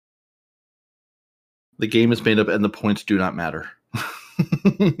The game is made up and the points do not matter.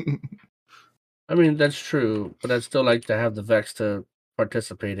 I mean, that's true, but I'd still like to have the Vex to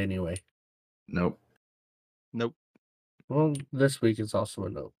participate anyway. Nope. Well, this week is also a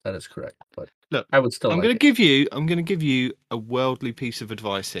no. That is correct. But look, I would still. I'm going to give you a worldly piece of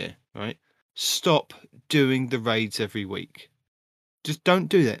advice here, right? Stop doing the raids every week. Just don't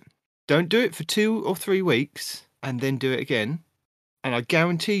do that. Don't do it for 2 or 3 weeks and then do it again. And I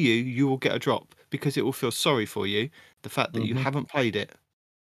guarantee you will get a drop because it will feel sorry for you, the fact that you haven't played it.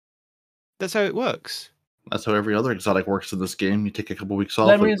 That's how it works. That's how every other exotic works in this game. You take a couple weeks off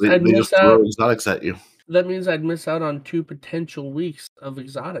That and means they just throw exotics at you. That means I'd miss out on 2 potential weeks of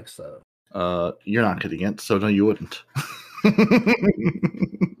exotics, though. You're not getting it, so no, you wouldn't.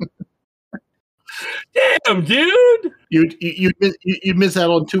 Damn, dude! You'd miss out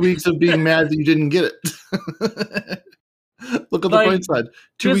on 2 weeks of being mad that you didn't get it. Look on the bright side.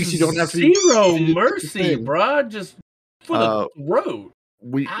 2 weeks you don't have to be zero mercy, bruh. Just for the throat.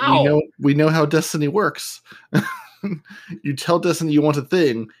 We know how Destiny works. You tell Destiny you want a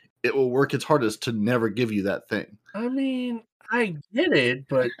thing, it will work its hardest to never give you that thing. I mean, I get it,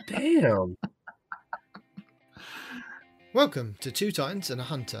 but damn. Welcome to Two Titans and a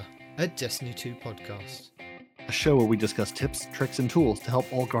Hunter, a Destiny 2 podcast. A show where we discuss tips, tricks, and tools to help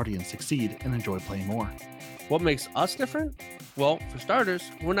all Guardians succeed and enjoy playing more. What makes us different? Well, for starters,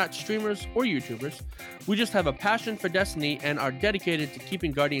 we're not streamers or YouTubers. We just have a passion for Destiny and are dedicated to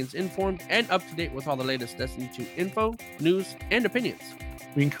keeping Guardians informed and up to date with all the latest Destiny 2 info, news, and opinions.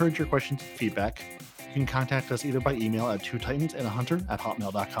 We encourage your questions and feedback. You can contact us either by email at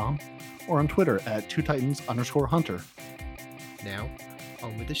twotitansandahunter@hotmail.com or on Twitter at twotitans_hunter. Now,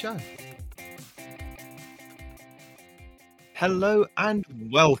 on with the show. Hello and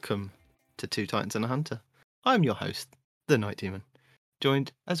welcome to Two Titans and a Hunter. I'm your host, the Night Demon,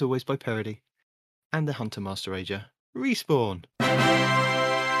 joined as always by Parody and the Hunter Master Rager, Respawn.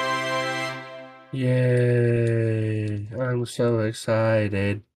 Yay! I'm so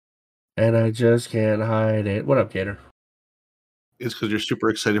excited, and I just can't hide it. What up, Gator? It's because you're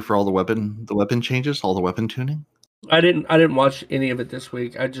super excited for all the weapon changes, all the weapon tuning. I didn't watch any of it this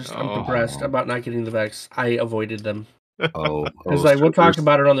week. I'm depressed about not getting the Vex. I avoided them. It's like we'll talk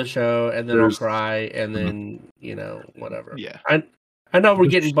about it on the show, and then I'll cry, and then whatever. Yeah, I know we're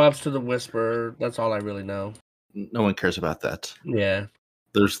getting buffs to the Whisper. That's all I really know. No one cares about that. Yeah,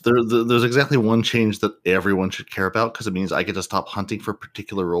 there's exactly one change that everyone should care about because it means I get to stop hunting for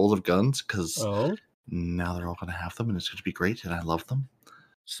particular rolls of guns because now they're all going to have them, and it's going to be great, and I love them.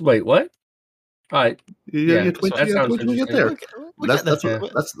 So, wait, what? All right. That sounds interesting.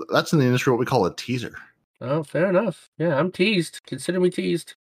 That's in the industry what we call a teaser. Oh, fair enough. Yeah, I'm teased. Consider me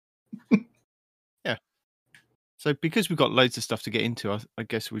teased. Yeah. So because we've got loads of stuff to get into, I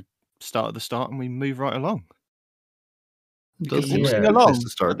guess we start at the start and we move right along. Sing along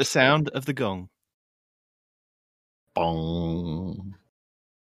at the sound of the gong. Bong.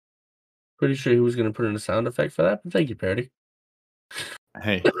 Pretty sure he was going to put in a sound effect for that, but thank you, Parody.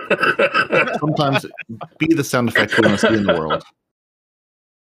 Hey. Sometimes be the sound effect we want to see in the world.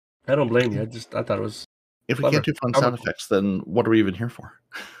 I don't blame you. I thought it was if we can't do fun sound effects, then what are we even here for?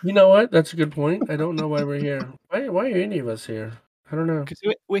 You know what? That's a good point. I don't know why we're here. Why are any of us here? I don't know. Because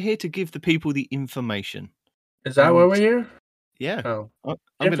we're here to give the people the information. Is that why we're here? Yeah. Oh. I'm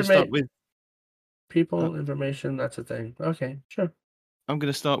going to start with people, information, that's a thing. Okay, sure. I'm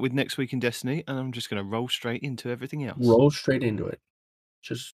going to start with Next Week in Destiny, and I'm just going to roll straight into everything else. Roll straight into it.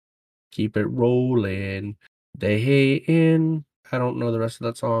 Just keep it rolling. Day in. I don't know the rest of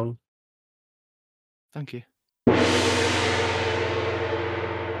that song. Thank you.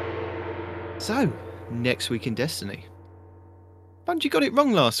 So, Next Week in Destiny. Bungie got it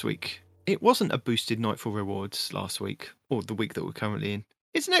wrong last week. It wasn't a boosted Nightfall rewards last week, or the week that we're currently in.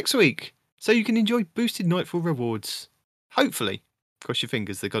 It's next week, so you can enjoy boosted Nightfall rewards. Hopefully. Cross your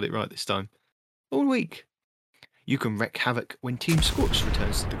fingers they got it right this time. All week. You can wreak havoc when Team Scorched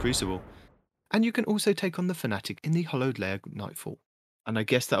returns to the Crucible. And you can also take on the Fanatic in the Hollowed Lair Nightfall. And I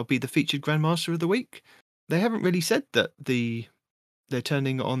guess that'll be the featured Grandmaster of the week. They haven't really said that they're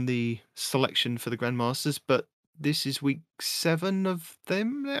turning on the selection for the Grandmasters, but this is week 7 of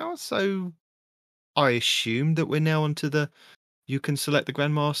them now, so I assume that we're now onto you can select the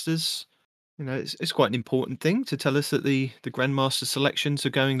Grandmasters. You know, it's quite an important thing to tell us that the Grandmaster selections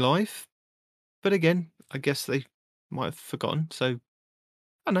are going live. But again, I guess they might have forgotten, so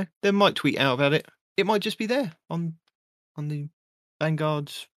I don't know. They might tweet out about it. It might just be there on the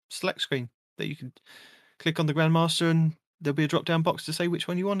Vanguard's select screen that you can click on the Grandmaster and there'll be a drop-down box to say which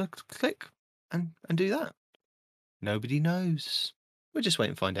one you want to click and do that. Nobody knows. We'll just wait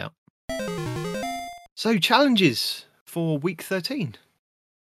and find out. So, challenges for week 13.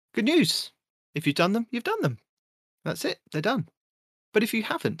 Good news. If you've done them, you've done them. That's it. They're done. But if you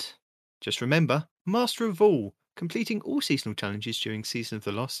haven't, just remember, Master of All, completing all seasonal challenges during Season of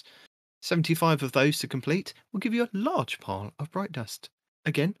the Lost. 75 of those to complete will give you a large pile of Bright Dust.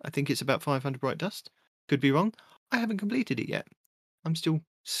 Again, I think it's about 500 Bright Dust. Could be wrong. I haven't completed it yet. I'm still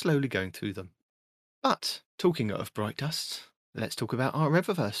slowly going through them. But, talking of Bright Dust, let's talk about our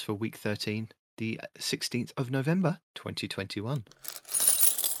Eververse for week 13, the 16th of November, 2021.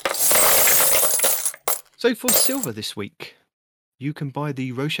 So for silver this week, you can buy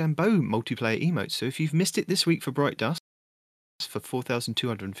the Rochambeau multiplayer emote. So if you've missed it this week for Bright Dust, for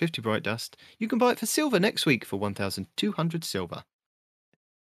 4,250 Bright Dust, you can buy it for silver next week for 1,200 silver.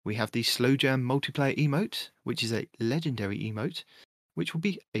 We have the Slow Jam multiplayer emote, which is a legendary emote, which will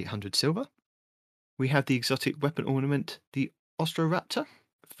be 800 silver. We have the exotic weapon ornament, the Ostroraptor,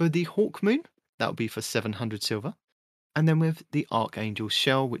 for the Hawk Moon. That will be for 700 silver. And then we have the Archangel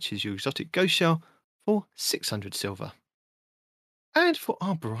Shell, which is your exotic ghost shell, for 600 silver. And for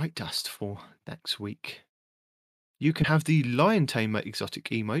our Bright Dust for next week, you can have the Lion Tamer exotic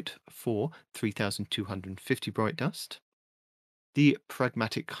emote for 3,250 Bright Dust. The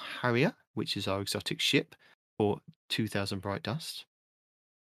Pragmatic Harrier, which is our exotic ship, for 2,000 Bright Dust.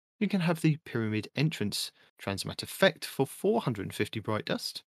 You can have the Pyramid Entrance Transmat Effect for 450 Bright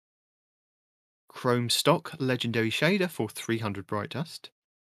Dust. Chrome Stock Legendary Shader for 300 Bright Dust.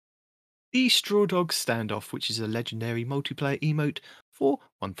 The Straw Dog Standoff, which is a legendary multiplayer emote for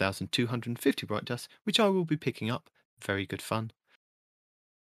 1,250 Bright Dust, which I will be picking up. Very good fun.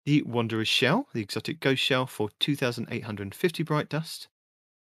 The Wanderer's Shell, the exotic ghost shell for 2,850 Bright Dust.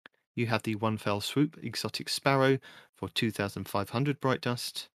 You have the One Fell Swoop exotic Sparrow for 2,500 Bright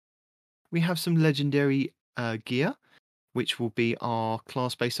Dust. We have some legendary gear, which will be our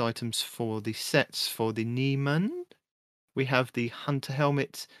class-based items for the sets for the Niemann. We have the Hunter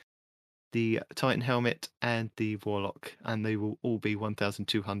Helmet, the Titan Helmet, and the Warlock, and they will all be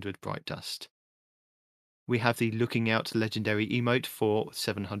 1,200 Bright Dust. We have the Looking Out legendary emote for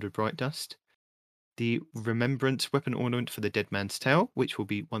 700 Bright Dust. The Remembrance weapon ornament for the Dead Man's Tale, which will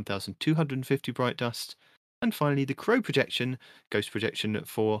be 1,250 Bright Dust. And finally, the Crow Projection, Ghost Projection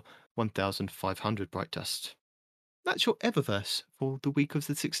for 1,500 Bright Dust. That's your Eververse for the week of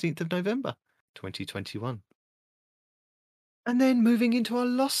the 16th of November, 2021. And then moving into our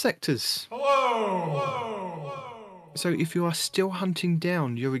Lost Sectors. Hello! So if you are still hunting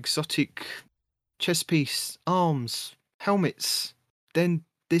down your exotic chest piece, arms, helmets, then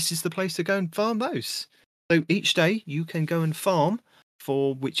this is the place to go and farm those. So each day you can go and farm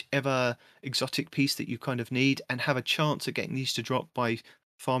for whichever exotic piece that you kind of need and have a chance at getting these to drop by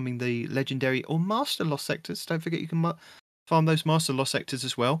farming the legendary or master Lost Sectors. Don't forget you can farm those master Lost Sectors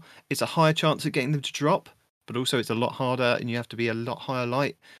as well. It's a higher chance of getting them to drop, but also it's a lot harder and you have to be a lot higher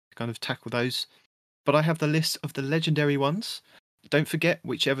light to kind of tackle those. But I have the list of the legendary ones. Don't forget,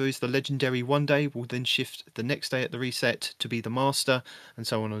 whichever is the legendary one day will then shift the next day at the reset to be the master, and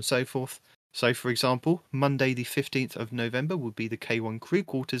so on and so forth. So, for example, Monday the 15th of November will be the K1 crew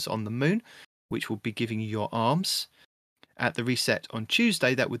quarters on the moon, which will be giving you your arms. At the reset on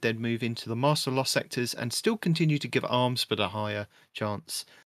Tuesday, that would then move into the master Lost Sectors and still continue to give arms, but a higher chance.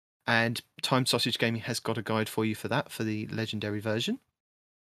 And Time Sausage Gaming has got a guide for you for that, for the legendary version.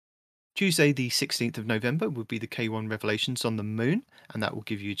 Tuesday the 16th of November will be the K1 Revelations on the moon, and that will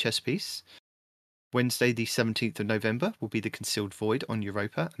give you a chess piece. Wednesday the 17th of November will be the Concealed Void on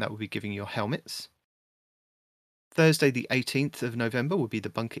Europa, and that will be giving your helmets. Thursday the 18th of November will be the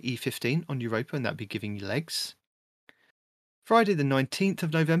Bunker E15 on Europa, and that will be giving you legs. Friday the 19th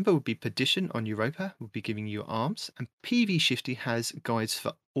of November will be Perdition on Europa, will be giving you arms, and PV Shifty has guides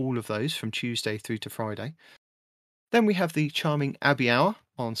for all of those from Tuesday through to Friday. Then we have the Charming Abbey Hour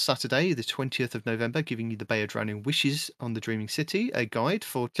on Saturday, the 20th of November, giving you the Bay of Drowning Wishes on the Dreaming City, a guide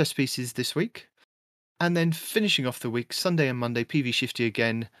for chess pieces this week. And then finishing off the week, Sunday and Monday, PV Shifty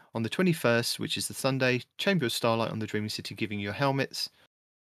again on the 21st, which is the Sunday, Chamber of Starlight on the Dreaming City, giving you helmets.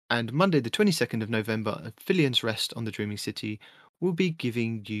 And Monday, the 22nd of November, Fillion's Rest on the Dreaming City will be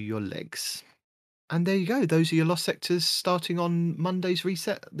giving you your legs. And there you go. Those are your Lost Sectors starting on Monday's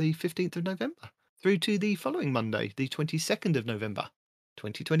reset, the 15th of November, through to the following Monday, the 22nd of November,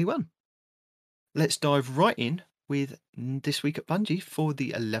 2021. Let's dive right in with This Week at Bungie for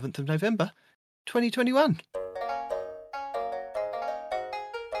the 11th of November, 2021.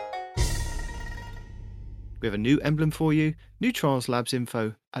 We have a new emblem for you, new Trials Labs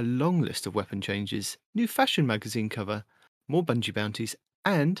info, a long list of weapon changes, new fashion magazine cover, more Bungie bounties,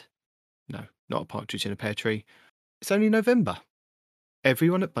 and, no, not a partridge in a pear tree, it's only November.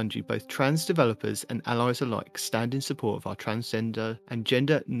 Everyone at Bungie, both trans developers and allies alike, stand in support of our transgender and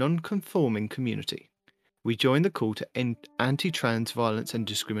gender non-conforming community. We join the call to end anti-trans violence and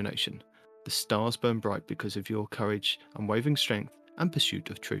discrimination. The stars burn bright because of your courage, unwavering strength, and pursuit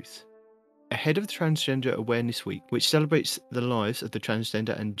of truth. Ahead of the Transgender Awareness Week, which celebrates the lives of the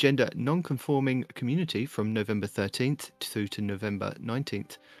transgender and gender non-conforming community from November 13th through to November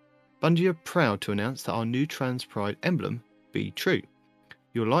 19th, Bungie are proud to announce that our new Trans Pride emblem, Be True.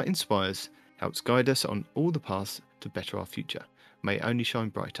 Your light inspires, helps guide us on all the paths to better our future. May it only shine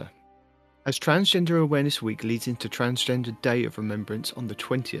brighter. As Transgender Awareness Week leads into Transgender Day of Remembrance on the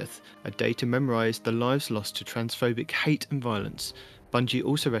 20th, a day to memorialise the lives lost to transphobic hate and violence, Bungie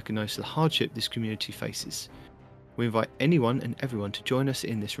also recognise the hardship this community faces. We invite anyone and everyone to join us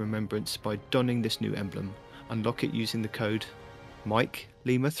in this remembrance by donning this new emblem. Unlock it using the code Mike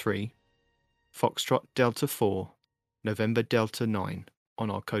Lima 3, Foxtrot Delta 4, November Delta 9 on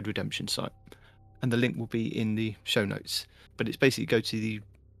our Code Redemption site. And the link will be in the show notes. But it's basically go to the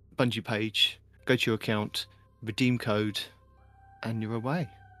Bungie page, go to your account, redeem code, and you're away.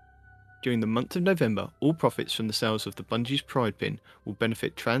 During the month of November, all profits from the sales of the Bungie's Pride Pin will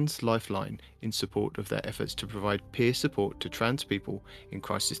benefit Trans Lifeline in support of their efforts to provide peer support to trans people in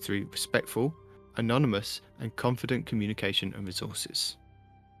crisis through respectful, anonymous, and confident communication and resources.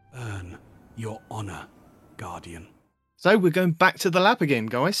 Earn your honour, Guardian. So we're going back to the lab again,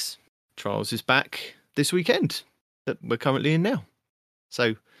 guys. Trials is back this weekend that we're currently in now.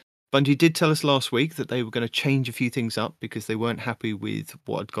 So Bungie did tell us last week that they were going to change a few things up because they weren't happy with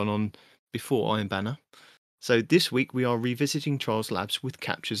what had gone on before Iron Banner. So this week we are revisiting Trials Labs with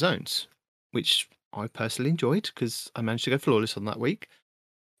Capture Zones, which I personally enjoyed because I managed to go flawless on that week.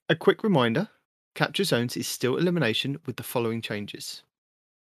 A quick reminder, Capture Zones is still elimination with the following changes.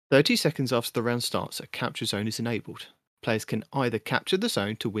 30 seconds after the round starts, a Capture Zone is enabled. Players can either capture the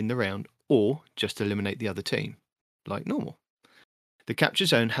zone to win the round or just eliminate the other team, like normal. The Capture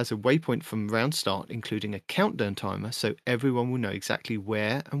Zone has a waypoint from round start, including a countdown timer, so everyone will know exactly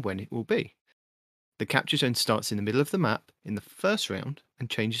where and when it will be. The Capture Zone starts in the middle of the map in the first round and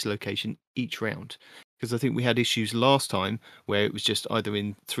changes location each round, because I think we had issues last time where it was just either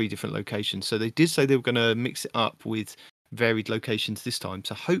in 3 different locations. So they did say they were going to mix it up with varied locations this time,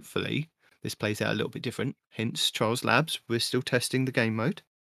 so hopefully this plays out a little bit different. Hence, Trials Labs, we're still testing the game mode.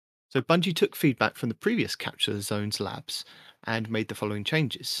 So Bungie took feedback from the previous Capture Zones labs and made the following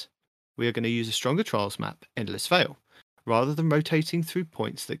changes. We are going to use a stronger Trials map, Endless Vale. Rather than rotating through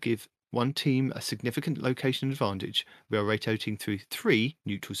points that give one team a significant location advantage, we are rotating through 3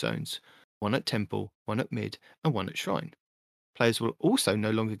 neutral zones, 1 at Temple, 1 at Mid, and 1 at Shrine. Players will also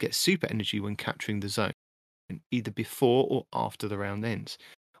no longer get super energy when capturing the zone, either before or after the round ends,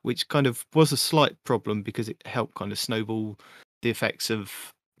 which kind of was a slight problem because it helped kind of snowball the effects of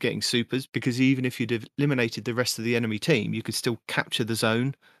getting supers, because even if you'd have eliminated the rest of the enemy team, you could still capture the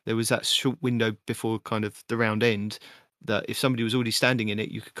zone. There was that short window before kind of the round end that if somebody was already standing in it,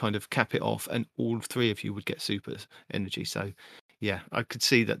 you could kind of cap it off and all 3 of you would get super energy. So yeah, I could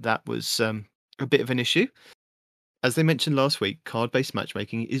see that that was a bit of an issue. As they mentioned last week, card-based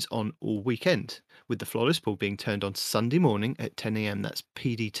matchmaking is on all weekend, with the Flawless Pool being turned on Sunday morning at 10 a.m. That's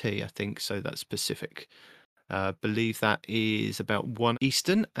PDT, I think, so that's Pacific. Believe that is about 1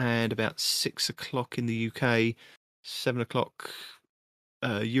 Eastern and about 6 o'clock in the UK, 7 o'clock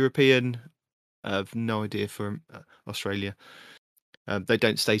European. I have no idea for Australia. They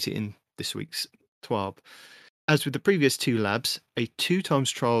don't state it in this week's TWAB. As with the previous 2 labs, a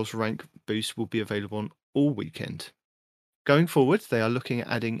 2x Trials rank boost will be available on all weekend. Going forward, they are looking at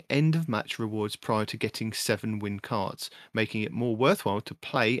adding end-of-match rewards prior to getting 7 win cards, making it more worthwhile to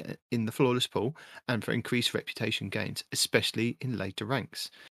play in the Flawless Pool and for increased reputation gains, especially in later ranks.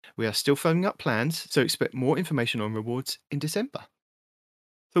 We are still firming up plans, so expect more information on rewards in December.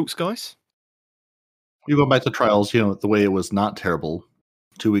 Thoughts, guys? You go back to Trials, the way it was not terrible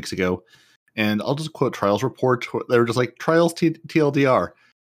 2 weeks ago, and I'll just quote Trials report. They were just like, Trials TLDR.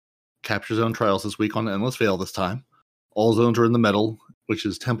 Capture Zone Trials this week on Endless Vale this time. All zones are in the middle, which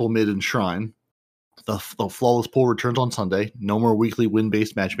is Temple, Mid, and Shrine. The Flawless Pool returns on Sunday. No more weekly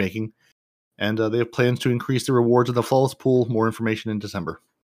win-based matchmaking. And they have plans to increase the rewards of the Flawless Pool. More information in December.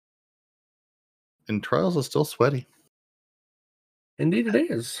 And Trials is still sweaty. Indeed it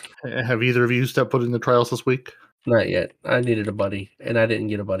is. Have either of you stepped foot in the Trials this week? Not yet. I needed a buddy, and I didn't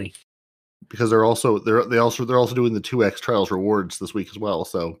get a buddy. Because they're also doing the 2x Trials rewards this week as well,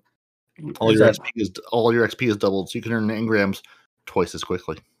 so all your XP is doubled, so you can earn engrams twice as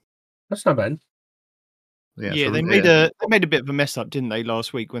quickly. That's not bad. Yeah, so they made a bit of a mess up, didn't they,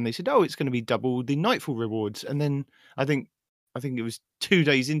 last week when they said, "Oh, it's going to be double the Nightfall rewards," and then I think I think it was 2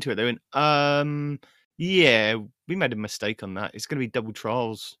 days into it. They went, yeah, we made a mistake on that. It's going to be double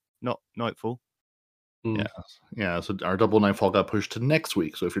trials, not Nightfall. Yeah. So our double Nightfall got pushed to next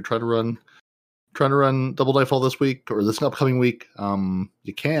week. So if you're trying to run double Nightfall this week or this upcoming week,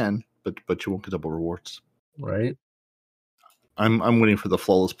 you can, but you won't get double rewards. Right. I'm waiting for the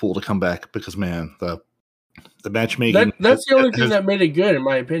flawless pool to come back because man, the matchmaking that's the only thing that made it good, in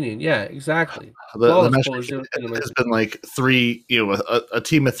my opinion. Yeah, exactly. The matchmaking has been like 3, a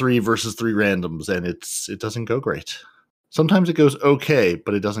team of 3 versus 3 randoms, and it doesn't go great. Sometimes it goes okay,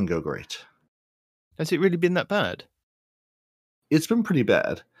 but it doesn't go great. Has it really been that bad? It's been pretty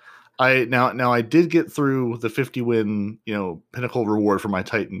bad. I did get through the 50 win, pinnacle reward for my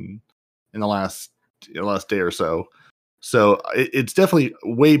Titan in the last day or so. So it's definitely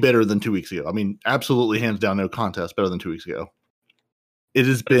way better than 2 weeks ago. I mean, absolutely hands down, no contest, better than 2 weeks ago. It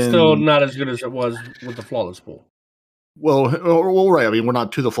has been still not as good as it was with the flawless pool. Well, right. I mean, we're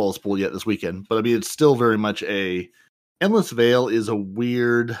not to the flawless pool yet this weekend, but I mean, it's still very much Endless Veil is a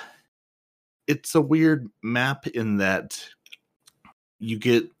weird map in that you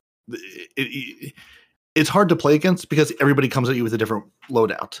get it's hard to play against because everybody comes at you with a different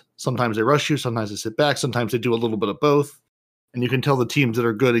loadout. Sometimes they rush you, sometimes they sit back, sometimes they do a little bit of both. And you can tell the teams that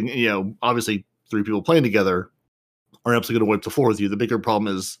are good, and obviously 3 people playing together are absolutely going to wipe the floor with you. The bigger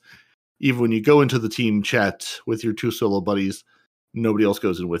problem is even when you go into the team chat with your 2 solo buddies, nobody else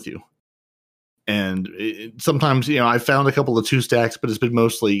goes in with you. And sometimes, I found a couple of 2 stacks, but it's been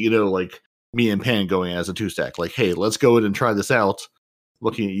mostly, like me and Pan going as a 2 stack. Like, hey, let's go in and try this out.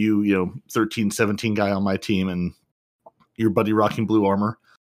 Looking at you, 13, 17 guy on my team and your buddy rocking blue armor.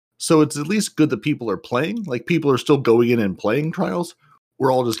 So it's at least good that people are playing. Like, people are still going in and playing trials.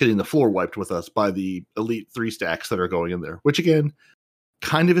 We're all just getting the floor wiped with us by the elite 3 stacks that are going in there, which again,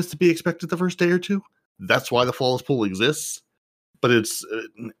 kind of is to be expected the first day or 2. That's why the flawless pool exists. But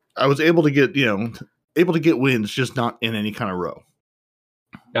I was able to get wins, just not in any kind of row.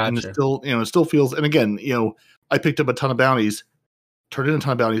 Gotcha. And it still feels, and again, I picked up a ton of bounties, turned in a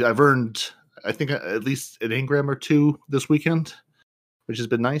ton of bounties. I've earned, I think, at least an engram or 2 this weekend, which has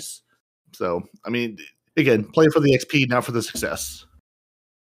been nice. So, I mean, again, play for the XP, not for the success.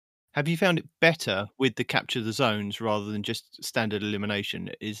 Have you found it better with the capture the zones rather than just standard elimination?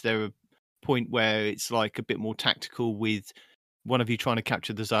 Is there a point where it's like a bit more tactical with one of you trying to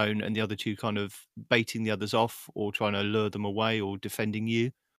capture the zone and the other 2 kind of baiting the others off or trying to lure them away or defending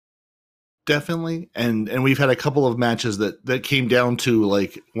you? Definitely. And we've had a couple of matches that came down to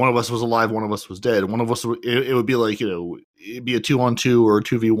like one of us was alive, one of us was dead. One of us, it would be like, it'd be a 2-on-2 or a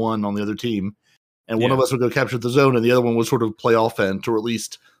 2v1 on the other team. And one of us would go capture the zone and the other one would sort of play offense or at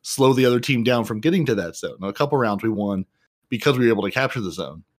least slow the other team down from getting to that zone. Now, a couple rounds we won because we were able to capture the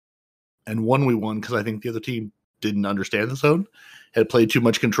zone. And one we won because I think the other team didn't understand the zone, had played too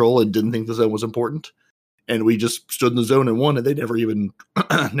much control and didn't think the zone was important. And we just stood in the zone and won, and they never even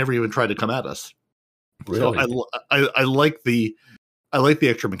tried to come at us. Really? So I like the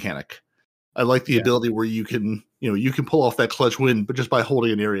extra mechanic. I like the ability where you can pull off that clutch win, but just by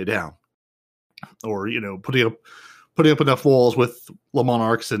holding an area down, or putting up enough walls with Le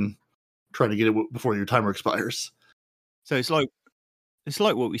Monarchs and trying to get it before your timer expires. So it's like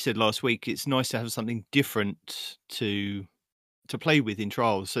what we said last week. It's nice to have something different to play with in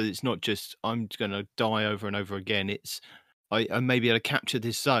trials, so it's not just I'm going to die over and over again. It's I may be able to capture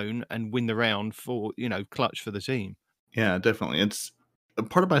this zone and win the round for clutch for the team. Yeah, definitely. It's a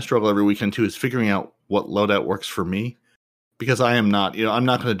part of my struggle every weekend too is figuring out what loadout works for me, because I am not I'm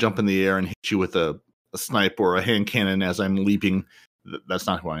not going to jump in the air and hit you with a snipe or a hand cannon as I'm leaping. That's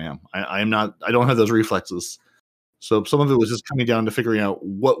not who I am. I am not. I don't have those reflexes. So some of it was just coming down to figuring out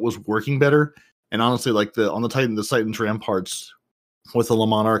what was working better. And honestly, like on the Titan's ramparts with the Le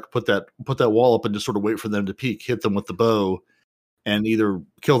Monarch, put that wall up and just sort of wait for them to peek, hit them with the bow, and either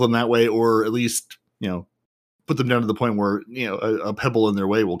kill them that way or at least put them down to the point where a pebble in their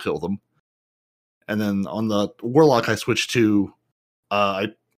way will kill them. And then on the Warlock, I switched to I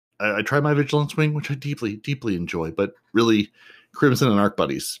tried my Vigilance Wing, which I deeply enjoy, but really Crimson and Arc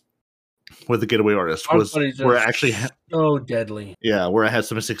Buddies with the Getaway Artist was where I actually so deadly. Yeah, where I had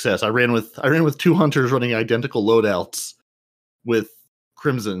some success. I ran with 2 hunters running identical loadouts with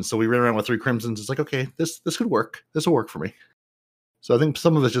Crimson. So we ran around with 3 Crimsons. It's like, okay, this could work. This will work for me. So I think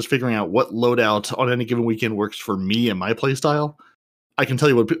some of it's just figuring out what loadout on any given weekend works for me and my play style. I can tell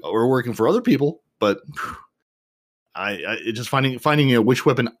you what are working for other people, but I just finding which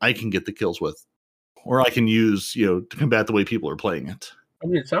weapon I can get the kills with, or I can use to combat the way people are playing it. I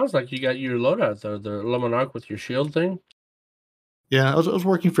mean, it sounds like you got your loadout though, the Le Monarch with your shield thing. Yeah, I was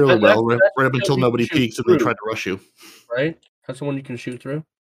working fairly well right up until nobody peeks and they tried to rush you. Right? That's the one you can shoot through.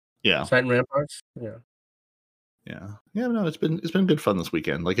 Yeah. Sight and Ramparts. Yeah. No, it's been good fun this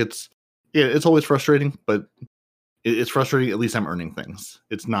weekend. Like it's always frustrating, but it's frustrating. At least I'm earning things.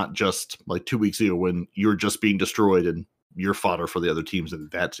 It's not just like 2 weeks ago when you're just being destroyed and you're fodder for the other teams,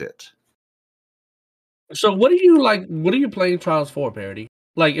 and that's it. So what do you like? What are you playing Trials for, Parody?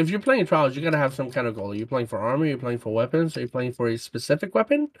 Like, if you're playing Trials, you got to have some kind of goal. Are you playing for armor? Are you playing for weapons? Are you playing for a specific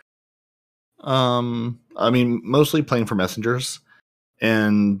weapon? I mean, mostly playing for messengers,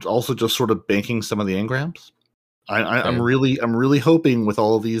 and also just sort of banking some of the engrams. I'm really hoping with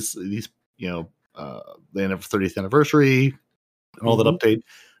all of these the 30th anniversary and all that update.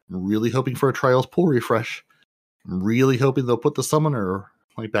 I'm really hoping for a Trials pool refresh. I'm really hoping they'll put the summoner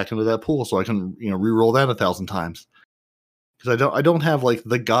like back into that pool so I can re-roll that 1,000 times. Because I don't have like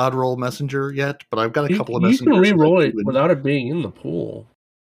the god roll messenger yet, but I've got a couple of messengers. You can re-roll it without it being in the pool,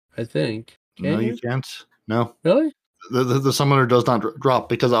 I think. No, you can't. No. Really? The summoner does not drop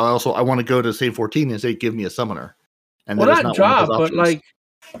because I want to go to save 14 and say give me a summoner. And not drop, but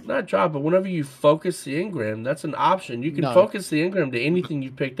not drop, but whenever you focus the engram, that's an option. You can focus the engram to anything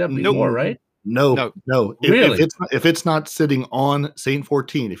you picked up before, right? No. Really? If it's not sitting on Saint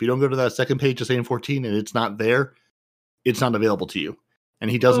 14, if you don't go to that second page of Saint 14 and it's not there, it's not available to you.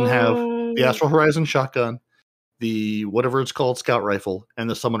 And he doesn't have the Astral Horizon shotgun, the whatever it's called scout rifle, and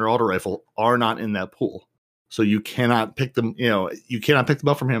the summoner auto rifle are not in that pool. So you cannot pick them, you cannot pick them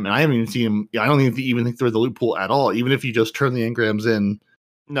up from him. And I haven't even seen him. I don't even think they're in the loot pool at all. Even if you just turn the engrams in.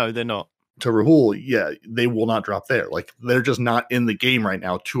 No, they're not. To Rahul, they will not drop there. Like they're just not in the game right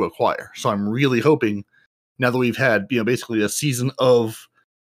now to acquire. So I'm really hoping now that we've had, basically a season of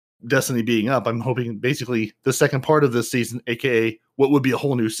Destiny being up, I'm hoping basically the second part of this season, aka what would be a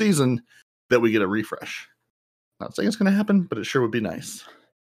whole new season, that we get a refresh. Not saying it's going to happen, but it sure would be nice.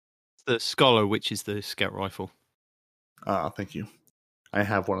 The Scholar, which is the scout rifle. Thank you. I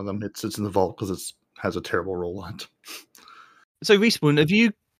have one of them. It sits in the vault because it has a terrible roll on it. So, Respawn, have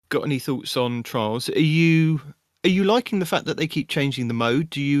you got any thoughts on Trials? Are you liking the fact that they keep changing the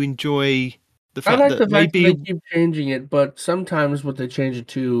mode? Do you enjoy the fact that maybe they keep changing it, but sometimes what they change it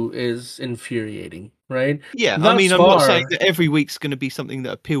to is infuriating, right? Yeah, I'm not saying that every week's going to be something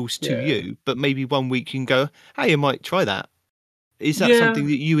that appeals to you, but maybe one week you can go, hey, I might try that. Is that something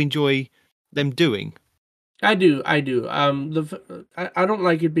that you enjoy them doing? I do. I don't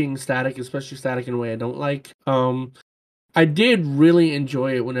like it being static, especially static in a way I don't like. I did really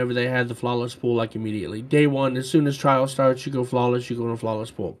enjoy it whenever they had the flawless pool, like immediately. Day one, as soon as trial starts, you go flawless, you go in a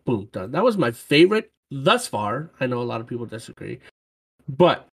flawless pool. Boom, done. That was my favorite thus far. I know a lot of people disagree.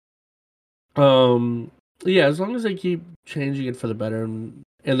 But, as long as they keep changing it for the better and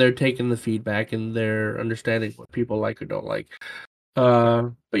they're taking the feedback and they're understanding what people like or don't like.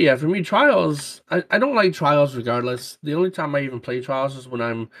 But yeah, for me, Trials, I don't like Trials regardless. The only time I even play Trials is when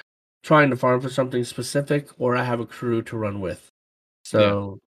I'm trying to farm for something specific or I have a crew to run with.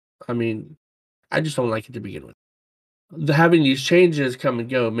 So, I mean, I just don't like it to begin with. Having these changes come and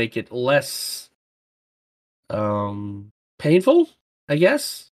go make it less painful, I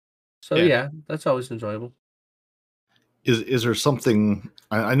guess. So yeah, that's always enjoyable. Is there something,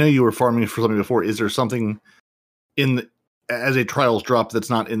 I know you were farming for something before, is there something as a Trials drop that's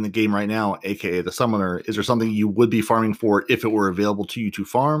not in the game right now, aka the summoner, is there something you would be farming for if it were available to you to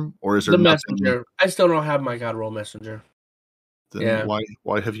farm, or is there the messenger? I still don't have my God Roll messenger. Then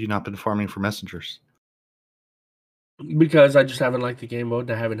why have you not been farming for messengers? Because I just haven't liked the game mode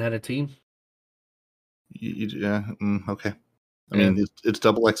and I haven't had a team. Okay. I mean, it's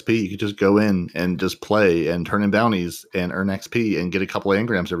double XP. You could just go in and just play and turn in bounties and earn XP and get a couple of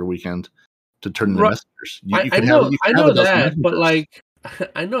engrams every weekend to turn into messengers. I know that, but like,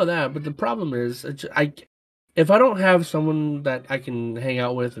 I know that, but the problem is, if I don't have someone that I can hang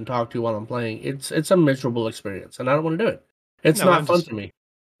out with and talk to while I'm playing, it's a miserable experience, and I don't want to do it. It's not fun to me,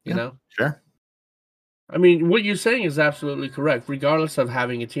 you know. Sure. I mean, what you're saying is absolutely correct. Regardless of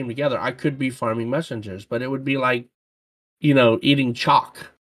having a team together, I could be farming messengers, but it would be like, eating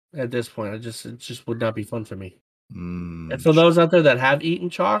chalk at this point. It just would not be fun for me. And for those out there that have eaten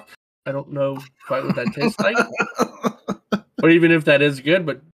chalk, I don't know quite what that tastes like, or even if that is good.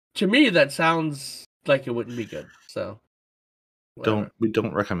 But to me, that sounds like it wouldn't be good. So, we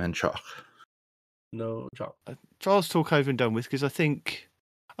don't recommend chalk. No chalk. Trials talk over and done with, because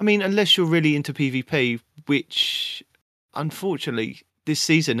unless you're really into PvP, which unfortunately this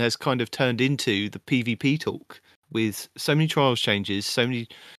season has kind of turned into the PvP talk with so many Trials changes, so many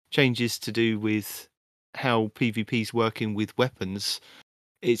changes to do with how PvP's working with weapons.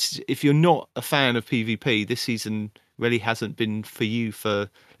 If you're not a fan of PvP, this season really hasn't been for you for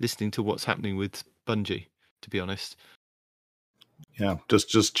listening to what's happening with Bungie, to be honest. Yeah,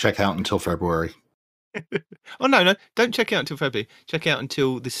 just check out until February. Oh no, don't check out until February. Check out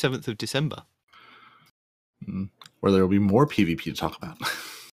until the 7th of December. Where there will be more PvP to talk about.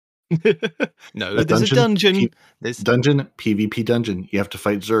 No, That there's a dungeon. There's Dungeon, PvP dungeon. You have to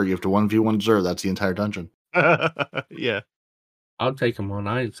fight Xur. You have to 1v1 Xur. That's the entire dungeon. yeah. I'll take him on.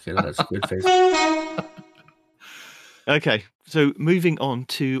 I ain't scared of that squid face. Okay, so moving on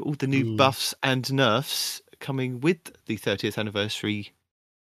to all the new Mm. buffs and nerfs coming with the 30th anniversary,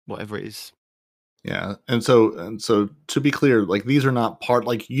 whatever it is. Yeah, and so to be clear, like these are not part.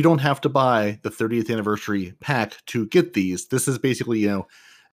 Like you don't have to buy the 30th anniversary pack to get these. This is basically,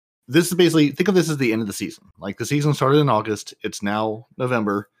 think of this as the end of the season. Like the season started in August. It's now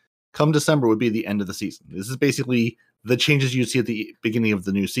November. Come December would be the end of the season. This is basically the changes you see at the beginning of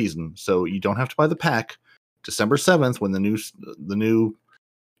the new season. So you don't have to buy the pack. December 7th, when the new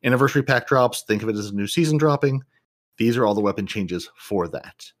anniversary pack drops, think of it as a new season dropping. These are all the weapon changes for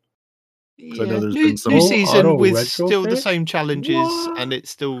that. I know there's been some new Oh, season auto with still the retrofit? same challenges, What? and it's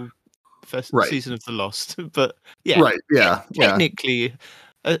still first Right. season of the Lost. But yeah, Right, yeah. technically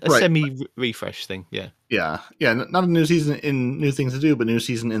a Right. semi refresh thing. Yeah. Yeah. Not a new season in new things to do, but new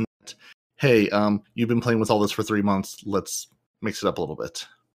season in that, hey, you've been playing with all this for 3 months. Let's mix it up a little bit.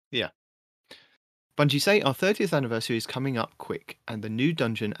 Bungie say our 30th anniversary is coming up quick, and the new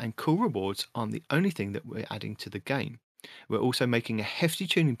dungeon and cool rewards aren't the only thing that we're adding to the game. We're also making a hefty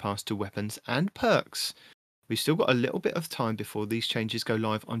tuning pass to weapons and perks. We've still got a little bit of time before these changes go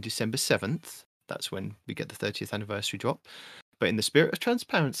live on December 7th. That's when we get the 30th anniversary drop. But in the spirit of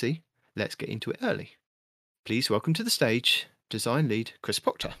transparency, let's get into it early. Please welcome to the stage design lead Chris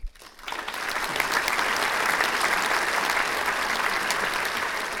Proctor.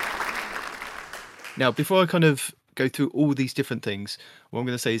 Now, before I kind of go through all these different things, what I'm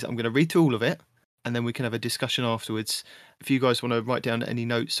going to say is I'm going to read through all of it, and then we can have a discussion afterwards. If you guys want to write down any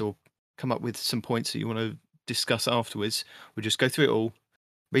notes or come up with some points that you want to discuss afterwards, we'll just go through it all,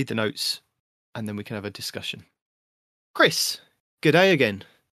 read the notes, and then we can have a discussion. Chris, good day again.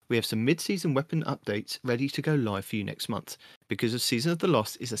 We have some mid-season weapon updates ready to go live for you next month. Because of Season of the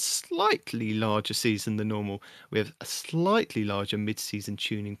Lost is a slightly larger season than normal, we have a slightly larger mid-season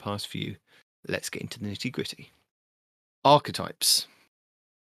tuning pass for you. Let's get into the nitty-gritty. Archetypes.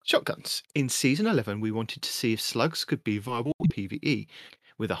 Shotguns. In Season 11, we wanted to see if slugs could be viable PvE,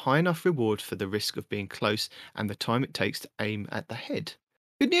 with a high enough reward for the risk of being close and the time it takes to aim at the head.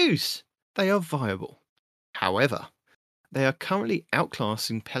 Good news! They are viable. However, they are currently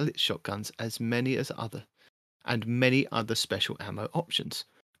outclassing pellet shotguns as many other special ammo options,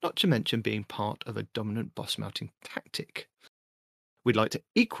 not to mention being part of a dominant boss mounting tactic. We'd like to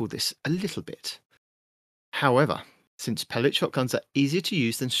equal this a little bit. However, since pellet shotguns are easier to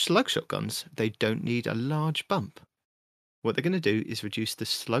use than slug shotguns, they don't need a large bump. What they're going to do is reduce the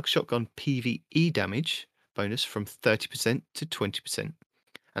slug shotgun PvE damage bonus from 30% to 20%,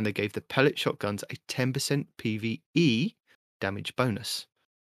 and they gave the pellet shotguns a 10% PvE damage bonus.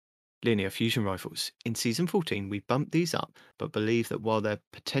 Linear fusion rifles. In Season 14, we bumped these up, but believe that while their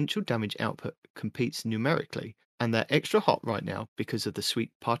potential damage output competes numerically, and they're extra hot right now because of the sweet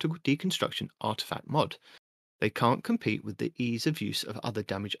particle deconstruction artifact mod, they can't compete with the ease of use of other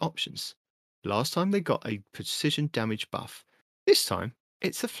damage options. Last time they got a precision damage buff. This time,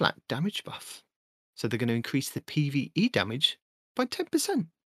 it's a flat damage buff. So they're going to increase the PvE damage by 10%.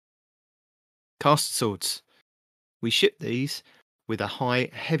 Cast swords. We ship these with a high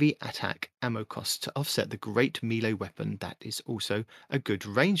heavy attack ammo cost to offset the great melee weapon that is also a good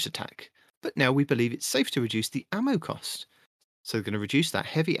ranged attack. But now we believe it's safe to reduce the ammo cost. So we're going to reduce that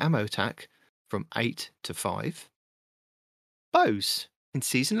heavy ammo attack from 8 to 5. Bows. In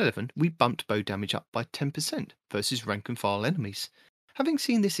Season 11, we bumped bow damage up by 10% versus rank and file enemies. Having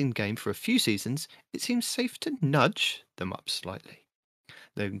seen this in-game for a few seasons, it seems safe to nudge them up slightly.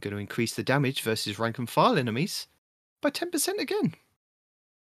 They're going to increase the damage versus rank and file enemies by 10% again.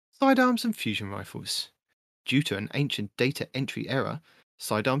 Sidearms and fusion rifles. Due to an ancient data entry error,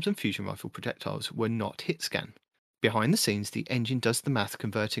 sidearms and fusion rifle projectiles were not hit scan. Behind the scenes, the engine does the math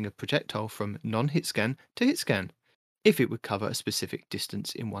converting a projectile from non-hit scan to hit scan, if it would cover a specific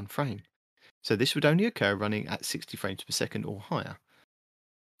distance in one frame. So this would only occur running at 60 frames per second or higher.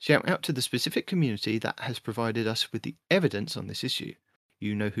 Shout out to the specific community that has provided us with the evidence on this issue.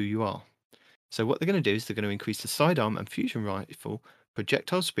 You know who you are. So what they're going to do is they're going to increase the sidearm and fusion rifle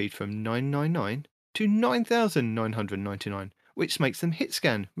projectile speed from 999 to 9,999, which makes them hit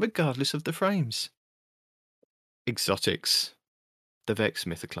scan regardless of the frames. Exotics. The Vex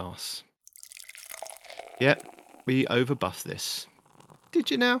Mythoclast. Yep, we overbuffed this.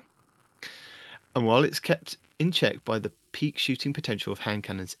 Did you now? And while it's kept in check by the peak shooting potential of hand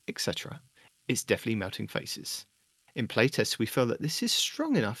cannons, etc., it's definitely melting faces. In playtests, we feel that this is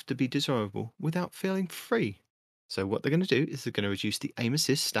strong enough to be desirable without feeling free. So what they're going to do is they're going to reduce the aim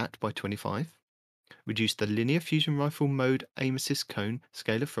assist stat by 25, reduce the linear fusion rifle mode aim assist cone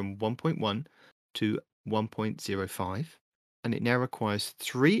scaler from 1.1 to 1.05, and it now requires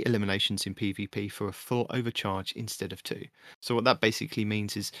 3 eliminations in PvP for a full overcharge instead of 2. So what that basically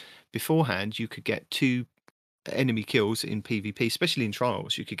means is beforehand you could get 2 enemy kills in PvP, especially in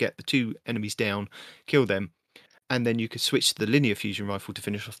trials. You could get the 2 enemies down, kill them, and then you could switch to the linear fusion rifle to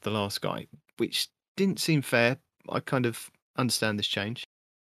finish off the last guy, which didn't seem fair. I kind of understand this change.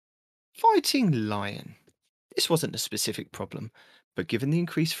 Fighting Lion. This wasn't a specific problem, but given the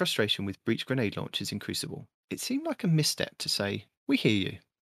increased frustration with breach grenade launchers in Crucible, it seemed like a misstep to say, we hear you,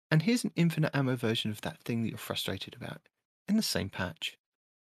 and here's an infinite ammo version of that thing that you're frustrated about, in the same patch.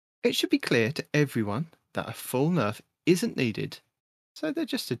 It should be clear to everyone that a full nerf isn't needed, so they're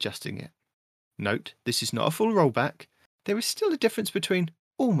just adjusting it. Note, this is not a full rollback. There is still a difference between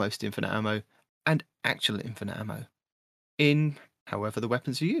almost infinite ammo and actual infinite ammo, in however the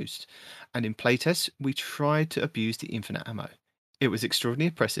weapons are used. And in playtests, we tried to abuse the infinite ammo. It was extraordinarily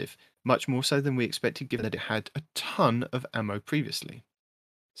oppressive, much more so than we expected given that it had a ton of ammo previously.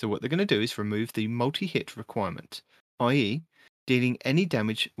 So what they're going to do is remove the multi-hit requirement, i.e. dealing any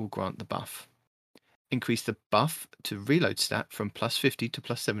damage will grant the buff. Increase the buff to reload stat from plus 50 to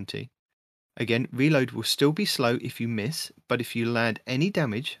plus 70. Again, reload will still be slow if you miss, but if you land any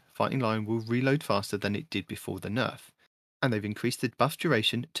damage, Fighting Lion will reload faster than it did before the nerf. And they've increased the buff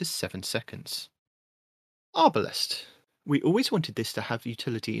duration to 7 seconds. Arbalest. We always wanted this to have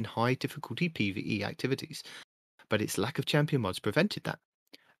utility in high difficulty PvE activities, but its lack of champion mods prevented that.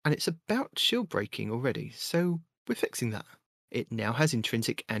 And it's about shield breaking already, so we're fixing that. It now has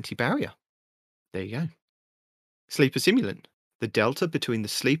intrinsic anti-barrier. There you go. Sleeper Simulant. The delta between the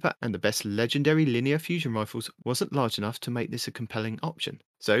Sleeper and the best legendary linear fusion rifles wasn't large enough to make this a compelling option.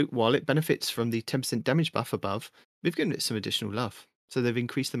 So while it benefits from the 10% damage buff above, we've given it some additional love. So they've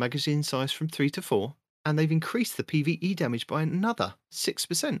increased the magazine size from 3 to 4, and they've increased the PvE damage by another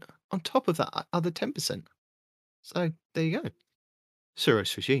 6% on top of that other 10%. So there you go.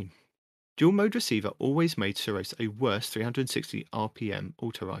 Suros Regime. Dual mode receiver always made Suros a worse 360 RPM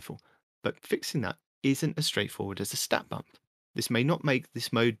auto rifle, but fixing that isn't as straightforward as a stat bump. This may not make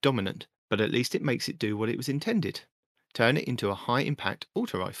this mode dominant, but at least it makes it do what it was intended. Turn it into a high impact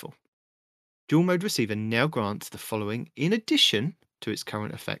auto rifle. Dual mode receiver now grants the following in addition to its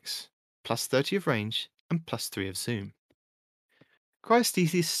current effects: plus 30 of range and plus 3 of zoom.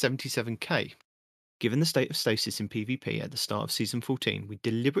 Cryostasis 77k. Given the state of stasis in PvP at the start of Season 14, we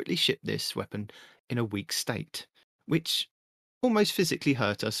deliberately shipped this weapon in a weak state, which almost physically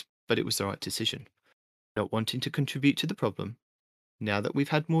hurt us, but it was the right decision. Not wanting to contribute to the problem, now that we've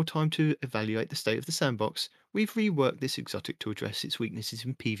had more time to evaluate the state of the sandbox, we've reworked this exotic to address its weaknesses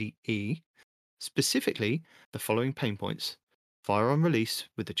in PvE, specifically the following pain points. Firearm release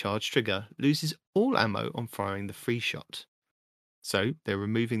with the charge trigger loses all ammo on firing the free shot. So they're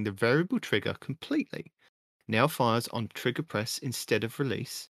removing the variable trigger completely. Now fires on trigger press instead of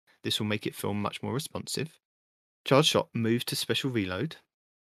release. This will make it feel much more responsive. Charge shot moves to special reload.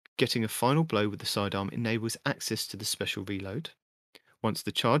 Getting a final blow with the sidearm enables access to the special reload. Once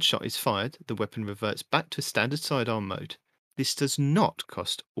the charge shot is fired, the weapon reverts back to standard sidearm mode. This does not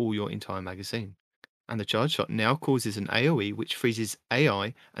cost all your entire magazine. And the charge shot now causes an AoE which freezes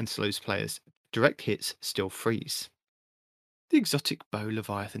AI and slows players. Direct hits still freeze. The exotic bow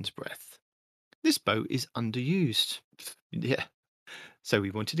Leviathan's Breath. This bow is underused. Yeah. So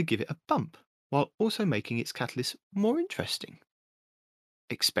we wanted to give it a bump, while also making its catalyst more interesting.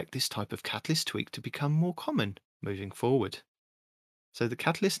 Expect this type of catalyst tweak to become more common moving forward. So the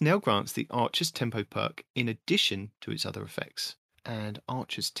catalyst now grants the Archer's Tempo perk in addition to its other effects. And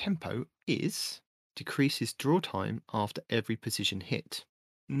Archer's Tempo is decreases draw time after every precision hit.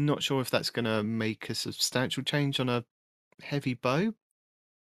 Not sure if that's going to make a substantial change on a heavy bow,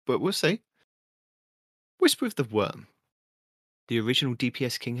 but we'll see. Whisper of the Worm. The original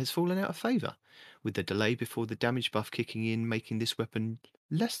DPS King has fallen out of favour, with the delay before the damage buff kicking in making this weapon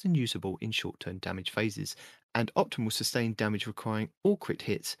less than usable in short-term damage phases, and optimal sustained damage requiring all crit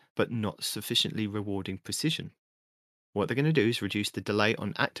hits but not sufficiently rewarding precision. What they're going to do is reduce the delay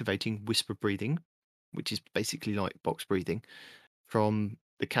on activating Whisper Breathing, which is basically like box breathing, from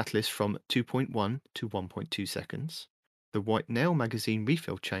the catalyst from 2.1 to 1.2 seconds. The White Nail magazine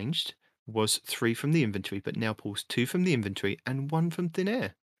refill changed, was 3 from the inventory, but now pulls 2 from the inventory and 1 from thin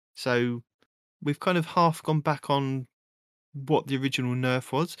air. So we've kind of half gone back on what the original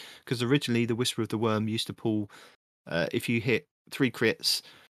nerf was, because originally the Whisper of the Worm used to pull If you hit 3 crits,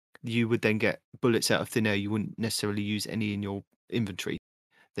 you would then get bullets out of thin air. You wouldn't necessarily use any in your inventory.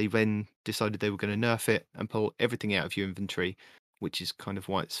 They then decided they were going to nerf it and pull everything out of your inventory, which is kind of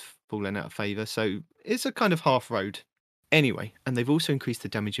why it's fallen out of favour. So it's a kind of half road. Anyway, and they've also increased the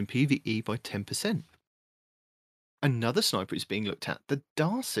damage in PvE by 10%. Another sniper is being looked at, the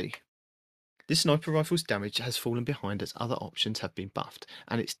Darcy. This sniper rifle's damage has fallen behind as other options have been buffed,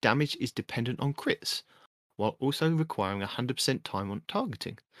 and its damage is dependent on crits, while also requiring 100% time on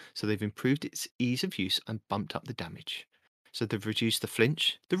targeting. So they've improved its ease of use and bumped up the damage. So they've reduced the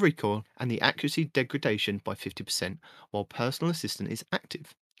flinch, the recoil, and the accuracy degradation by 50%, while Personal Assistant is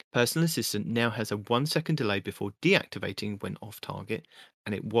active. Personal Assistant now has a 1-second delay before deactivating when off target,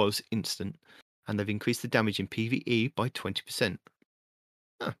 and it was instant. And they've increased the damage in PvE by 20%.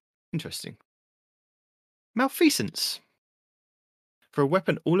 Ah, interesting. Malfeasance. For a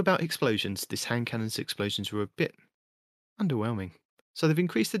weapon all about explosions, this hand cannon's explosions were a bit underwhelming. So they've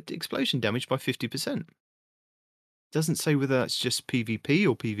increased the explosion damage by 50%. Doesn't say whether that's just PvP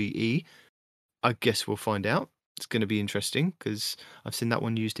or PvE. I guess we'll find out. It's going to be interesting because I've seen that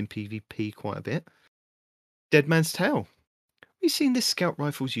one used in PvP quite a bit. Dead Man's Tale. We've seen this scout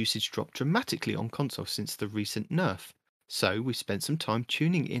rifle's usage drop dramatically on console since the recent nerf. So we spent some time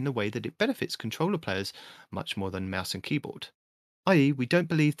tuning in a way that it benefits controller players much more than mouse and keyboard. I.e., we don't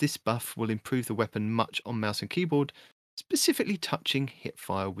believe this buff will improve the weapon much on mouse and keyboard, specifically touching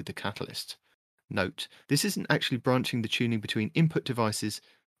hipfire with the catalyst. Note, this isn't actually branching the tuning between input devices,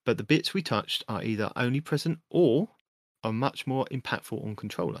 but the bits we touched are either only present or are much more impactful on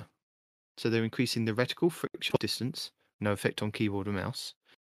controller. So they're increasing the reticle friction distance, no effect on keyboard or mouse.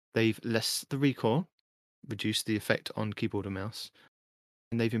 They've less the recoil, reduced the effect on keyboard or mouse.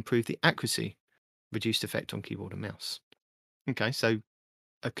 And they've improved the accuracy, reduced effect on keyboard and mouse. Okay, so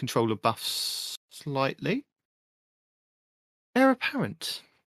a controller buffs slightly. Heir Apparent.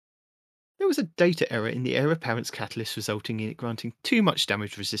 There was a data error in the Heir Apparent's catalyst, resulting in it granting too much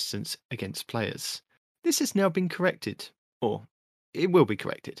damage resistance against players. This has now been corrected, or it will be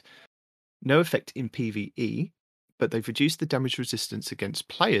corrected. No effect in PvE, but they've reduced the damage resistance against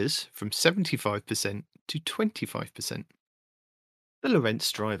players from 75% to 25%. The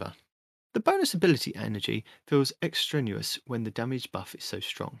Lorentz Driver. The bonus ability energy feels extraneous when the damage buff is so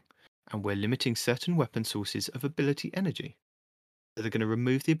strong, and we're limiting certain weapon sources of ability energy. So they're going to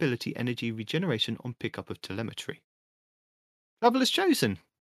remove the ability energy regeneration on pickup of telemetry. Traveler's Chosen.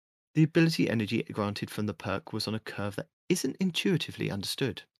 The ability energy granted from the perk was on a curve that isn't intuitively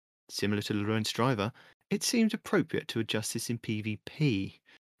understood. Similar to Lorentz Driver, it seemed appropriate to adjust this in PvP.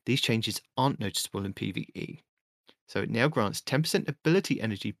 These changes aren't noticeable in PvE. So it now grants 10% ability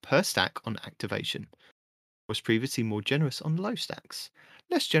energy per stack on activation. It was previously more generous on low stacks,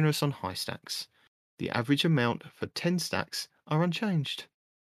 less generous on high stacks. The average amount for 10 stacks are unchanged.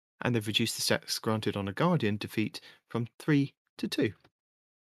 And they've reduced the stacks granted on a Guardian defeat from 3 to 2.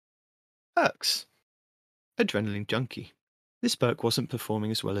 Perks. Adrenaline Junkie. This perk wasn't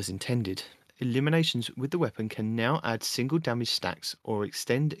performing as well as intended. Eliminations with the weapon can now add single damage stacks or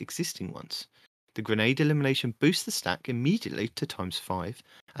extend existing ones. The grenade elimination boosts the stack immediately to ×5,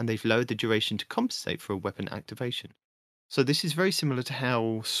 and they've lowered the duration to compensate for a weapon activation. So this is very similar to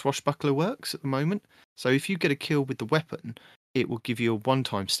how Swashbuckler works at the moment. So if you get a kill with the weapon, it will give you a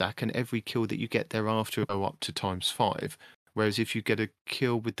one-time stack, and every kill that you get thereafter will go up to ×5. Whereas if you get a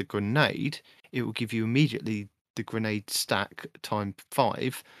kill with the grenade, it will give you immediately the grenade stack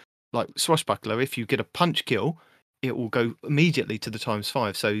 ×5. Like Swashbuckler, if you get a punch kill, it will go immediately to the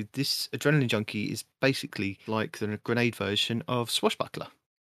 ×5. So this Adrenaline Junkie is basically like the grenade version of Swashbuckler.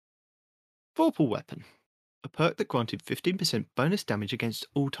 Vorpal Weapon. A perk that granted 15% bonus damage against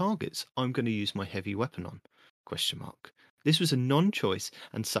all targets I'm going to use my heavy weapon on. ? This was a non-choice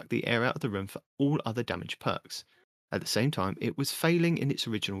and sucked the air out of the room for all other damage perks. At the same time, it was failing in its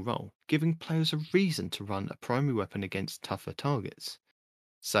original role, giving players a reason to run a primary weapon against tougher targets.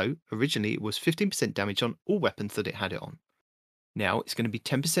 So, originally it was 15% damage on all weapons that it had it on. Now it's going to be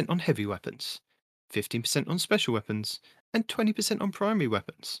 10% on heavy weapons, 15% on special weapons, and 20% on primary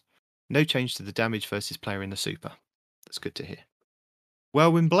weapons. No change to the damage versus player in the super. That's good to hear.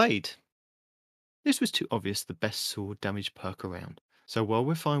 Whirlwind Blade. This was too obvious the best sword damage perk around, so while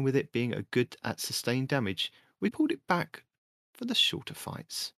we're fine with it being a good at sustained damage, we pulled it back for the shorter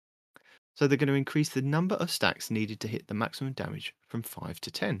fights. So they're going to increase the number of stacks needed to hit the maximum damage from 5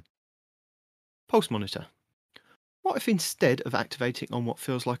 to 10. Pulse Monitor. What if instead of activating on what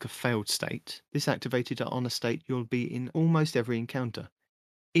feels like a failed state, this activated on a state you'll be in almost every encounter,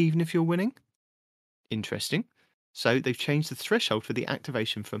 even if you're winning? Interesting. So they've changed the threshold for the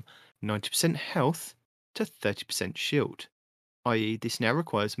activation from 90% health to 30% shield, i.e. this now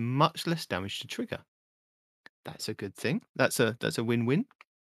requires much less damage to trigger. That's a good thing. That's a win-win.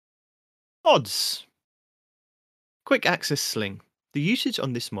 Mods. Quick Access Sling. The usage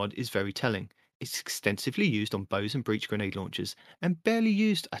on this mod is very telling. It's extensively used on bows and breach grenade launchers, and barely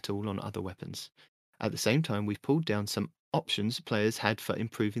used at all on other weapons. At the same time, we've pulled down some options players had for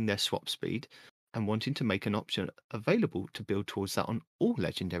improving their swap speed, and wanting to make an option available to build towards that on all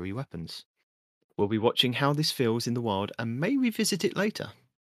legendary weapons. We'll be watching how this feels in the wild and may revisit it later.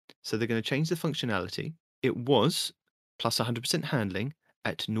 So they're going to change the functionality. It was plus 100% handling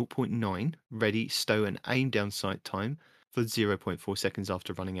at 0.9 ready, stow and aim down sight time for 0.4 seconds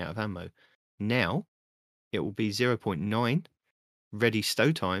after running out of ammo. Now it will be 0.9 ready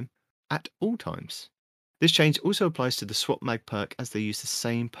stow time at all times. This change also applies to the swap mag perk as they use the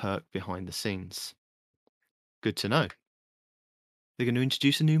same perk behind the scenes. Good to know. They're going to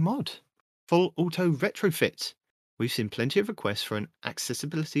introduce a new mod, Full Auto Retrofit. We've seen plenty of requests for an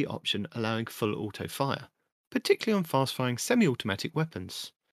accessibility option allowing full auto fire, particularly on fast-firing semi-automatic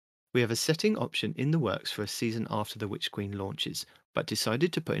weapons. We have a setting option in the works for a season after the Witch Queen launches, but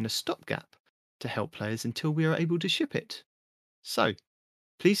decided to put in a stopgap to help players until we are able to ship it. So,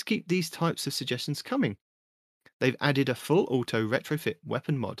 please keep these types of suggestions coming. They've added a full auto retrofit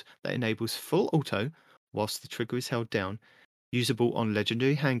weapon mod that enables full auto whilst the trigger is held down, usable on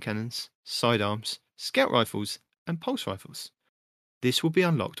legendary hand cannons, sidearms, scout rifles, and pulse rifles. This will be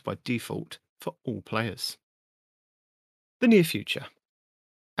unlocked by default for all players. The near future.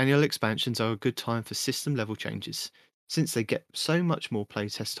 Annual expansions are a good time for system level changes, since they get so much more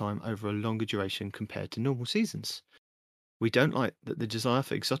playtest time over a longer duration compared to normal seasons. We don't like that the desire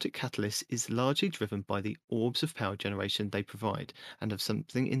for exotic catalysts is largely driven by the orbs of power generation they provide, and have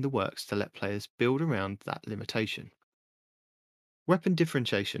something in the works to let players build around that limitation. Weapon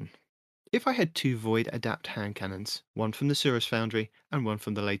differentiation. If I had 2 Void Adapt hand cannons, one from the Surus Foundry and one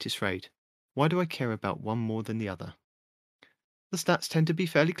from the latest raid, why do I care about one more than the other? The stats tend to be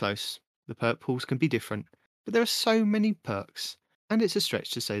fairly close, the perk pools can be different, but there are so many perks, and it's a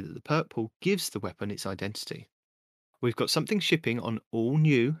stretch to say that the perk pool gives the weapon its identity. We've got something shipping on all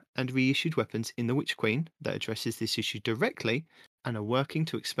new and reissued weapons in the Witch Queen that addresses this issue directly, and are working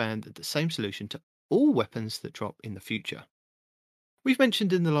to expand the same solution to all weapons that drop in the future. We've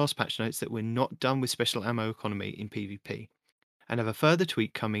mentioned in the last patch notes that we're not done with special ammo economy in PvP, and have a further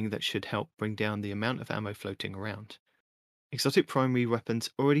tweak coming that should help bring down the amount of ammo floating around. Exotic primary weapons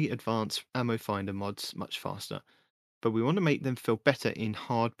already advance ammo finder mods much faster, but we want to make them feel better in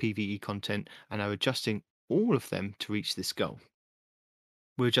hard PvE content and are adjusting all of them to reach this goal.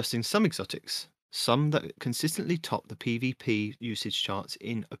 We're adjusting some exotics, some that consistently top the PvP usage charts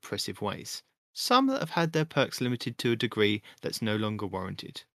in oppressive ways, some that have had their perks limited to a degree that's no longer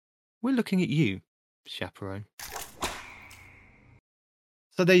warranted. We're looking at you, Chaperone.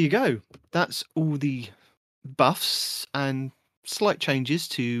 So there you go. That's all the buffs and slight changes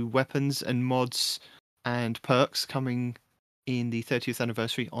to weapons and mods and perks coming in the 30th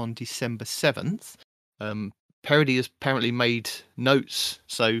anniversary on December 7th. Parody has apparently made notes,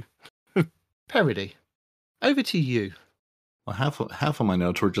 so Parody, over to you. Well, half of my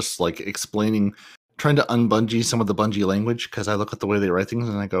notes were just like explaining, trying to unbungee some of the Bungie language, because I look at the way they write things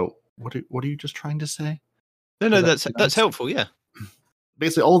and I go, "What are you just trying to say?" No, that's helpful. Yeah.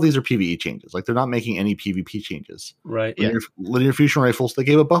 Basically, all of these are PvE changes. Like, they're not making any PvP changes. Right. Linear fusion rifles, they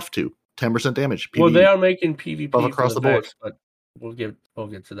gave a buff to 10% damage. PvE. Well, they are making PvP buff across the board, but we'll get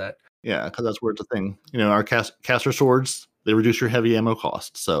to that. Yeah, because that's where it's a thing. You know, our caster swords, they reduce your heavy ammo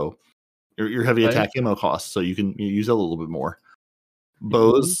cost, so your heavy attack ammo cost, so you can use it a little bit more.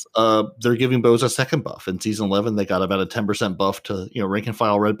 Bows, they're giving bows a second buff. In season 11, they got about a 10% buff to rank and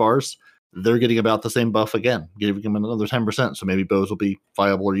file red bars. They're getting about the same buff again, giving them another 10%. So maybe bows will be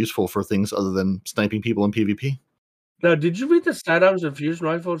viable or useful for things other than sniping people in PvP. Now, did you read the sidearms and fusion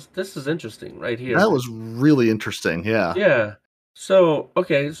rifles? This is interesting right here. That was really interesting. Yeah. Yeah. So I'm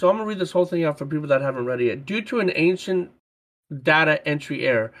going to read this whole thing out for people that haven't read it yet. Due to an ancient data entry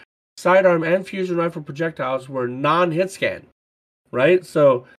error, sidearm and fusion rifle projectiles were non-hit scan, right?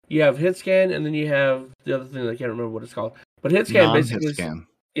 So you have hit scan, and then you have the other thing that I can't remember what it's called. But hit scan basically scan.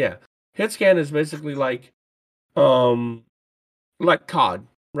 Yeah. Hit scan is basically like COD,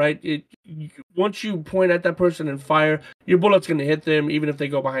 right? Once you point at that person and fire, your bullet's going to hit them even if they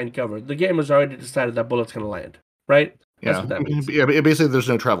go behind cover. The game has already decided that bullet's going to land, right? That's what that means. Yeah, basically there's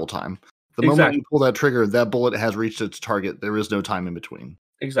no travel time. The moment you pull that trigger, that bullet has reached its target. There is no time in between.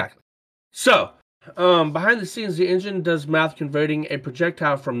 Exactly. So, behind the scenes, the engine does math converting a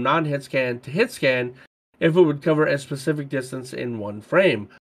projectile from non-hit scan to hit scan if it would cover a specific distance in one frame.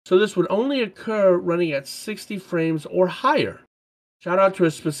 So this would only occur running at 60 frames or higher. Shout out to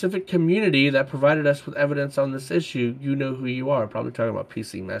a specific community that provided us with evidence on this issue. You know who you are. Probably talking about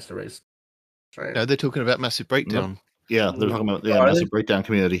PC Master Race. Right. No, they're talking about Massive Breakdown. Yeah, they're talking about Are Massive they? Breakdown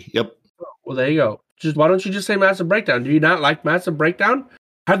community. Yep. Well, there you go. Why don't you just say Massive Breakdown? Do you not like Massive Breakdown?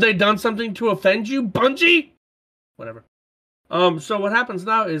 Have they done something to offend you, Bungie? Whatever. So what happens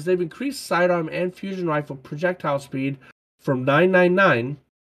now is they've increased sidearm and fusion rifle projectile speed from 999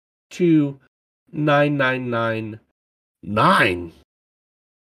 to 9999.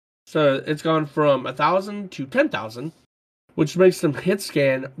 So it's gone from 1,000 to 10,000, which makes them hit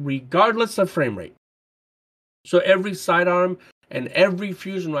scan regardless of frame rate. So every sidearm and every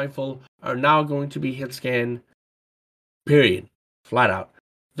fusion rifle are now going to be hit scan, period, flat out.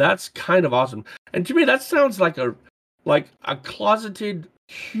 That's kind of awesome. And to me, that sounds like a closeted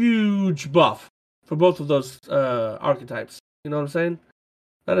huge buff for both of those archetypes. You know what I'm saying?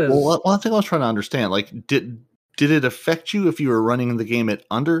 That is. Well, one thing I was trying to understand, like, did it affect you if you were running the game at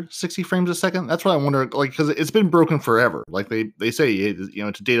under 60 frames a second? That's what I wonder, like, because it's been broken forever. Like they say,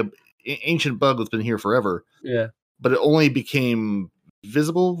 it's a data ancient bug that's been here forever. Yeah. But it only became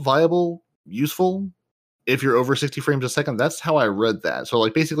visible, viable, useful if you're over 60 frames a second. That's how I read that. So,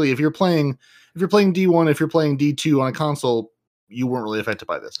 like, basically, if you're playing D1, if you're playing D2 on a console, you weren't really affected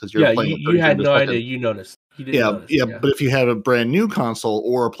by this because you're playing. You had no idea. You noticed. You didn't notice. Yeah. But if you had a brand new console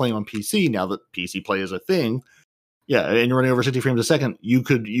or playing on PC, now that PC play is a thing, and you're running over 60 frames a second, you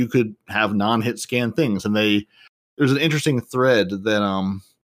could have non-hit scan things. And there's an interesting thread that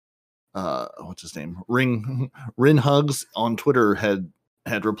what's his name? Rin Hugs on Twitter had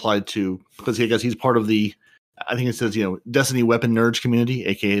replied to, because I guess he's part of the, I think it says, Destiny Weapon Nerds community,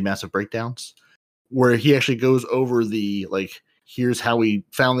 aka Massive Breakdowns, where he actually goes over the, like, here's how we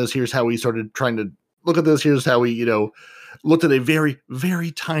found this, here's how we started trying to look at this, here's how we, looked at a very,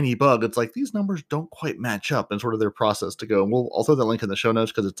 very tiny bug. It's like, these numbers don't quite match up, and sort of their process to go. And I'll throw that link in the show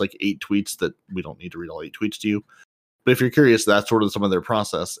notes because it's like 8 tweets that we don't need to read all 8 tweets to you. But if you're curious, that's sort of some of their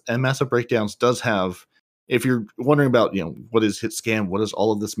process. And Massive Breakdowns does have, if you're wondering about, what is hit scan, what does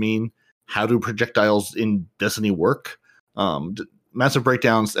all of this mean? How do projectiles in Destiny work? Massive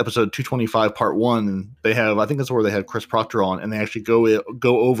Breakdowns episode 225 part 1, they have, I think that's where they had Chris Proctor on, and they actually go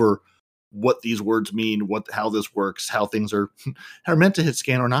over what these words mean, how this works, how things are meant to hit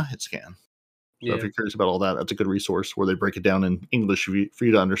scan or not hit scan. So if you're curious about all that, that's a good resource where they break it down in English for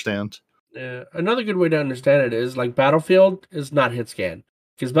you to understand. Yeah. Another good way to understand it is, like, Battlefield is not hit scan.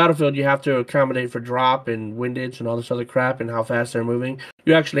 Because Battlefield, you have to accommodate for drop and windage and all this other crap and how fast they're moving.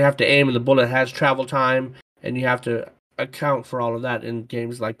 You actually have to aim, and the bullet has travel time, and you have to account for all of that in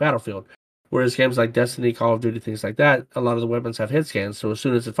games like Battlefield. Whereas games like Destiny, Call of Duty, things like that, a lot of the weapons have hit scans. So as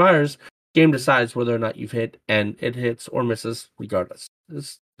soon as it fires, game decides whether or not you've hit, and it hits or misses regardless.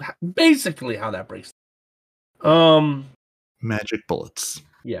 It's basically how that breaks. Magic bullets.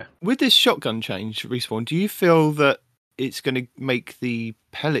 Yeah. With this shotgun change, Respawn, do you feel that it's going to make the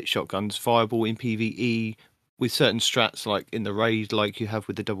pellet shotguns viable in PvE with certain strats, like in the raid, like you have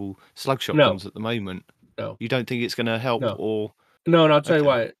with the double slug shotguns at the moment? No. You don't think it's going to help? No. No, and I'll tell you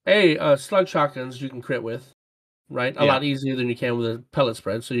why. Slug shotguns you can crit with, right? A lot easier than you can with a pellet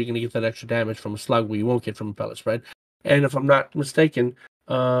spread, so you're going to get that extra damage from a slug where you won't get from a pellet spread. And if I'm not mistaken,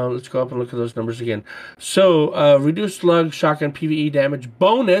 let's go up and look at those numbers again. So, reduced slug shotgun PvE damage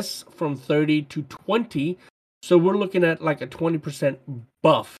bonus from 30 to 20. So we're looking at like a 20%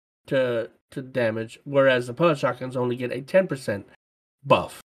 buff to damage, whereas the pellet shotguns only get a 10%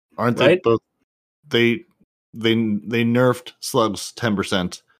 buff. Aren't they both? They nerfed slugs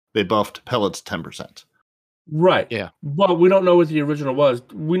 10%. They buffed pellets 10%. Right. Yeah. But we don't know what the original was.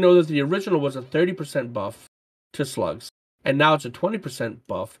 We know that the original was a 30% buff to slugs, and now it's a 20%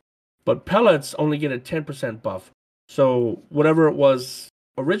 buff. But pellets only get a 10% buff. So whatever it was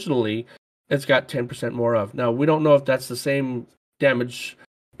originally, it's got 10% more of. Now, we don't know if that's the same damage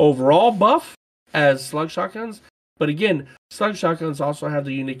overall buff as slug shotguns. But again, slug shotguns also have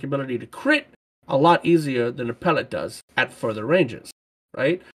the unique ability to crit a lot easier than a pellet does at further ranges,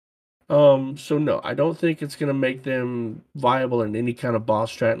 right? So no, I don't think it's going to make them viable in any kind of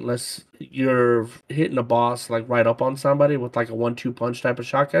boss strat unless you're hitting a boss like right up on somebody with like a 1-2 punch type of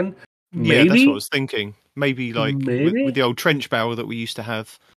shotgun. Maybe? Yeah, that's what I was thinking. Maybe like with the old trench barrel that we used to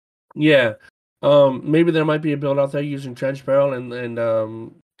have. Yeah. Maybe there might be a build out there using trench barrel and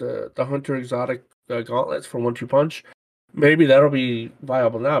the hunter exotic gauntlets for 1-2 punch. Maybe that'll be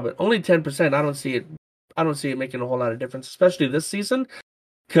viable now, but only 10%. I don't see it making a whole lot of difference, especially this season.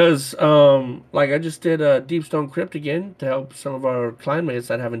 Because, like, I just did a Deep Stone Crypt again to help some of our clan mates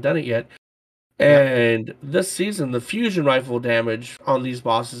that haven't done it yet. And this season, the fusion rifle damage on these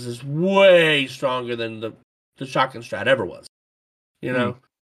bosses is way stronger than the shotgun strat ever was. You know,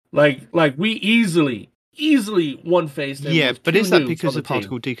 like we easily one faced. Yeah, but is that because of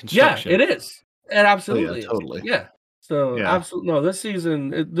particle deconstruction? Yeah, it is. It absolutely totally. is. Yeah. So absolutely no. This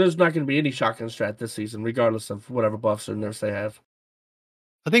season, there's not going to be any shotgun strat this season, regardless of whatever buffs or nerfs they have.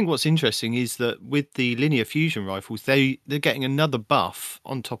 I think what's interesting is that with the linear fusion rifles, they're getting another buff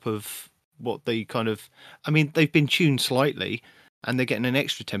on top of what they kind of. I mean, they've been tuned slightly, and they're getting an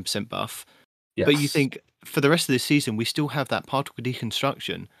extra 10% buff. Yes. But you think for the rest of this season, we still have that particle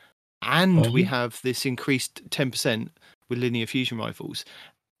deconstruction, and we have this increased 10% with linear fusion rifles.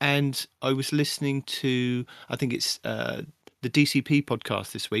 And I was listening to, I think it's the DCP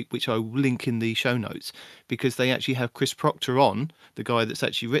podcast this week, which I will link in the show notes, because they actually have Chris Proctor on, the guy that's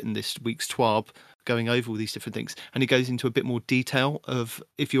actually written this week's TWAB, going over all these different things. And he goes into a bit more detail of,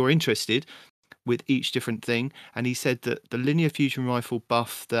 if you're interested, with each different thing. And he said that the linear fusion rifle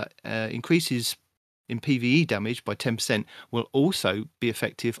buff that increases in PvE damage by 10% will also be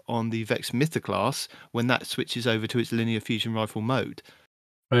effective on the Vex Mythoclast when that switches over to its linear fusion rifle mode.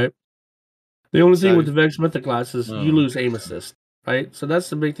 Right. The only thing with the Vex Mythoclast is you lose aim assist, right? So that's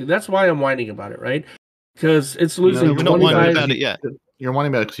the big thing. That's why I'm whining about it, right? Because it's losing. No, we're not whining about it yet. You're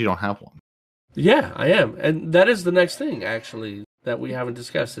whining about it because you don't have one. Yeah, I am, and that is the next thing actually that we haven't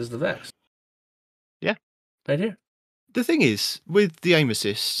discussed is the Vex. Yeah, right here. The thing is with the aim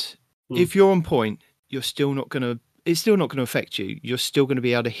assist, if you're on point, you're still not gonna. It's still not going to affect you. You're still going to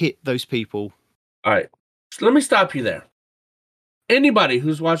be able to hit those people. All right, so let me stop you there. Anybody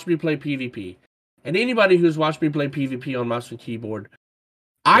who's watched me play PvP, and anybody who's watched me play PvP on mouse and keyboard,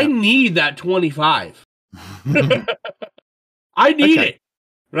 I need that 25. I need it,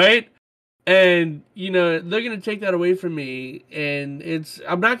 right? And, you know, they're going to take that away from me, and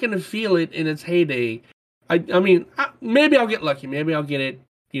I'm not going to feel it in its heyday. I mean, maybe I'll get lucky. Maybe I'll get it,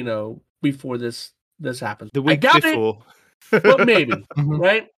 you know, before this happens. The week before. But maybe,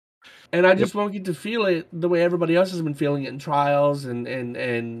 right? And I just won't get to feel it the way everybody else has been feeling it in Trials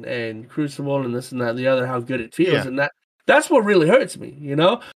and Crucible and this and that and the other, how good it feels. And that's what really hurts me, you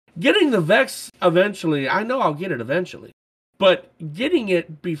know? Getting the Vex eventually, I know I'll get it eventually. But getting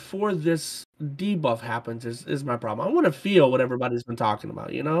it before this debuff happens is my problem. I want to feel what everybody's been talking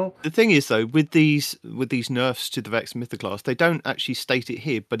about, you know? The thing is, though, with these nerfs to the Vex Mythoclast, they don't actually state it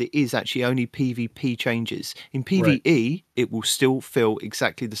here, but it is actually only PvP changes. In PvE, it will still feel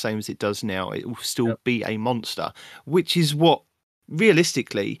exactly the same as it does now. It will still be a monster, which is what,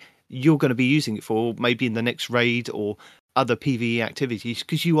 realistically, you're going to be using it for, maybe in the next raid or other PvE activities,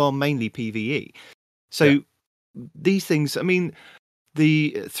 because you are mainly PvE. So these things, I mean,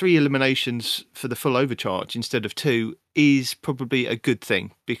 the 3 eliminations for the full overcharge instead of 2 is probably a good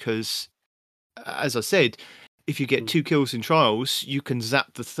thing, because, as I said, if you get 2 kills in Trials, you can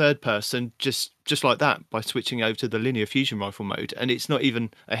zap the third person just like that by switching over to the linear fusion rifle mode, and it's not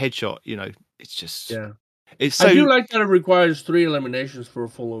even a headshot. You know, it's just It's so, I do like that it requires 3 eliminations for a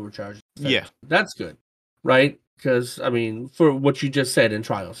full overcharge. That's good, right? Because I mean, for what you just said in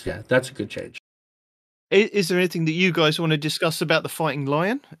Trials, that's a good change. Is there anything that you guys want to discuss about the Fighting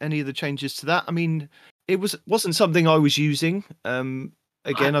Lion? Any of the changes to that? I mean, it wasn't something I was using.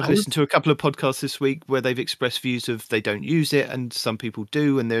 Again, I've listened to a couple of podcasts this week where they've expressed views of they don't use it, and some people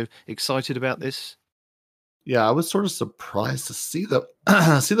do, and they're excited about this. Yeah, I was sort of surprised to see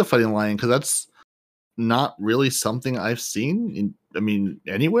the Fighting Lion, because that's not really something I've seen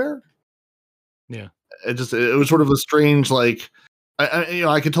anywhere. Yeah, it was sort of a strange, like,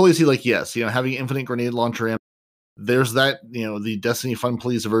 I could totally see, like, yes, having infinite grenade launcher. There's that, the Destiny Fun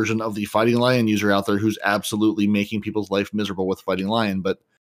Please version of the Fighting Lion user out there who's absolutely making people's life miserable with Fighting Lion, but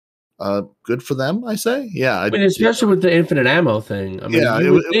good for them, I say. Yeah, I mean, especially with the infinite ammo thing. I mean,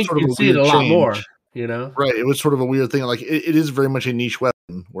 you would think you'd see it a lot more, you know? Right, it was sort of a weird thing. Like, it is very much a niche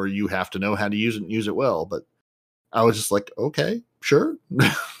weapon where you have to know how to use it and use it well, but I was just like, okay, sure.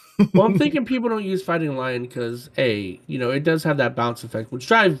 Well, I'm thinking people don't use Fighting Lion because, it does have that bounce effect, which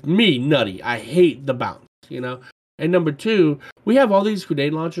drives me nutty. I hate the bounce, And number 2, we have all these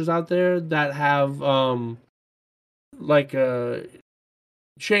grenade launchers out there that have, like a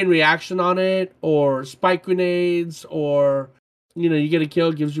chain reaction on it, or spike grenades, or, you get a kill,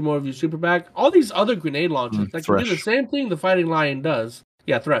 it gives you more of your super back. All these other grenade launchers that can do the same thing the Fighting Lion does.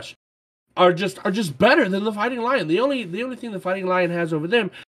 Yeah, Thresh. Are just better than the Fighting Lion. The only thing the Fighting Lion has over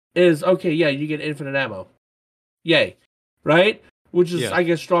them is, you get infinite ammo. Yay. Right? Which is, I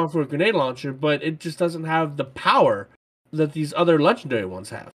guess, strong for a grenade launcher, but it just doesn't have the power that these other legendary ones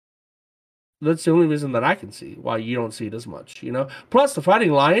have. That's the only reason that I can see why you don't see it as much, Plus, the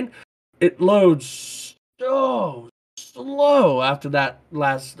Fighting Lion, it loads so slow after that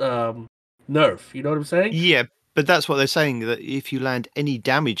last nerf. You know what I'm saying? Yeah, but that's what they're saying, that if you land any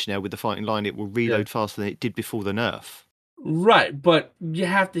damage now with the fighting line, it will reload faster than it did before the nerf. Right, but you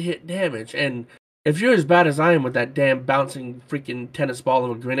have to hit damage, and if you're as bad as I am with that damn bouncing freaking tennis ball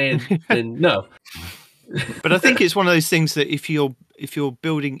of a grenade, then no. But I think it's one of those things that if you're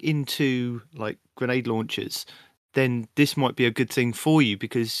building into like grenade launchers, then this might be a good thing for you,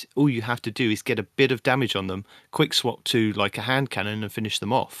 because all you have to do is get a bit of damage on them, quick swap to like a hand cannon and finish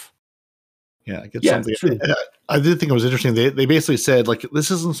them off. Yeah, get Yeah, something. true. I did think it was interesting. They basically said like this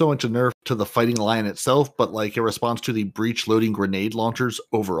isn't so much a nerf to the fighting line itself, but like a response to the breach loading grenade launchers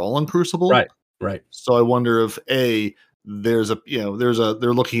overall in Crucible. Right. So I wonder if they're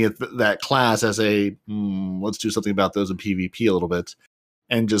looking at that class as a let's do something about those in PvP a little bit,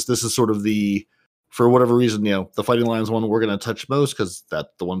 and just this is sort of the, for whatever reason, the fighting line is one we're going to touch most because that's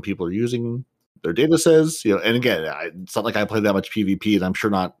the one people are using. Their data says, and again, it's not like I play that much PvP, and I'm sure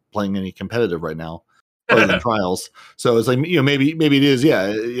not playing any competitive right now, other than trials. So it's like, maybe it is,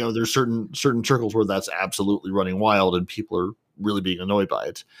 there's certain circles where that's absolutely running wild, and people are really being annoyed by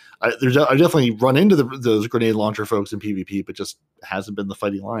it. I definitely run into those grenade launcher folks in PvP, but just hasn't been the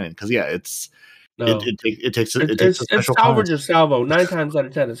fighting line because it takes a special salvage or salvo. 9 times out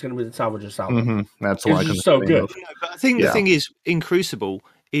of 10, it's going to be the salvage or salvo. Mm-hmm. That's the one. It's so good. But I think the thing is, in Crucible,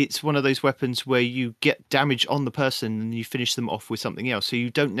 it's one of those weapons where you get damage on the person and you finish them off with something else. So you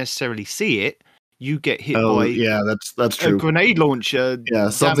don't necessarily see it. You get hit by that's true. A grenade launcher. Yeah,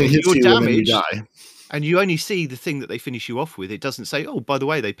 something hits you and then you die. And you only see the thing that they finish you off with. It doesn't say, oh, by the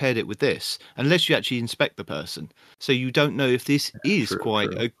way, they paired it with this, unless you actually inspect the person. So you don't know if this is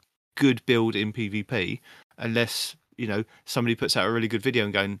quite a good build in PvP, unless, somebody puts out a really good video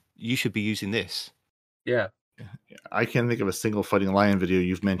and going, you should be using this. Yeah. I can't think of a single Fighting Lion video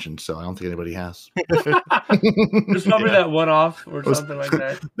you've mentioned, so I don't think anybody has. There's probably that one off or something like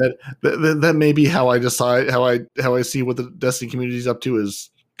that. That may be how I decide how I see what the Destiny community is up to.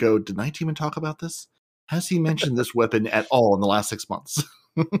 Is go, did Night even talk about this? Has he mentioned this weapon at all in the last 6 months?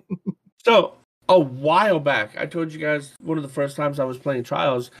 So a while back, I told you guys one of the first times I was playing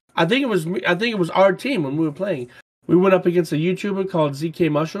Trials. I think it was our team when we were playing. We went up against a YouTuber called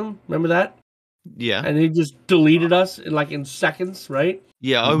ZK Mushroom. Remember that? Yeah. And he just deleted us in seconds, right?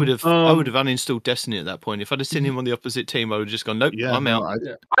 Yeah, I would have uninstalled Destiny at that point. If I'd have seen him on the opposite team, I would have just gone, nope, I'm out.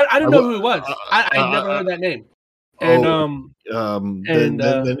 I didn't know who it was. I never heard that name. And then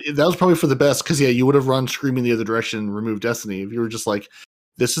that was probably for the best, because you would have run screaming the other direction and removed Destiny if you were just like,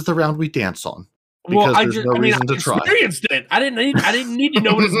 this is the round we dance on. Because there's no reason to try. I experienced it. I didn't need to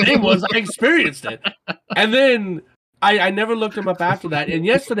know what his name was. I experienced it. And then I never looked him up after that. And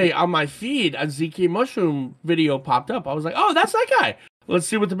yesterday on my feed, a ZK Mushroom video popped up. I was like, oh, that's that guy. Let's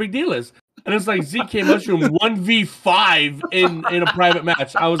see what the big deal is. And it's like ZK Mushroom 1v5 in a private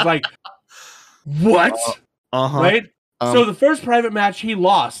match. I was like, what? Right? So the first private match he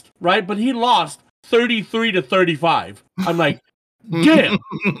lost, right? But he lost 33-35. I'm like, damn.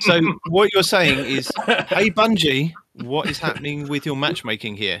 So what you're saying is, hey Bungie, what is happening with your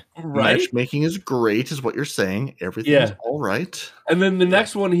matchmaking here? Right? Matchmaking is great, is what you're saying. Everything's all right. And then the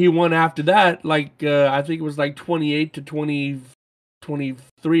next one he won after that, I think it was 28-20,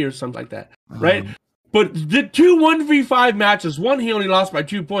 23 or something like that, right? But the 2 1v5 matches, one he only lost by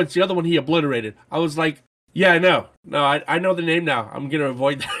 2 points, the other one he obliterated. I was like, yeah, I know. No, I know the name now. I'm going to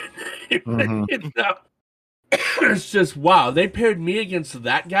avoid that. It's just, wow, they paired me against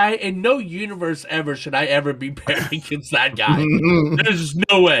that guy. In no universe ever should I ever be paired against that guy. There's just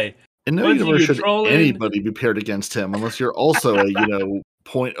no way. In no universe should anybody be paired against him, unless you're also a 0.01%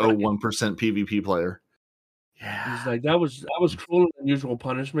 PvP player. Yeah, he's like, that was cruel and unusual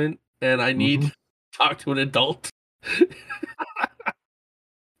punishment, and I need to talk to an adult.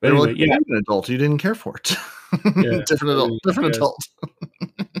 Anyway, you're an adult. You didn't care for it. Different adult.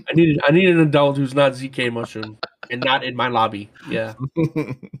 I need an adult who's not ZK Mushroom and not in my lobby. Yeah.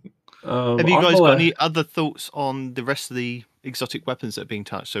 Have you guys got any other thoughts on the rest of the exotic weapons that are being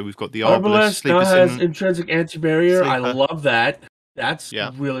touched? So we've got the Arbalest now has intrinsic anti-barrier. I love that. That's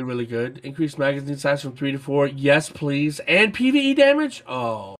really, really good. Increased magazine size from 3 to 4. Yes, please. And PvE damage?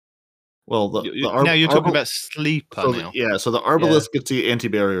 Oh. Well, now you're talking about Sleeper now. Yeah, so the Arbalest gets the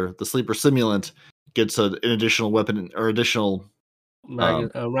anti-barrier. The Sleeper Simulant gets an additional weapon or additional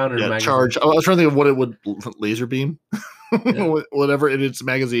round magazine. Charge. I was trying to think of what it would laser beam, whatever in its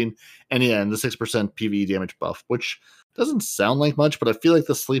magazine, and the 6% PvE damage buff, which doesn't sound like much, but I feel like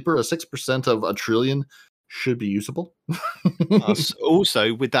the Sleeper, a 6% of a trillion, should be usable.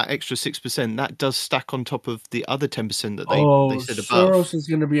 Also, with that extra 6%, that does stack on top of the other 10% that they said above. Soros is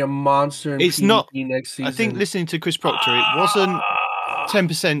going to be a monster in It's PvP not- next season. I think listening to Chris Proctor, it wasn't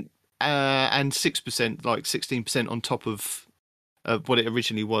 10% and 6%, like 16% on top of what it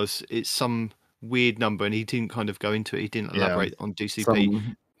originally was. It's some weird number, and he didn't kind of go into it. He didn't elaborate on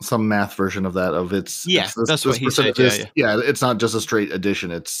DCP. Some math version of that. It's that's what he said. Yeah, it's not just a straight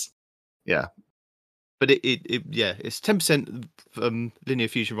addition. It's But it's 10% linear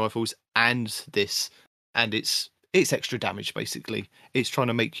fusion rifles and this, and it's extra damage basically. It's trying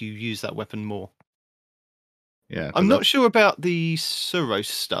to make you use that weapon more. Yeah, I'm not sure about the Suros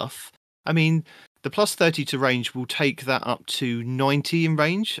stuff. I mean, the plus 30 to range will take that up to 90 in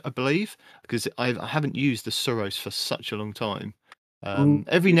range, I believe, because I haven't used the Suros for such a long time.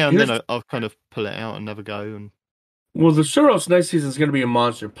 Every now and then I'll kind of pull it out and have a go. And well, the Suros next season is going to be a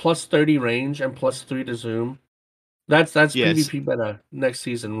monster. Plus 30 range and plus 3 to zoom. That's PvP beta next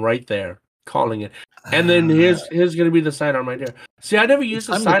season right there. Calling it. And then here's going to be the sidearm right here. See, I never used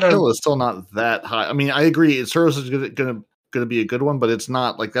the sidearm. Kill is still not that high. I mean, I agree. Suros is going to be a good one, but it's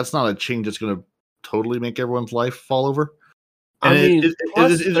not like that's not a change that's going to totally make everyone's life fall over. And I mean,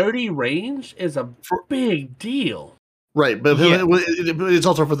 plus 30 range is a big deal. Right, but it's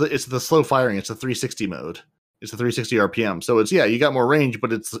also it's the slow firing. It's a 360 mode. It's a 360 RPM. So it's you got more range,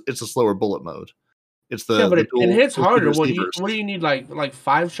 but it's a slower bullet mode. It's but it hits harder. What do you need? Like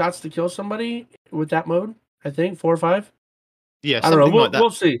 5 shots to kill somebody with that mode? I think 4 or 5. Yeah, I don't know. Like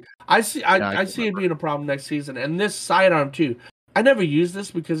we'll see. I see it being a problem next season, and this sidearm too. I never used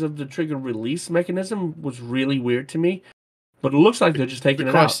this because of the trigger release mechanism was really weird to me, but it looks like they're just taking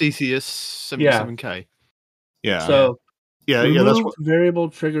it out. Theseus 77K. Yeah. So that's what variable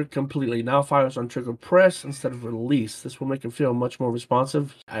trigger completely. Now fires on trigger press instead of release. This will make it feel much more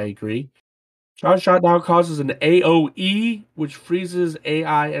responsive. I agree. Charge shot now causes an AOE, which freezes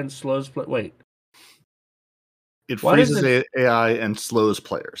AI and slows play. Wait. It freezes AI and slows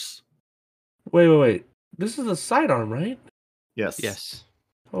players. Wait. This is a sidearm, right? Yes.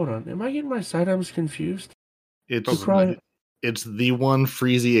 Hold on. Am I getting my sidearms confused? It's the one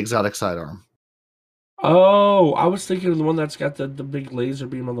freezy exotic sidearm. Oh, I was thinking of the one that's got the big laser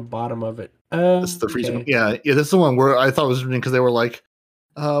beam on the bottom of it. It's the freezy one. Yeah, that's the one where I thought it was interesting because they were like,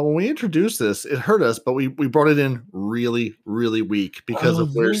 when we introduced this, it hurt us, but we brought it in really, really weak because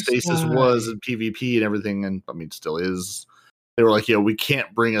of where Stasis was in PvP and everything, and I mean, still is. They were like, we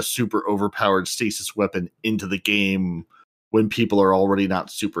can't bring a super overpowered Stasis weapon into the game when people are already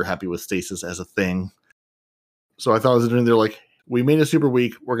not super happy with Stasis as a thing. So I thought it was interesting. They're like, we made it super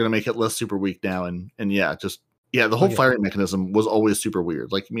weak. We're going to make it less super weak now. And the whole firing mechanism was always super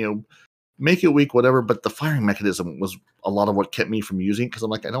weird. Like, make it weak, whatever. But the firing mechanism was a lot of what kept me from using it because I'm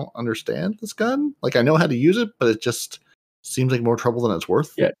like, I don't understand this gun. Like, I know how to use it, but it just seems like more trouble than it's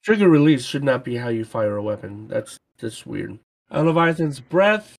worth. Yeah, trigger release should not be how you fire a weapon. That's just weird. Leviathan's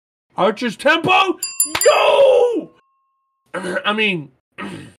breath. Archer's tempo. No! I mean,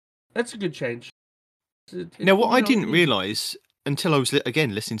 that's a good change. Now, what I didn't realise until I was,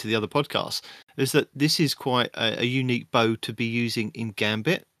 again, listening to the other podcasts, is that this is quite a unique bow to be using in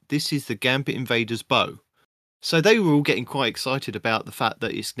Gambit. This is the Gambit Invaders bow. So they were all getting quite excited about the fact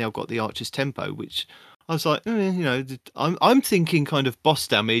that it's now got the Archer's tempo, which I was like, I'm thinking kind of boss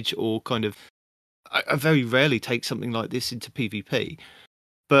damage or kind of... I very rarely take something like this into PvP,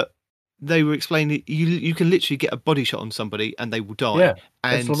 but they were explaining you can literally get a body shot on somebody and they will die. Yeah,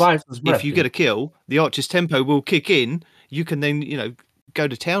 and if you get a kill, the Archer's tempo will kick in. You can then go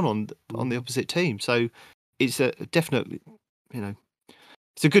to town on the opposite team. So it's a definitely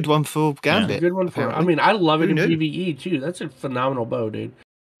it's a good one for Gambit. Yeah, a good one for. I mean, I love it in PvE too. That's a phenomenal bow, dude.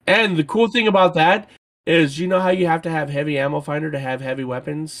 And the cool thing about that is, how you have to have heavy ammo finder to have heavy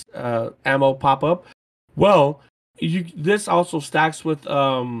weapons ammo pop up. Well, this also stacks with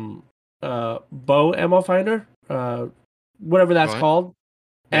bow ammo finder, whatever that's called,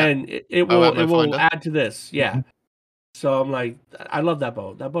 and it will add to this. Yeah. Mm-hmm. So I'm like, I love that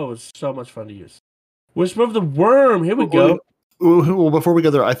bow. That bow is so much fun to use. Whisper of the Worm. Here we go. Well, before we go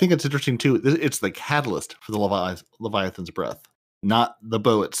there, I think it's interesting too. It's the catalyst for the Leviathan's breath, not the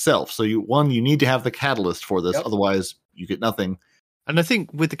bow itself. So you need to have the catalyst for this, otherwise you get nothing. And I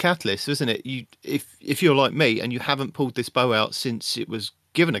think with the catalyst, isn't it? If you're like me and you haven't pulled this bow out since it was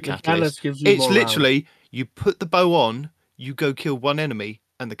given a catalyst, it's literally you put the bow on, you go kill one enemy,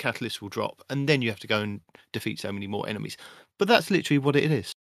 and the catalyst will drop, and then you have to go and defeat so many more enemies. But that's literally what it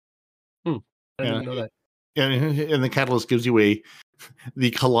is. I didn't know that. And the catalyst gives you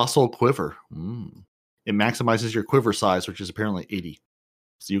the colossal quiver. It maximizes your quiver size, which is apparently 80.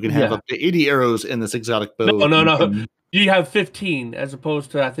 So you can have Yeah. up to 80 arrows in this exotic bow. No. You have 15 as opposed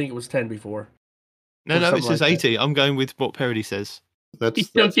to I think it was 10 before. No, Or it something says like 80. I'm going with what Parody says. You That's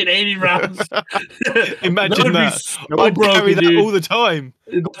don't get 80 rounds. Imagine would be that. so I carry broken, that dude. all the time.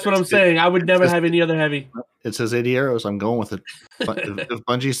 That's what I'm saying. I would never have any other heavy. it says 80 arrows. I'm going with it. But if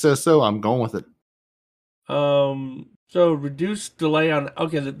Bungie says so, I'm going with it. So reduced delay on.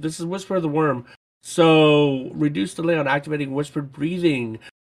 Okay, this is Whisper of the Worm. So reduced delay on activating whispered breathing.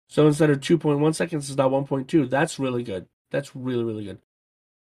 So instead of 2.1 seconds, it's now 1.2. That's really good. That's really, really good.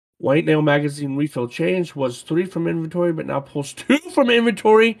 White Nail magazine refill change was 3 from inventory, but now pulls 2 from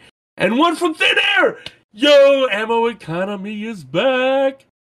inventory and 1 from thin air. Yo, ammo economy is back.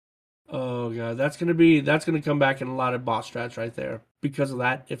 Oh god, that's gonna come back in a lot of boss strats right there because of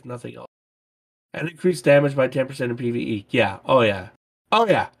that, if nothing else. And increased damage by 10% in PvE. Yeah. Oh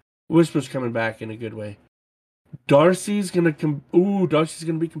yeah. Whisper's coming back in a good way. Darcy's gonna Darcy's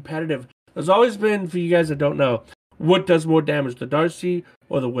gonna be competitive. There's always been, for you guys that don't know, what does more damage, the Darcy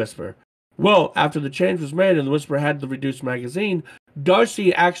or the Whisper? Well, after the change was made and the Whisper had the reduced magazine,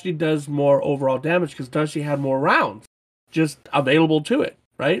 Darcy actually does more overall damage because Darcy had more rounds just available to it,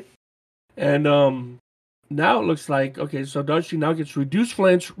 right? And now it looks like, okay, so Darcy now gets reduced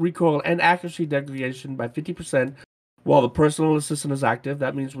flinch, recoil, and accuracy degradation by 50% while the personal assistant is active.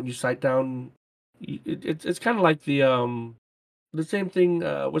 That means when you sight down, it's kind of like the same thing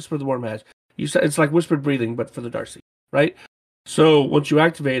Whisper of the Worm has. It's like whispered breathing, but for the Darcy, right? So once you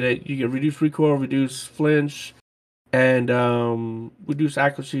activate it, you get reduced recoil, reduced flinch, and reduce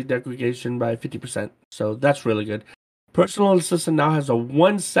accuracy degradation by 50%. So that's really good. Personal assistant now has a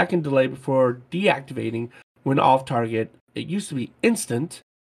 1 second delay before deactivating when off target. It used to be instant,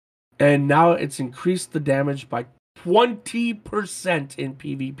 and now it's increased the damage by 20% in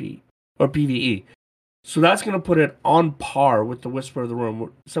PvP or PvE. So that's going to put it on par with the Whisper of the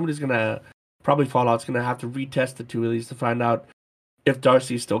Worm. Somebody's going to, probably Fallout's going to have to retest the two of these to find out if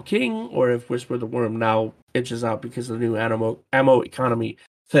Darcy's still king or if Whisper of the Worm now inches out because of the new ammo economy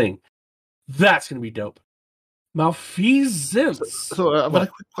thing. That's going to be dope. Malfeasance. So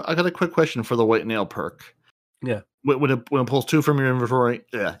I got a quick question for the White Nail perk. Yeah. When it pulls 2 from your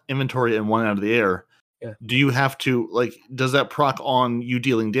inventory and 1 out of the air, do you have to, does that proc on you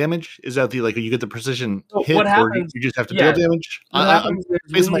dealing damage? Is that you get the precision hit, what happens, or you just have to deal damage?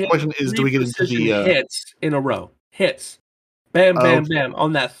 Basically, my question is, do we get into the hits in a row? Hits. Bam, bam, bam.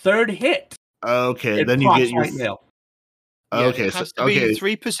 On that third hit. Okay, then you get your White Nail. Okay, it has to be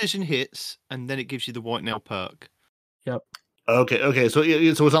 3 precision hits, and then it gives you the White Nail perk. Yep. Okay. So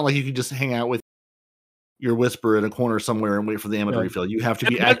it's not like you can just hang out with your Whisper in a corner somewhere and wait for the ammo to refill. You have to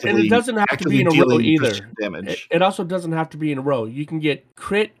be actively. And it doesn't have to be in a row either. Damage. It also doesn't have to be in a row. You can get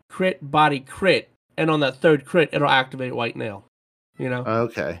crit, body, crit, and on that third crit, it'll activate White Nail. You know.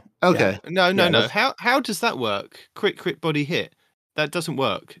 Okay. Yeah. No. How does that work? Crit, body, hit. That doesn't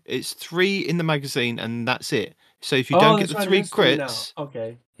work. It's 3 in the magazine, and that's it. So if you don't get the 3 crits,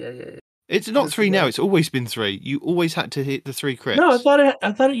 okay, yeah. It's not 3 now. It's always been 3. You always had to hit the 3 crits. No, I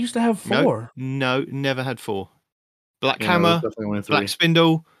thought it used to have 4. No, never had 4. Black Hammer, Black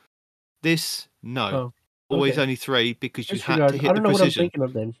Spindle. This, no. Oh, okay. Always only 3 because you had to hit the precision. I don't know what I'm thinking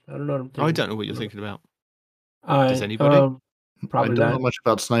of then. I don't know what I'm thinking. I don't know what you're thinking about. Does anybody? Probably I don't know much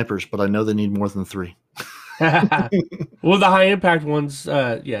about snipers, but I know they need more than 3. Well, the high impact ones,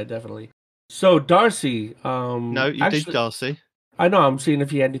 yeah, definitely. So Darcy, no, you did Darcy. I know. I'm seeing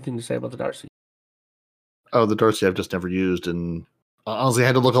if you had anything to say about the Darcy. Oh, the Darcy I've just never used, and honestly, I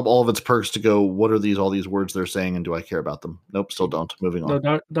had to look up all of its perks to go, what are all these words they're saying, and do I care about them? Nope, still don't. Moving on.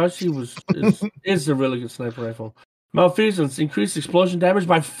 No, Darcy is a really good sniper rifle. Malfeasance, increased explosion damage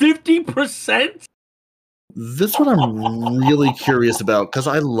by 50%? This one I'm really curious about, because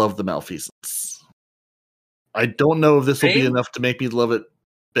I love the Malfeasance. I don't know if this will be enough to make me love it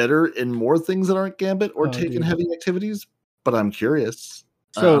better in more things that aren't Gambit or taken heavy activities, but I'm curious.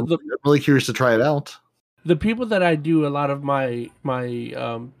 So I'm really curious to try it out. The people that I do a lot of my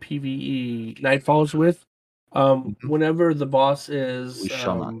PvE Nightfalls with, whenever the boss is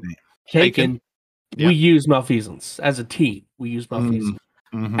taken, we use Malfeasance as a team. We use Malfeasance,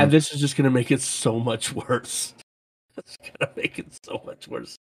 and this is just going to make it so much worse. It's going to make it so much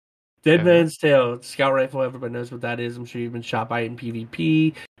worse. Dead Man's Tale, scout rifle. Everybody knows what that is. I'm sure you've been shot by it in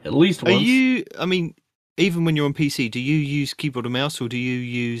PvP at least once. Even when you're on PC, do you use keyboard and mouse or do you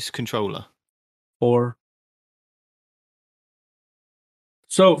use controller?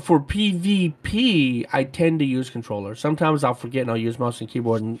 So for PvP, I tend to use controller. Sometimes I'll forget and I'll use mouse and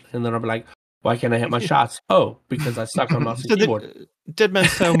keyboard, and then I'll be like, why can't I hit my shots? Oh, because I suck on mouse and keyboard. Dead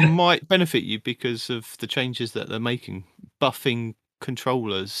Man's Tale might benefit you because of the changes that they're making, buffing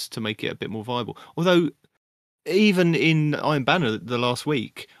controllers to make it a bit more viable. Although, even in Iron Banner the last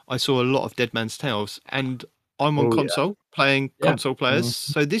week, I saw a lot of Dead Man's Tales, and I'm on console playing console players,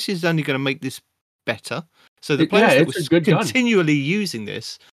 so this is only going to make this better. So the players that were continually using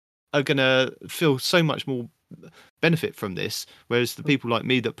this are going to feel so much more benefit from this, whereas the people like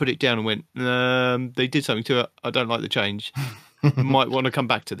me that put it down and went, they did something to it, I don't like the change, might want to come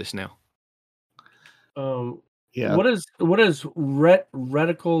back to this now. What is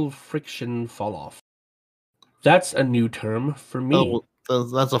reticle friction fall off? That's a new term for me. Oh, well,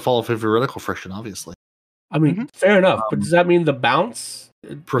 that's a fall off of your reticle friction, obviously. I mean, fair enough, but does that mean the bounce?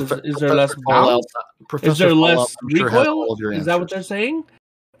 Is there less bounce? Is there less recoil? Is that what they're saying?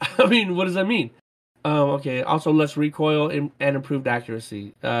 I mean, what does that mean? Okay. Also, less recoil and improved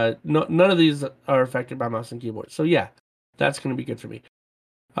accuracy. None of these are affected by mouse and keyboard. So yeah, that's going to be good for me.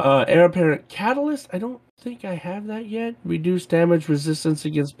 Heir Apparent Catalyst. I don't think I have that yet. Reduce damage resistance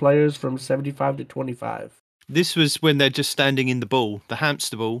against players from 75 to 25. This was when they're just standing in the ball, the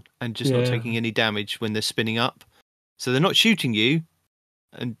hamster ball, and just not taking any damage when they're spinning up. So they're not shooting you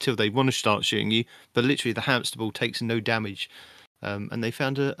until they want to start shooting you, but literally the hamster ball takes no damage. And they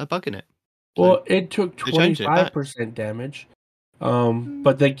found a bug in it. Well, it took 25% damage,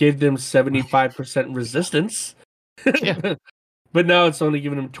 but they gave them 75% resistance. Yeah. But now it's only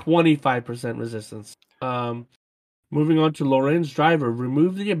giving them 25% resistance. Moving on to Loren's Driver.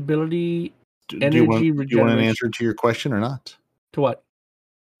 Remove the ability energy regeneration. Do you want an answer to your question or not? To what?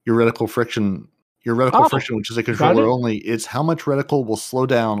 Your reticle friction. Your reticle friction, which is a controller only, it's how much reticle will slow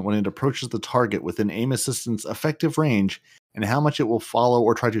down when it approaches the target within aim assistant's effective range, and how much it will follow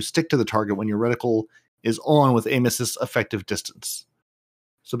or try to stick to the target when your reticle is on with aim assist's effective distance.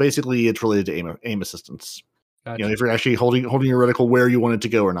 So basically, it's related to aim assistance. Gotcha. You know, if you're actually holding your reticle where you want it to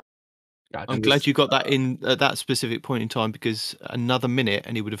go or not. Gotcha. I'm glad you got that in at that specific point in time, because another minute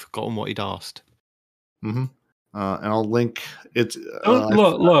and he would have forgotten what he'd asked. Mm-hmm. And I'll link it.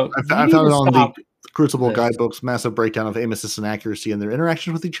 Look. I found it on the Crucible Guidebook's massive breakdown of aim assist and accuracy and their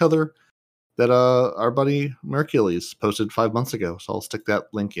interactions with each other that our buddy Mercules posted 5 months ago. So I'll stick that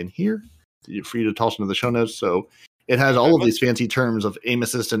link in here for you to toss into the show notes. So it has all of these fancy terms of aim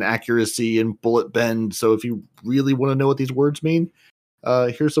assist and accuracy and bullet bend. So if you really want to know what these words mean,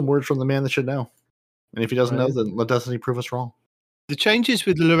 here's some words from the man that should know. And if he doesn't know, then let Destiny prove us wrong. The changes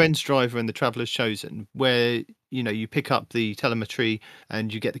with the Lorenz Driver and the Traveler's Chosen, where you pick up the telemetry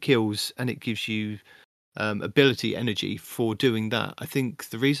and you get the kills, and it gives you ability energy for doing that. I think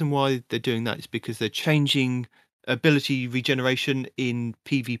the reason why they're doing that is because they're changing ability regeneration in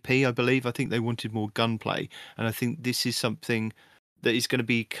PvP. I believe. I think they wanted more gunplay, and I think this is something that is going to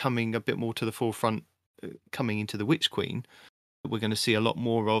be coming a bit more to the forefront, coming into the Witch Queen. We're going to see a lot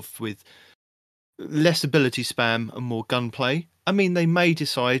more of with less ability spam and more gunplay. I mean, they may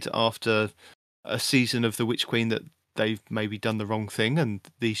decide after a season of the Witch Queen that they've maybe done the wrong thing and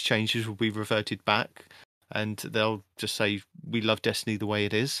these changes will be reverted back and they'll just say, we love Destiny the way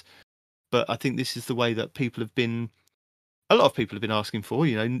it is. But I think this is the way that a lot of people have been asking for,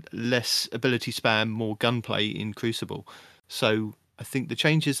 less ability spam, more gunplay in Crucible. So I think the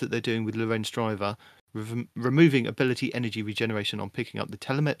changes that they're doing with Lorenz Driver, removing ability energy regeneration on picking up the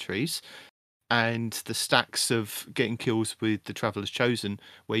telemetries, and the stacks of getting kills with the Traveler's Chosen,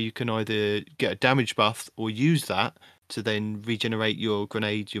 where you can either get a damage buff or use that to then regenerate your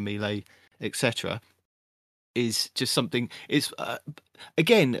grenade, your melee, etc., is just something. It's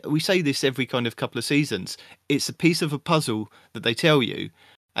again, we say this every kind of couple of seasons. It's a piece of a puzzle that they tell you,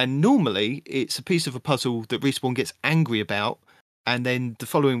 and normally it's a piece of a puzzle that Respawn gets angry about, and then the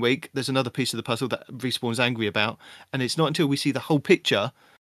following week there's another piece of the puzzle that Respawn's angry about, and it's not until we see the whole picture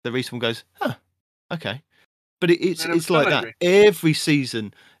the Respawn goes, okay. But it's like that. Every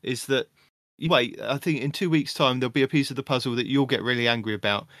season is that, wait, I think in 2 weeks' time, there'll be a piece of the puzzle that you'll get really angry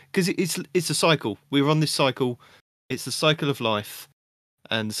about. Because it's a cycle. We're on this cycle. It's the cycle of life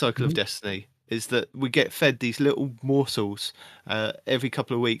and the cycle of Destiny, is that we get fed these little morsels every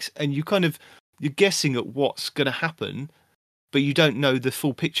couple of weeks. And you're guessing at what's going to happen, but you don't know the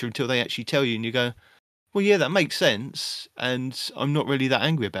full picture until they actually tell you. And you go, well, yeah, that makes sense, and I'm not really that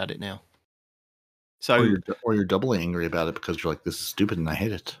angry about it now. So, or you're doubly angry about it because you're like, this is stupid and I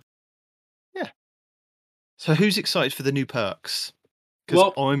hate it. Yeah. So who's excited for the new perks?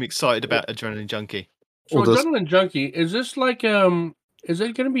 Because I'm excited about Adrenaline Junkie. So Adrenaline Junkie, is this like is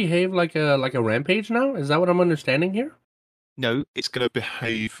it going to behave like a rampage now? Is that what I'm understanding here? No, it's going to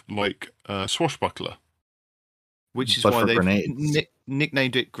behave like Swashbuckler, which is why they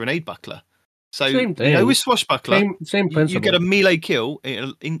nicknamed it Grenade Buckler. So, same thing. With Swashbuckler, same principle. You get a melee kill,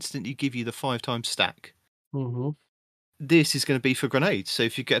 it'll instantly give you the 5 times stack. Mm-hmm. this is going to be for grenades. So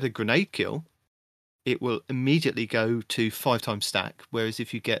if you get a grenade kill, it will immediately go to 5 times stack. Whereas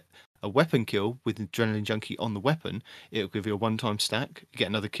if you get a weapon kill with Adrenaline Junkie on the weapon, it'll give you a 1 time stack. You get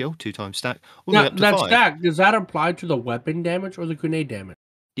another kill, 2 times stack, all the way Now, up to that 5. stack, does that apply to the weapon damage or the grenade damage?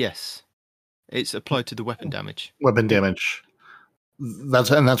 Yes, it's applied to the weapon damage. Weapon damage.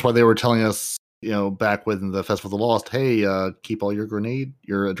 That's why they were telling us, back with the Festival of the Lost, hey, keep all your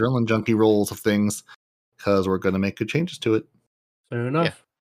Adrenaline Junkie rolls of things, because we're going to make good changes to it. Fair enough.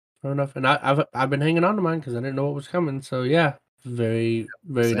 Fair enough. And I've been hanging on to mine because I didn't know what was coming. So yeah, very,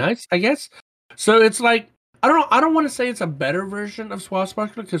 very Same. nice, I guess. So it's like, I don't want to say it's a better version of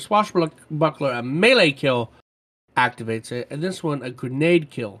Swashbuckler, because Swashbuckler, a melee kill activates it, and this one, a grenade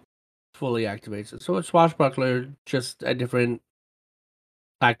kill fully activates it. So it's Swashbuckler, just a different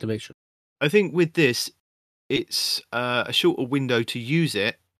activation. I think with this, it's a shorter window to use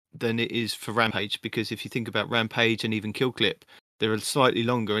it than it is for Rampage, because if you think about Rampage and even Kill Clip, they're slightly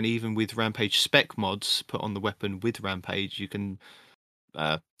longer, and even with Rampage spec mods put on the weapon with Rampage, you can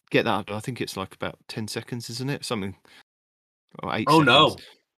get that. I think it's like about 10 seconds, isn't it? Something, or 8 seconds.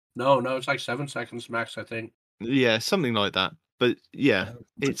 No, it's like 7 seconds max, I think. Yeah, something like that. But yeah,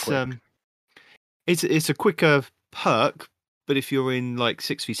 It's it's a quicker perk. But if you're in like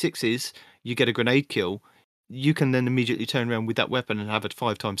 6v6s, you get a grenade kill, you can then immediately turn around with that weapon and have a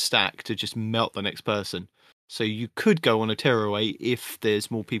 5 times stack to just melt the next person. So you could go on a tearaway if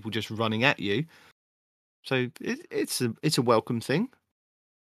there's more people just running at you. So it's a welcome thing.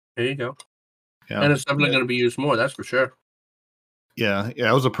 There you go. Yeah. And it's definitely going to be used more, that's for sure. Yeah,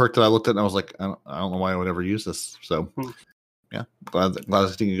 it was a perk that I looked at and I was like, I don't know why I would ever use this. So, yeah, glad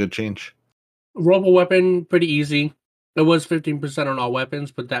it's doing a good change. Robo weapon, pretty easy. It was 15% on all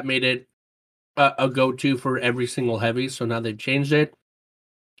weapons, but that made it a go-to for every single heavy. So now they've changed it.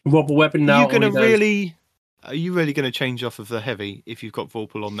 Robo weapon now. Are you really going to change off of the heavy if you've got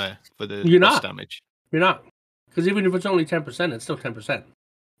Vorpal on there for the boss damage? You're not, because even if it's only 10%, it's still 10%.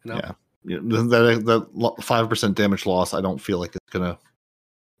 Yeah, that 5% damage loss, I don't feel like it's gonna.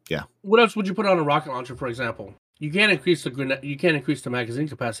 Yeah. What else would you put on a rocket launcher, for example? You can't increase the magazine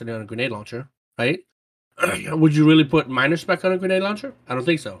capacity on a grenade launcher, right? Would you really put minor spec on a grenade launcher? I don't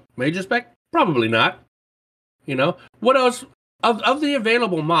think so. Major spec? Probably not. What else of the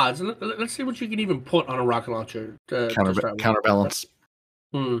available mods? Let's see what you can even put on a rocket launcher. Counterbalance.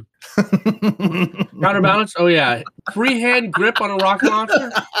 Counterbalance? Oh yeah, freehand grip on a rocket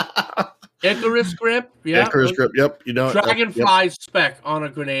launcher. Icarus grip, yeah. Icarus grip, yep. Dragonfly spec on a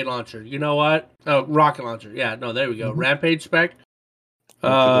grenade launcher. You know what? Oh, rocket launcher. Yeah, no, there we go. Rampage spec.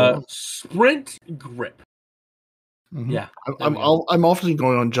 Sprint grip. Yeah, I'm often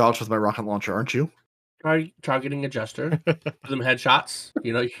going on jogs with my rocket launcher, aren't you? Targeting adjuster. Them headshots.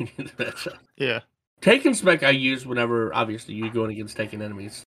 You need the headshot. Yeah. Taken spec I use whenever, obviously, you're going against taken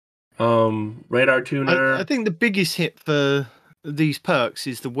enemies. Radar tuner. I think the biggest hit for these perks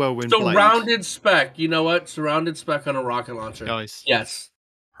is the Whirlwind Blade. Surrounded spec. You know what? Surrounded spec on a rocket launcher. Nice. Yes.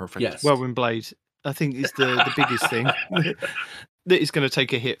 Perfect. Yes. Whirlwind Blade, I think, is the biggest thing that is going to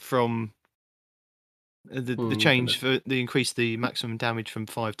take a hit from the change for the increase the maximum damage from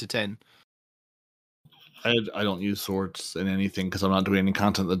 5 to 10. I don't use swords in anything because I'm not doing any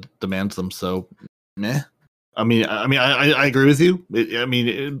content that demands them. So, meh. I agree with you.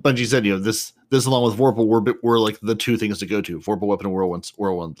 Bungie said, this along with Vorpal were like the two things to go to: Vorpal weapon and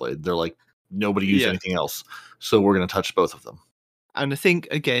Whirlwind Blade. They're like nobody used anything else, so we're going to touch both of them. And I think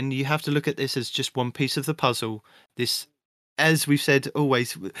again, you have to look at this as just one piece of the puzzle. This, as we've said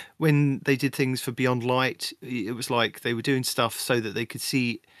always, when they did things for Beyond Light, it was like they were doing stuff so that they could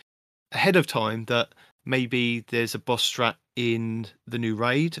see ahead of time that maybe there's a boss strat in the new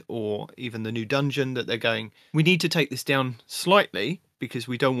raid or even the new dungeon that they're going, we need to take this down slightly because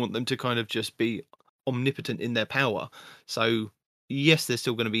we don't want them to kind of just be omnipotent in their power. So yes, they're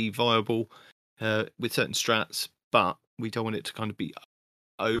still going to be viable with certain strats, but we don't want it to kind of be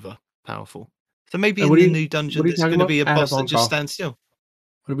over powerful. So maybe in the new dungeon there's going to be a boss that just stands still.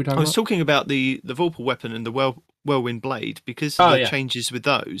 What are we talking about? I was talking about the Vorpal weapon and the Whirlwind Blade, because of the changes with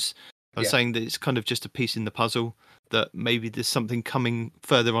those. I was saying that it's kind of just a piece in the puzzle, that maybe there's something coming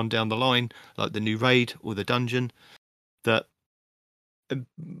further on down the line, like the new raid or the dungeon, that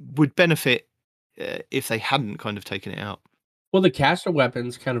would benefit if they hadn't kind of taken it out. Well, the caster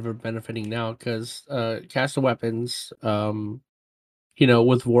weapons kind of are benefiting now because caster weapons, with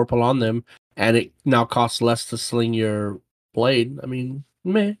Vorpal on them, and it now costs less to sling your blade. I mean,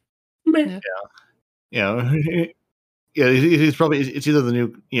 meh. Yeah. Yeah, it's probably it's either the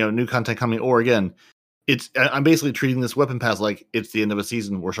new content coming, or again, I'm basically treating this weapon pass like it's the end of a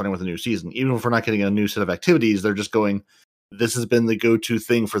season. We're starting with a new season. Even if we're not getting a new set of activities, they're just going, this has been the go-to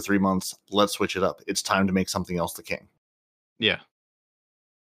thing for 3 months. Let's switch it up. It's time to make something else the king. Yeah.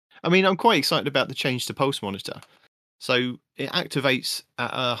 I mean, I'm quite excited about the change to pulse monitor. So it activates at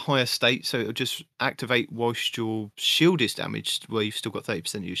a higher state, so it'll just activate whilst your shield is damaged, where you've still got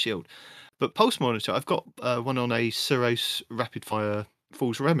 30% of your shield. But pulse monitor, I've got one on a Suros Rapid Fire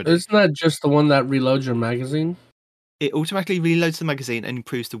Fool's Remedy. Isn't that just the one that reloads your magazine? It automatically reloads the magazine and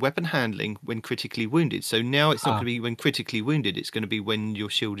improves the weapon handling when critically wounded. So now it's not going to be when critically wounded, it's going to be when your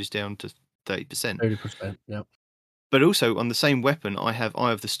shield is down to 30%. 30%, yep. But also on the same weapon, I have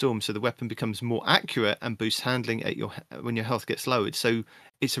Eye of the Storm, so the weapon becomes more accurate and boosts handling at when your health gets lowered. So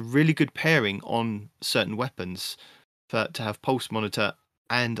it's a really good pairing on certain weapons to have pulse monitor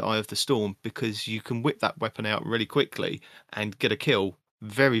and Eye of the Storm, because you can whip that weapon out really quickly and get a kill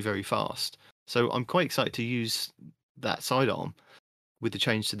very, very fast. So I'm quite excited to use that sidearm with the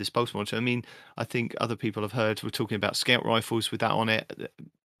change to this pulse monitor. I mean, I think other people have heard, we're talking about scout rifles with that on it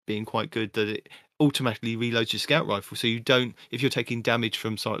being quite good, that it automatically reloads your scout rifle, so you don't, if you're taking damage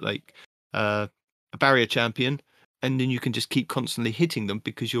from something like a barrier champion, and then you can just keep constantly hitting them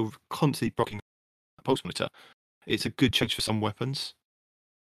because you're constantly blocking the pulse monitor. It's a good change for some weapons.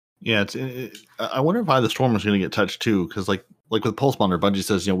 Yeah, I wonder if Eye of the Storm is going to get touched too, because like with Pulse Monitor, Bungie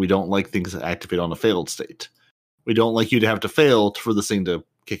says, we don't like things that activate on a failed state. We don't like you to have to fail for this thing to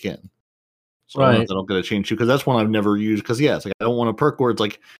kick in. So I don't know if that'll get a change too, because that's one I've never used. Because it's like I don't want a perk where it's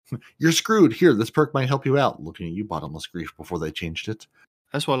like you're screwed. Here, this perk might help you out. Looking at you, Bottomless Grief, before they changed it.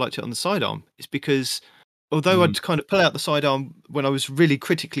 That's why I liked it on the sidearm. It's because although I'd kind of pull out the sidearm when I was really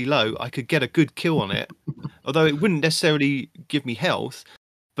critically low, I could get a good kill on it. Although it wouldn't necessarily give me health,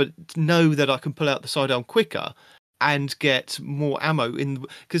 but know that I can pull out the sidearm quicker and get more ammo in,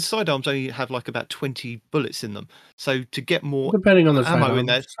 because sidearms only have like about 20 bullets in them. So to get more depending on the ammo sidearm, in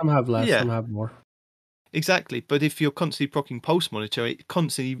there, some have less, some have more. Exactly, but if you're constantly proccing pulse monitor, it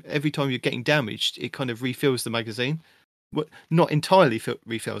constantly, every time you're getting damaged, it kind of refills the magazine. Well, not entirely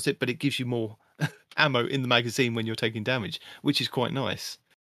refills it, but it gives you more ammo in the magazine when you're taking damage, which is quite nice.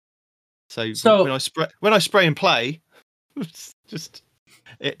 So when I spray and play, just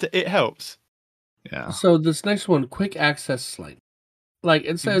it helps. Yeah. So this next one, quick access sling. Like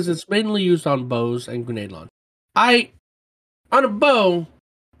it says, it's mainly used on bows and grenade launch. On a bow,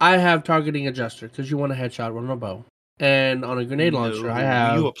 I have targeting adjuster because you want a headshot on a bow, and on a grenade launcher, I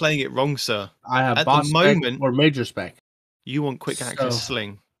have. You are playing it wrong, sir. I have at boss the moment spec or major spec. You want quick access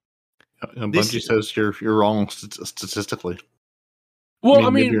sling. And Bungie says you're wrong statistically. Well,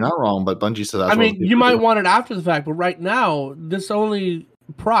 maybe you're not wrong, but Bungie says that's you might want it after the fact, but right now, this only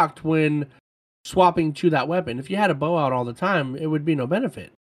procced when swapping to that weapon. If you had a bow out all the time, it would be no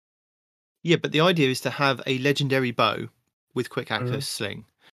benefit. Yeah, but the idea is to have a legendary bow with quick access sling.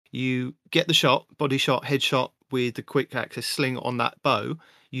 You get the shot, body shot, headshot with the quick access sling on that bow.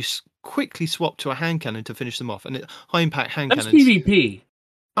 You quickly swap to a hand cannon to finish them off. And high impact hand cannons. That's PvP.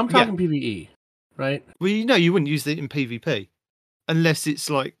 I'm talking PvE, right? Well, you wouldn't use it in PvP. Unless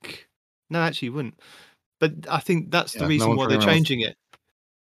it's like... No, actually you wouldn't. But I think that's the reason why they're changing it.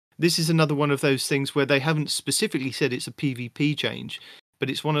 This is another one of those things where they haven't specifically said it's a PvP change, but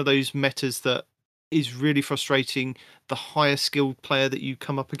it's one of those metas that is really frustrating the higher skilled player that you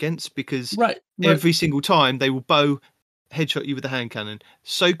come up against, because every single time they will bow headshot you with a hand cannon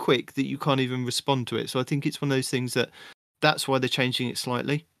so quick that you can't even respond to it. So I think it's one of those things that's why they're changing it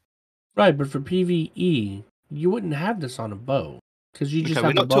slightly. Right, but for PvE, you wouldn't have this on a bow because you just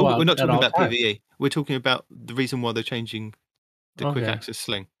have the bow out. We're not talking about PvE. We're talking about the reason why they're changing the quick access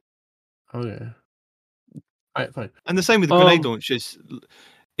sling. Okay. All right, fine. And the same with the grenade launchers.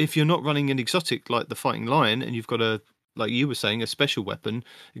 If you're not running an exotic like the Fighting Lion, and you've got like you were saying, a special weapon,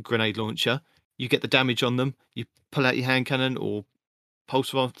 a grenade launcher, you get the damage on them, you pull out your hand cannon or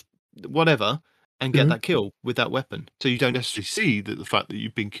pulse whatever, and get that kill with that weapon. So you don't necessarily see that the fact that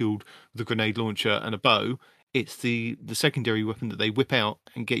you've been killed with a grenade launcher and a bow, it's the secondary weapon that they whip out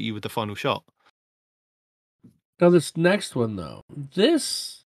and get you with the final shot. Now this next one though,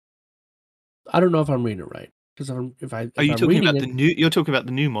 I don't know if I'm reading it right. You're talking about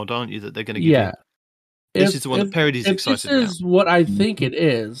the new mod, aren't you? That they're going to give you. This is the one that Parody's excited about. If this is what I think it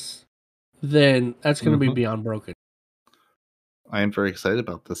is, then that's going to be Beyond Broken. I am very excited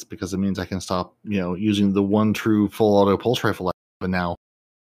about this because it means I can stop, using the one true full auto pulse rifle. But now,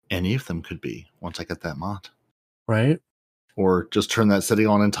 any of them could be once I get that mod, right? Or just turn that setting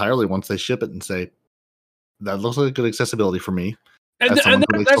on entirely once they ship it and say that looks like good accessibility for me. And that's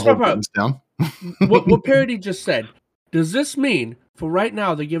my problem. Down. what Parody just said. Does this mean for right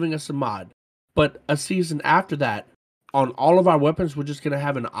now they're giving us a mod? but a season after that, on all of our weapons, we're just going to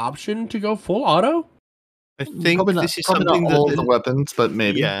have an option to go full auto? I think Probably not, this is probably something not that all of the weapons, but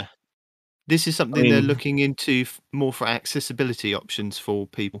maybe. Yeah, this is something they're mean- looking into more for accessibility options for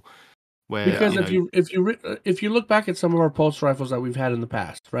people. Where Because you know, if you look back at some of our pulse rifles that we've had in the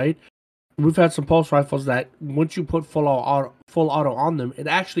past, right? We've had some pulse rifles that once you put full auto on them, it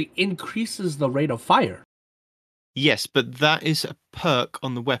actually increases the rate of fire. yes, but that is a perk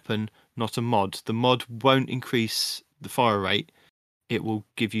on the weapon, not a mod. The mod won't increase the fire rate; it will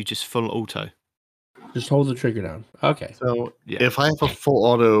give you just full auto. Just hold the trigger down. Okay. So Yeah. if I have a full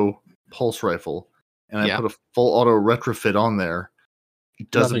auto pulse rifle and I Yeah. put a full auto retrofit on there, it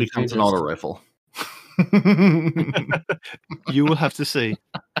doesn't Nothing become an changes. auto rifle. You will have to see.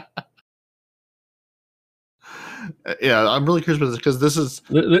 Yeah, I'm really curious about this because this is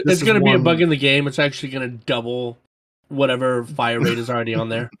It's is going to be a one- bug in the game. It's actually going to double whatever fire rate is already on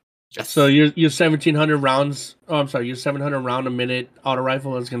there. yes. So your 1700 rounds. Oh, I'm sorry. Your 700 round a minute auto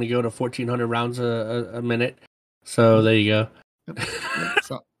rifle is going to go to 1400 rounds a minute. So there you go.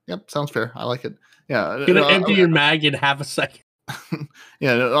 Yep, sounds fair. I like it. Yeah, You're going to empty your mag in half a second.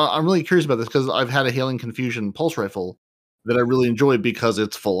 Yeah, I'm really curious about this because I've had a Hailing Confusion pulse rifle that I really enjoy because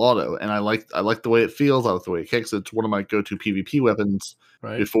it's full auto, and I like the way it feels. I like the way it kicks. It's one of my go-to PvP weapons.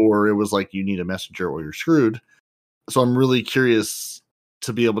 Right. Before it was like you need a messenger or you're screwed. So I'm really curious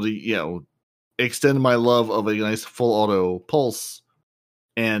to be able to extend my love of a nice full auto pulse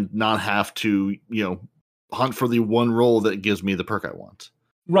and not have to hunt for the one roll that gives me the perk I want.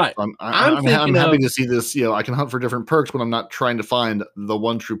 Right. I'm thinking happy of- to see this. I can hunt for different perks when I'm not trying to find the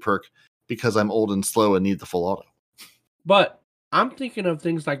one true perk because I'm old and slow and need the full auto. But I'm thinking of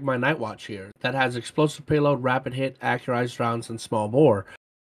things like my Night Watch here that has explosive payload, rapid hit, accurized rounds, and small bore.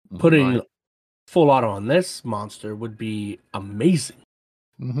 Putting Right. full auto on this monster would be amazing.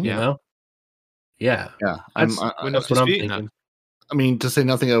 Mhm. You know? Yeah. Yeah, That's, We're not that's what I'm disputing that. thinking. I mean, to say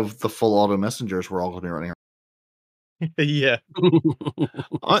nothing of the full auto messengers we're all going to be running around. Yeah,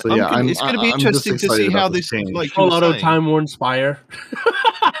 So, yeah, it's going to be I'm just interesting to excited see about how this this, change. like you Full were auto saying, time worn spire.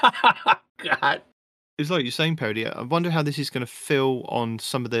 God. it's like you're saying, Parody. I wonder how this is going to feel on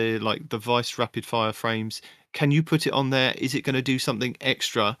some of the the Vice rapid fire frames. Can you put it on there? Is it going to do something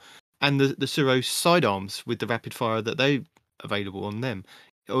extra? And the Suro sidearms with the rapid fire that they available on them,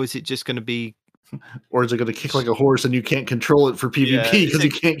 or is it just going to be? Or is it going to kick like a horse and you can't control it for Yeah, PvP because you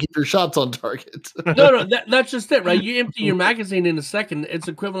can't keep your shots on target? No, that's just it, right? You empty your magazine in a second, it's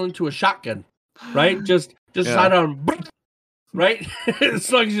equivalent to a shotgun, right? Just Yeah. sidearm, right? As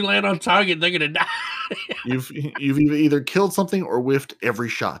long as you land on target, they're gonna die. You've either killed something or whiffed every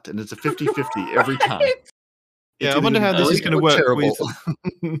shot, and it's a 50-50 every time. Yeah, It's I wonder either how this is great going to or work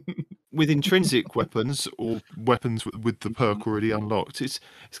terrible. with intrinsic weapons or weapons with the perk already unlocked. It's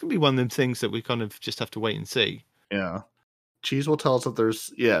going to be one of them things that we kind of just have to wait and see. Yeah. Cheese will tell us that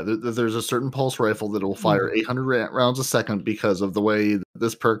there's a certain pulse rifle that will fire 800 rounds a second because of the way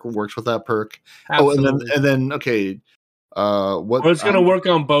this perk works with that perk. Absolutely. Oh, and then okay, what? Or it's gonna work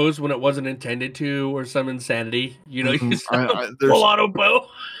on bows when it wasn't intended to, or some insanity. You know, you there's- full auto bow.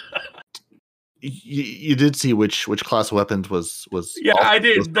 You did see which class of weapons was Yeah, I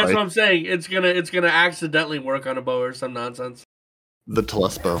did. was That's right? what I'm saying. It's gonna accidentally work on a bow or some nonsense. The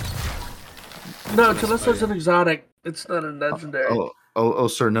Telespo. No, Telesto's an exotic. It's not a legendary. Oh,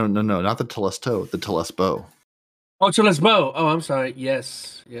 sir, no, not the Telesto, the Telespo. Oh, Telesbo. Oh, I'm sorry.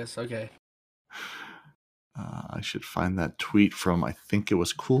 Yes, okay. I should find that tweet from, I think it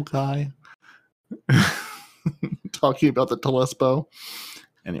was Cool Guy, talking about the Telespo.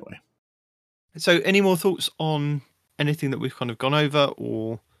 Anyway. So, any more thoughts on anything that we've kind of gone over,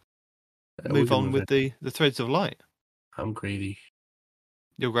 or We move can on with it. the threads of light? I'm gravy.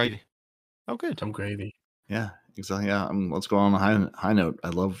 You're gravy. Oh, good. I'm gravy. Yeah, exactly. Yeah, let's go on a high note. I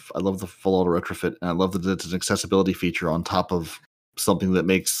love the full auto retrofit, and I love that it's an accessibility feature on top of something that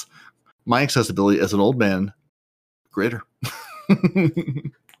makes my accessibility as an old man greater.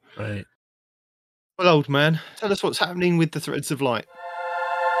 Right. Well, old man, tell us what's happening with the threads of light.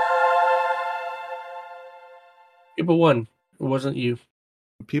 People won. It wasn't you.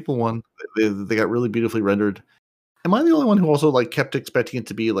 People won. They got really beautifully rendered. Am I the only one who also kept expecting it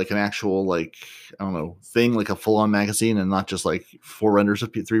to be like an actual I don't know thing, like a full on magazine, and not just like three renders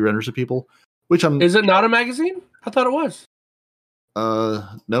of people? Which I'm. Is it not a magazine? I thought it was.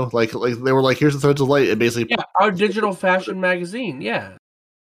 No, like they were like, here's the threads of light, and basically Yeah, our digital fashion magazine. Yeah.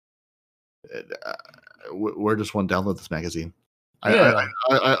 where does one download this magazine? Yeah.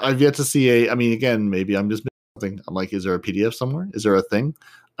 I've yet to see I mean, again, maybe I'm just missing something. I'm like, is there a PDF somewhere? Is there a thing?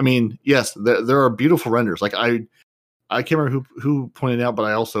 I mean, yes, there are beautiful renders. Like I I can't remember who pointed out, but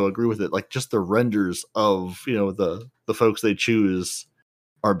I also agree with it. Like just the renders of the folks they choose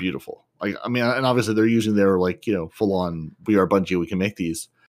are beautiful. Like I mean, and obviously they're using their full on. We are Bungie. We can make these.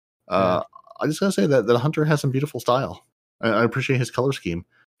 I just gotta say that Hunter has some beautiful style. I appreciate his color scheme.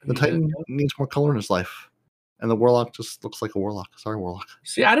 The Titan needs more color in his life. And the Warlock just looks like a Warlock. Sorry, Warlock.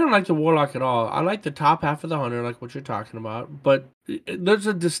 See, I don't like the Warlock at all. I like the top half of the Hunter, like what you're talking about. But there's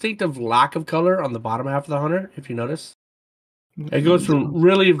a distinctive lack of color on the bottom half of the Hunter, if you notice. It goes from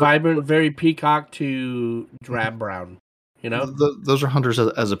really vibrant, very peacock to drab brown. Those are Hunters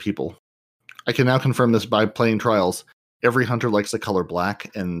as a people. I can now confirm this by playing Trials. Every Hunter likes the color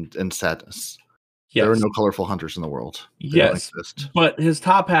black and sadness. Yes. There are no colorful Hunters in the world. Yes, but his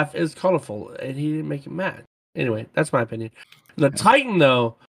top half is colorful, and he didn't make it match. Anyway, that's my opinion. The Titan,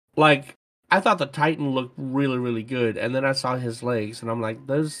 though, like, I thought the Titan looked really, really good, and then I saw his legs, and I'm like,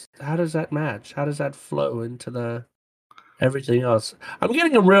 how does that match? How does that flow into the everything else? I'm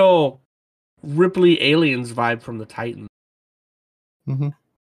getting a real Ripley Aliens vibe from the Titan. Mm-hmm.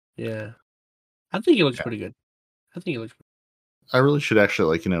 Yeah. I think he looks pretty good. I really should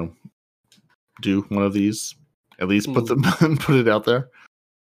actually, do one of these. At least put it out there.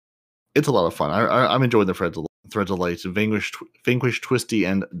 It's a lot of fun. I'm enjoying the Threads of Light, Vanquish, Twisty,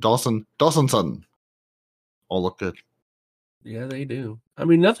 and Dawson Sutton. All look good. Yeah, they do. I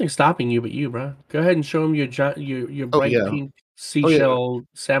mean, nothing's stopping you but you, bro. Go ahead and show them your bright pink seashell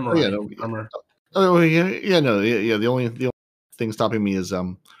samurai armor. Oh yeah. The only thing stopping me is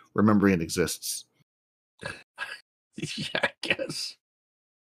remembering it exists. Yeah, I guess.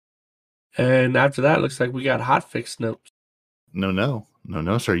 And after that, it looks like we got hotfix notes. No,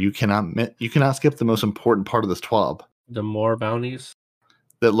 sir. You cannot skip the most important part of this TWAB. The more bounties.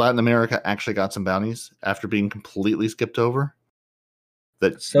 That Latin America actually got some bounties after being completely skipped over.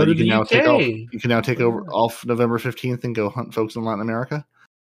 That you can now take off. You can now take off November 15th and go hunt folks in Latin America.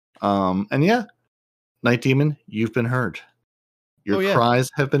 And yeah, Night Demon, you've been heard. Your cries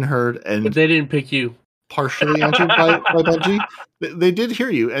have been heard, and but they didn't pick you. Partially answered by Bungie. They did hear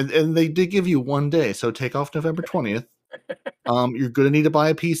you, and they did give you 1 day. So take off November 20th. You're going to need to buy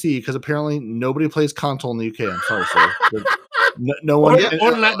a PC because apparently nobody plays console in the UK. I'm sorry, sir. No one.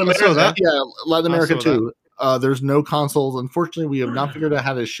 Or Latin America. Yeah, Latin America too. There's no consoles. Unfortunately, we have not figured out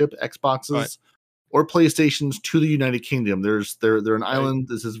how to ship Xboxes or PlayStations to the United Kingdom. They're an island.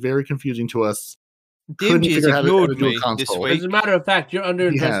 This is very confusing to us. DMG has ignored me this week. As a matter of fact, you're under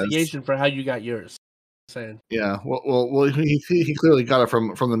investigation for how you got yours. Saying. Yeah, well, he clearly got it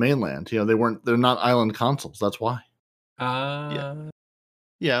from the mainland. They're not island consoles. That's why.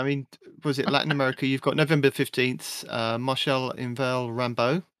 Yeah. I mean, was it Latin America? You've got November 15th. Marshall Invel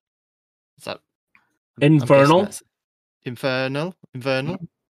Rambo. Is that Infernal? Infernal.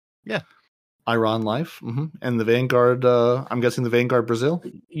 Yeah. Iron Life, and the Vanguard. I'm guessing the Vanguard Brazil.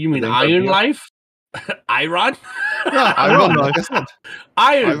 You mean Iron Life? Iron? Yeah, Iron Life. I said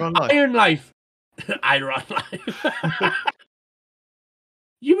Iron Life. Iron Life.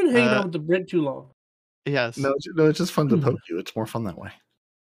 You've been hanging out with the Brit too long. Yes. No, it's just fun to poke you. It's more fun that way.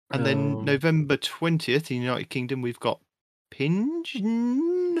 And then November 20th in the United Kingdom, we've got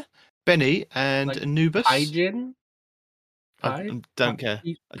Pinjin, Benny, and Anubis. Hygiene? I don't care.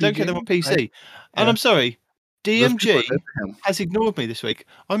 I don't care. They're on PC. And I'm sorry, DMG has ignored me this week.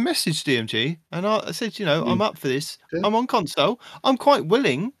 I messaged DMG and I said, I'm up for this. I'm on console. I'm quite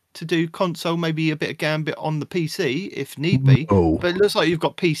willing to do console, maybe a bit of Gambit on the PC if need be. Oh. But it looks like you've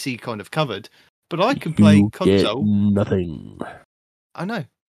got PC kind of covered. But I can play console. Nothing. I know.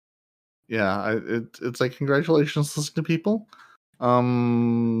 Yeah, it's like congratulations, listen to people.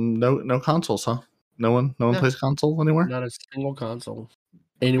 No consoles, huh? No one plays console anywhere. Not a single console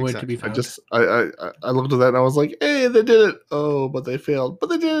anywhere to be found. I looked at that and I was like, hey, they did it. Oh, but they failed. But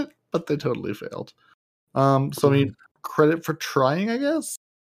they did it. But they totally failed. So I mean, credit for trying, I guess.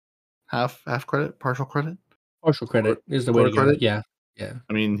 Half credit, partial credit. Partial credit is the way to go. Yeah.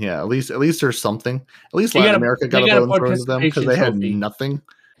 I mean, yeah. At least there's something. At least Latin America got a bone thrown to them because they had nothing.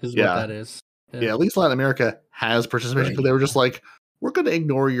 Is what that is. Yeah. At least Latin America has participation because they were just like, we're going to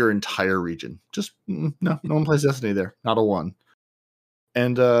ignore your entire region. Just no one plays Destiny there. Not a one.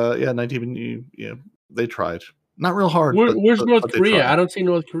 And 19, they tried. Not real hard. Where's North Korea? I don't see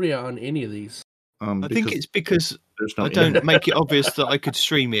North Korea on any of these. I think it's because I don't make it obvious that I could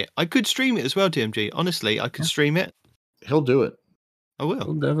stream it. I could stream it as well, DMG. Honestly, I could stream it. He'll do it. I will.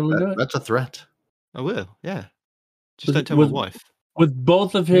 He'll definitely do it. That's a threat. I will, yeah. Just don't tell my wife. With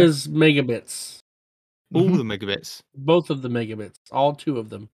both of his megabits. All the megabits. Both of the megabits. All two of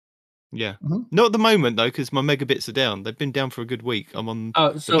them. Yeah. Mhm. Not at the moment though, because my megabits are down. They've been down for a good week. I'm on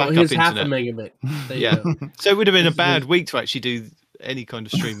Oh, so backup here's half a internet. megabit. There you Yeah. go. So it would have been a His- bad his- week to actually do any kind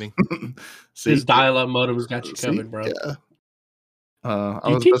of streaming. See, His dial-up modem's got you see, covered, bro. yeah. I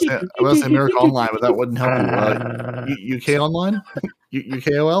was about to say America Online, but that wouldn't help you. UK Online,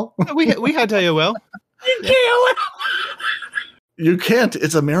 UKOL. we had AOL. You can't.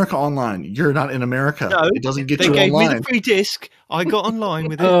 It's America Online. You're not in America. No, it doesn't get They you gave me online. the free disc. I got online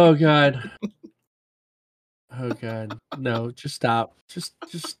with it. Oh god. Oh god. No, just stop. Just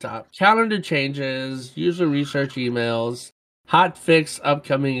stop. Calendar changes, user research emails, hot fix,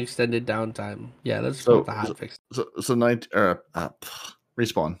 upcoming extended downtime. Yeah, let's go with the hot fix. So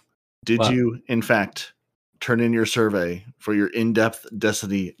Respawn. Did What? you, in fact, turn in your survey for your in-depth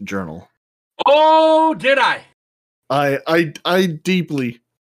Destiny journal? Oh, did I? I deeply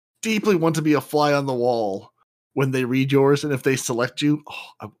want to be a fly on the wall when they read yours, and if they select you,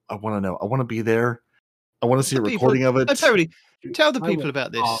 I want to know. I want to be there. I want to see a recording of it. No, Perry, tell the I people went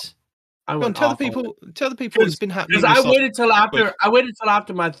about this. off. I Go on, went tell the off on people. it. Tell the people what's been happening. Because this I waited till after. week. I waited till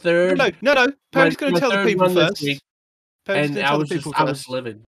after my third. No. Perry's going to my tell the third people run this first. week, Perry's and going to I tell the was just, people I was first.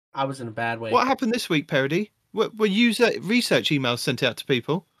 livid. I was in a bad way. What happened this week, Parody? Were user research emails sent out to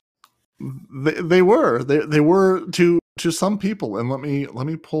people? They were to some people, and let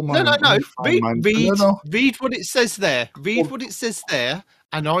me pull my No. Read what it says there. Read Well- what it says there,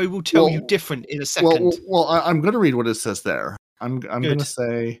 and I will tell you Well- different in a second. Well, I'm going to read what it says there. I'm going Good. to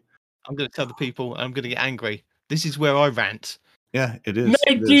say, I'm going to tell the people, and I'm going to get angry. This is where I rant. yeah, it is. Night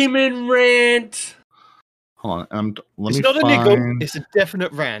it is. Demon rant. Hold on, let It's me not a find. niggle. It's a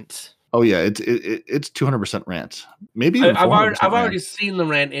definite rant. Oh yeah, it's 200% rant. Maybe I've even 400% already rant. seen the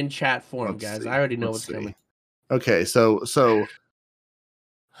rant in chat form, Let's guys. see, I already know let's what's coming. Okay, so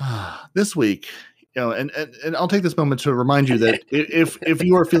this week, and I'll take this moment to remind you that if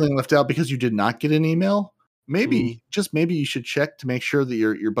you are feeling left out because you did not get an email, maybe just maybe you should check to make sure that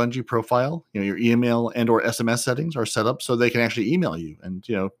your Bungie profile, your email and or SMS settings are set up so they can actually email you. And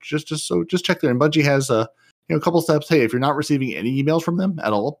just check there. And Bungie has a couple steps. Hey, if you're not receiving any emails from them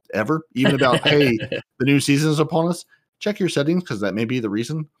at all, ever, even about hey, the new season is upon us, check your settings because that may be the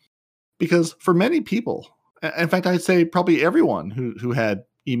reason. Because for many people, in fact, I'd say probably everyone who had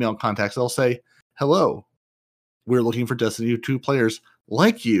email contacts, they'll say, hello, we're looking for Destiny 2 players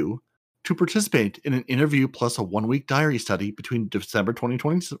like you to participate in an interview plus a 1-week diary study between December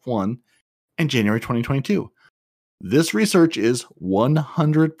 2021 and January 2022. This research is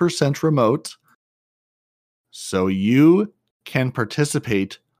 100% remote, so you can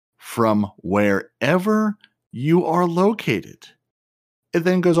participate from wherever you are located. It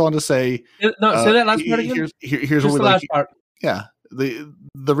then goes on to say, No, say that last part again. Here's Just what we the like. last part. Yeah,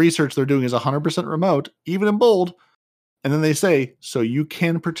 the research they're doing is 100% remote, even in bold. And then they say, so you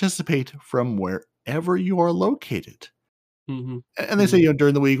can participate from wherever you are located. Mm-hmm. And they say,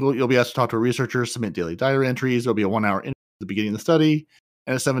 during the week, you'll be asked to talk to a researcher, submit daily diary entries. There'll be a 1-hour interview at the beginning of the study,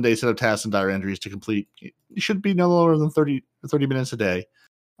 and a 7-day set of tasks and diary entries to complete. It should be no longer than 30 minutes a day.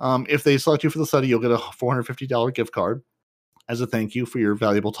 If they select you for the study, you'll get a $450 gift card as a thank you for your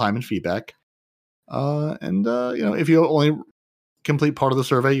valuable time and feedback. If you only complete part of the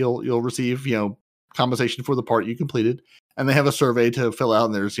survey, you'll receive compensation for the part you completed. And they have a survey to fill out,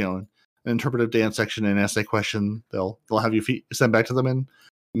 and there's an interpretive dance section and an essay question. They'll have you send back to them, and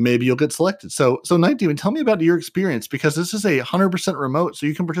maybe you'll get selected. So Night Demon, tell me about your experience, because this is a 100% remote, so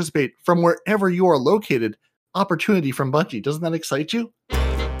you can participate from wherever you are located. Opportunity from Bungie. Doesn't that excite you?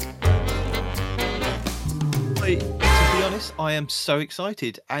 To be honest, I am so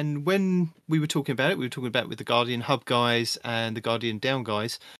excited. And when we were talking about it, with the Guardian Hub guys and the Guardian Down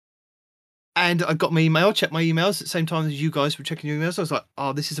guys. And I got my email, checked my emails at the same time as you guys were checking your emails. I was like,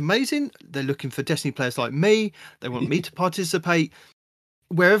 oh, this is amazing. They're looking for Destiny players like me. They want me to participate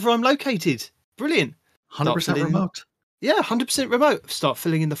wherever I'm located. Brilliant. 100% remote. Yeah, 100% remote. Start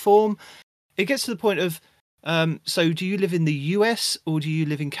filling in the form. It gets to the point of, so do you live in the US or do you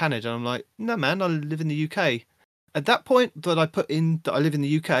live in Canada? I'm like, no, man, I live in the UK. At that point that I put in that I live in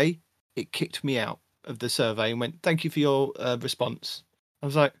the UK, it kicked me out of the survey and went, thank you for your response. I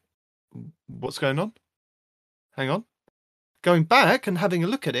was like, what's going on? Hang on. Going back and having a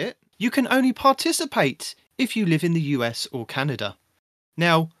look at it, you can only participate if you live in the US or Canada.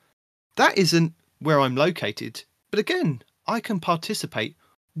 Now, that isn't where I'm located, but again, I can participate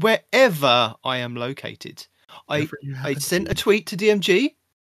wherever I am located. I sent a tweet to DMG.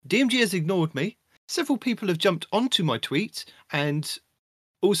 DMG has ignored me. Several people have jumped onto my tweet and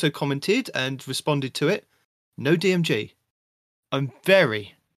also commented and responded to it. No DMG. I'm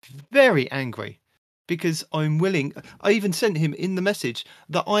very, very angry. because I'm willing. I even sent him in the message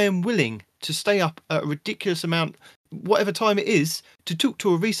that I am willing to stay up a ridiculous amount, whatever time it is, to talk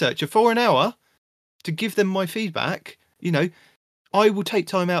to a researcher for an hour to give them my feedback. You know, I will take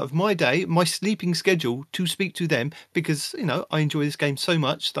time out of my day, my sleeping schedule, to speak to them because, you know, I enjoy this game so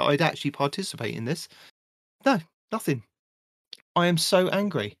much that I'd actually participate in this. No, nothing. I am so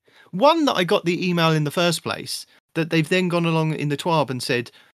angry. One, that I got the email in the first place, that they've then gone along in the TWAB and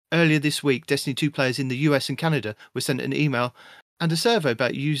said, earlier this week, Destiny 2 players in the US and Canada were sent an email and a survey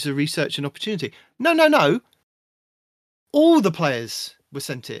about user research and opportunity. No. All the players were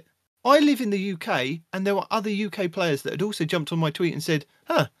sent it. I live in the UK, and there were other UK players that had also jumped on my tweet and said,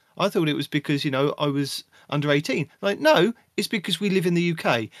 I thought it was because, you know, I was under 18. Like, no, it's because we live in the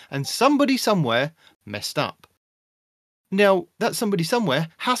UK, and somebody somewhere messed up. Now, that somebody somewhere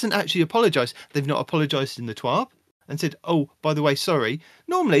hasn't actually apologised. They've not apologised in the TWAB and said, oh, by the way, sorry.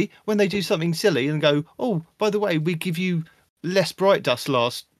 Normally, when they do something silly and go, oh, by the way, we give you less Bright Dust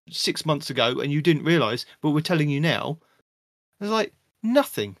last 6 months ago and you didn't realise, but we're telling you now. It's like,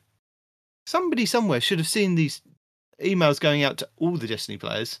 nothing. Somebody somewhere should have seen these emails going out to all the Destiny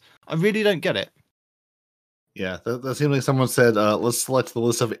players. I really don't get it. Yeah, that seems like someone said, let's select the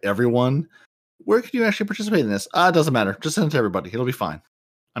list of everyone. Where can you actually participate in this? It doesn't matter. Just send it to everybody. It'll be fine.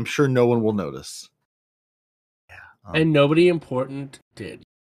 I'm sure no one will notice. Yeah. And nobody important did.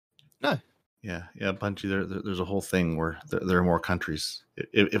 No. Yeah, Bungie, there's a whole thing where there are more countries.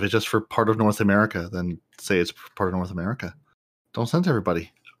 If it's just for part of North America, then say it's part of North America. Don't send to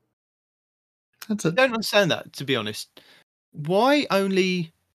everybody. That's it. I don't understand that, to be honest. Why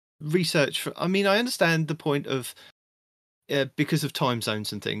only research for... I mean, I understand the point of... because of time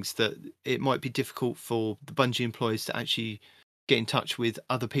zones and things, that it might be difficult for the Bungie employees to actually get in touch with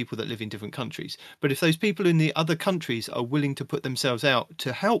other people that live in different countries. But if those people in the other countries are willing to put themselves out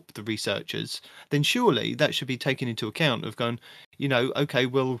to help the researchers, then surely that should be taken into account of going, you know, okay,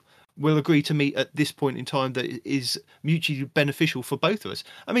 we'll agree to meet at this point in time that is mutually beneficial for both of us.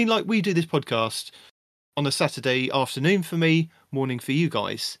 I mean, like, we do this podcast on a Saturday afternoon for me, morning for you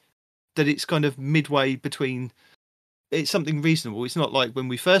guys, that it's kind of midway between... It's something reasonable. It's not like when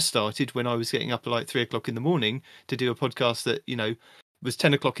we first started, when I was getting up at like 3 o'clock in the morning to do a podcast that, you know, was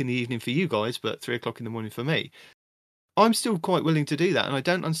 10 o'clock in the evening for you guys, but 3 o'clock in the morning for me. I'm still quite willing to do that. And I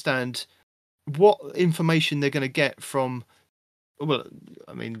don't understand what information they're going to get from, well,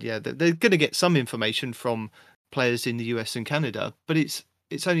 I mean, yeah, they're going to get some information from players in the US and Canada, but it's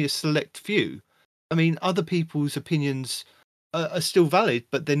only a select few. I mean, other people's opinions are still valid,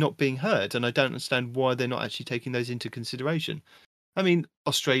 but they're not being heard, and I don't understand why they're not actually taking those into consideration. I mean,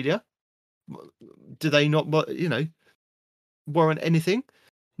 Australia, do they not, you know, warrant anything?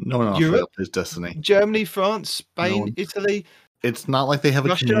 No one in Australia plays Destiny. Germany, France, Spain, Italy. It's not like they have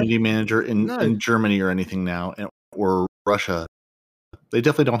Russia? a community manager in Germany or anything now, or Russia. They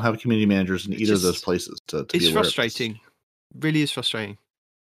definitely don't have community managers in either of those places. It's frustrating. Really is frustrating.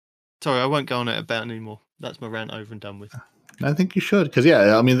 Sorry, I won't go on it about it anymore. That's my rant over and done with. I think you should, because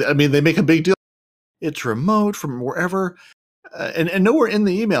I mean, they make a big deal. It's remote from wherever, and nowhere in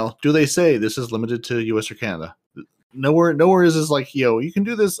the email do they say this is limited to U.S. or Canada. Nowhere is this like, you can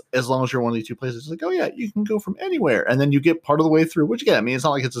do this as long as you're one of these two places. It's like, oh yeah, you can go from anywhere, and then you get part of the way through. Which again, I mean, it's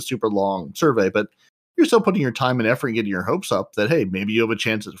not like it's a super long survey, but you're still putting your time and effort and getting your hopes up that hey, maybe you have a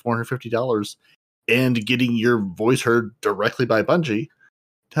chance at $450 and getting your voice heard directly by Bungie.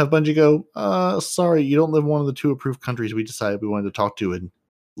 To have Bungie go, sorry, you don't live in one of the 2 approved countries we decided we wanted to talk to, and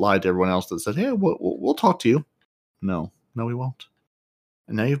lied to everyone else that said, hey, we'll talk to you. No, we won't.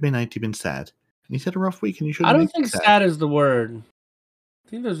 And now you've made Night Demon sad. And he's had a rough week, and you shouldn't. I don't think sad is the word. I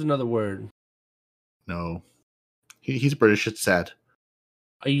think there's another word. No. He's British, it's sad.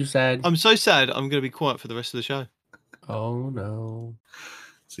 Are you sad? I'm so sad, I'm going to be quiet for the rest of the show. Oh, no.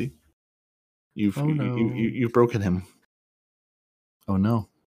 See? You've broken him. Oh, no.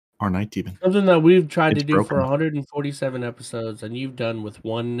 Our Night Demon. Something that we've tried to do for 147 episodes, and you've done with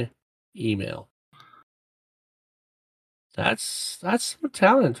one email. That's some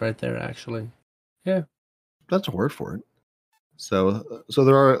talent right there, actually. Yeah, that's a word for it. So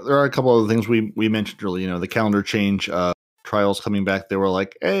there are a couple other things we mentioned earlier. The calendar change, trials coming back. They were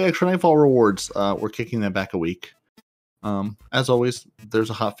like, hey, extra Nightfall rewards. We're kicking that back a week. As always, there's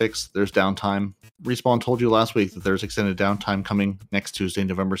a hot fix. There's downtime. Respawn told you last week that there's extended downtime coming next Tuesday,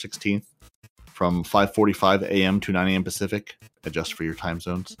 November 16th, from 5:45 a.m. to 9 a.m. Pacific. Adjust for your time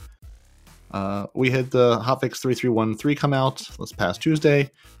zones. We had the hotfix 3313 come out this past Tuesday,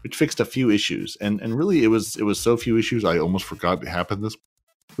 which fixed a few issues, and really it was so few issues I almost forgot it happened this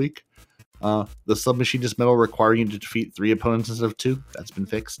week. The submachine dismissal requiring you to defeat 3 opponents instead of 2, that's been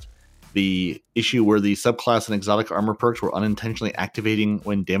fixed. the issue where the subclass and exotic armor perks were unintentionally activating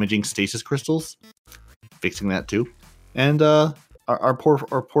when damaging stasis crystals. Fixing that too. And our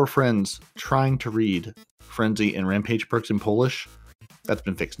poor friends trying to read Frenzy and Rampage perks in Polish. That's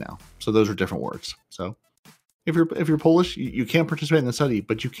been fixed now. So those are different words. So if you're Polish, you can't participate in the study,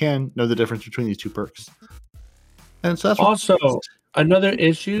 but you can know the difference between these two perks. And so that's also another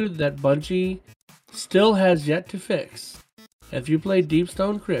issue that Bungie still has yet to fix. If you play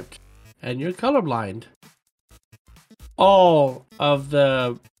Deepstone Crypt and you're colorblind, all of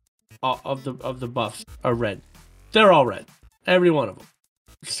the buffs are red. They're all red. Every one of them.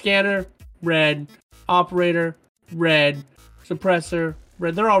 Scanner, red. Operator, red. Suppressor,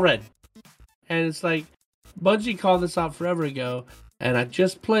 red. They're all red. And it's like, Bungie called this out forever ago, and I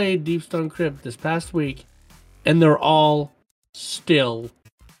just played Deepstone Crypt this past week, and they're all still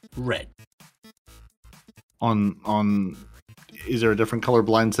red. Is there a different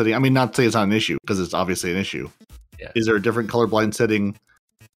colorblind setting? I mean, not to say it's not an issue, because it's obviously an issue. Yeah. Is there a different colorblind setting?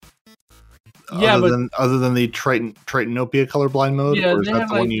 Yeah, other than the Tritanopia colorblind mode, yeah, or is they that have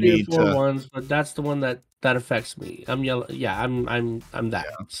the like one you 3 or need 4 to? ones, but that's the one that affects me. I'm yellow. Yeah, I'm that.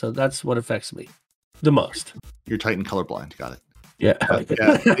 Yeah. So that's what affects me the most. You're Titan colorblind. Got it. Yeah.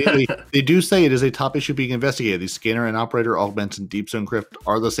 They do say it is a top issue being investigated. The scanner and operator augments in Deepstone Crypt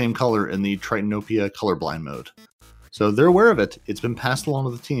are the same color in the Tritanopia colorblind mode. So they're aware of it. It's been passed along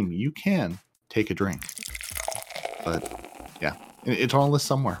to the team. You can take a drink. But yeah, it's on a list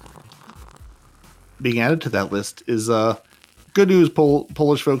somewhere. Being added to that list is good news,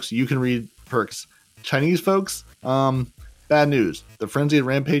 Polish folks. You can read perks. Chinese folks, bad news. The Frenzy and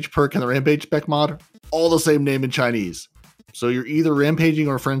Rampage perk and the Rampage spec mod, all the same name in Chinese. So you're either rampaging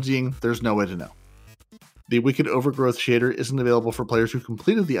or frenzying. There's no way to know. The Wicked Overgrowth shader isn't available for players who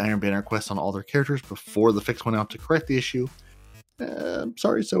completed the Iron Banner quest on all their characters before the fix went out to correct the issue.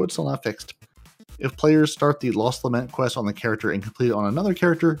 Sorry, so it's still not fixed. If players start the Lost Lament quest on the character and complete it on another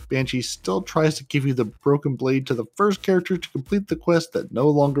character, Banshee still tries to give you the Broken Blade to the first character to complete the quest that no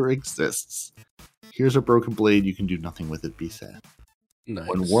longer exists. Here's a Broken Blade, you can do nothing with it, be sad. Nice.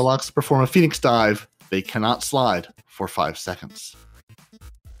 When Warlocks perform a Phoenix dive, they cannot slide for 5 seconds.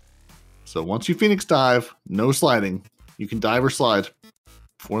 So once you Phoenix dive, no sliding. You can dive or slide.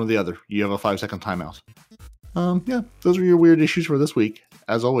 One or the other. You have a 5-second timeout. Yeah, those are your weird issues for this week.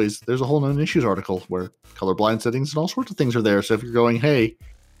 As always, there's a whole known issues article where colorblind settings and all sorts of things are there. So if you're going, hey,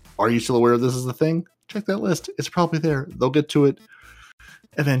 are you still aware this is the thing? Check that list. It's probably there. They'll get to it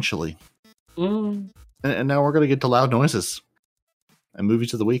eventually. And now we're going to get to loud noises and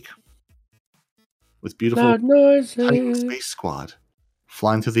movies of the week. With beautiful Loud noises. Titan Space Squad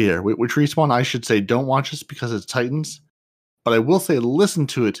flying through the air. Which Respawn, I should say, don't watch this because it's Titans. But I will say listen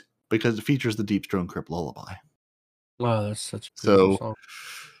to it because it features the Deepstone Crypt lullaby. Wow, that's such a So song.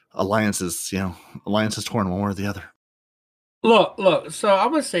 alliances torn one way or the other. Look. So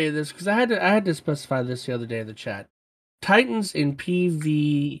I'm gonna say this because I had to specify this the other day in the chat. Titans in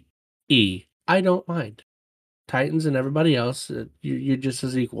PvE, I don't mind. Titans and everybody else, you're just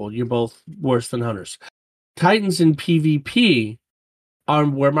as equal. You're both worse than hunters. Titans in PvP are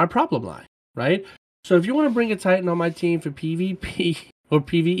where my problem lies, right? So if you want to bring a Titan on my team for PvP or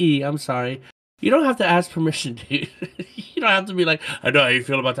PvE, I'm sorry, you don't have to ask permission, dude. You don't have to be like, I know how you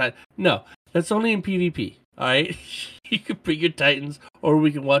feel about Titan. No, that's only in PvP, all right? You can bring your Titans, or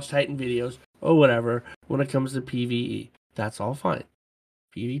we can watch Titan videos, or whatever, when it comes to PvE. That's all fine.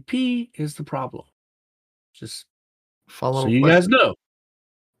 PvP is the problem. Just Follow so you guys know.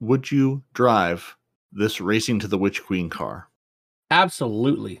 Would you drive this Racing to the Witch Queen car?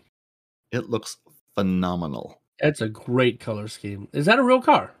 Absolutely. It looks phenomenal. It's a great color scheme. Is that a real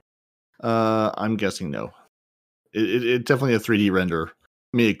car? I'm guessing no. It's definitely a 3D render.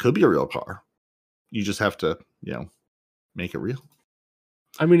 I mean, it could be a real car. You just have to, make it real.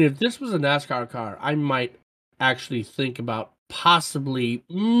 I mean, if this was a NASCAR car, I might actually think about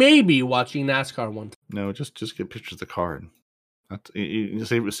maybe watching NASCAR one time. No, just get pictures of the car and you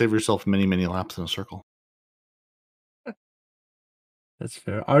save yourself many, many laps in a circle. That's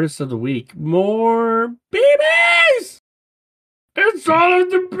fair. Artist of the week. More babies! It's all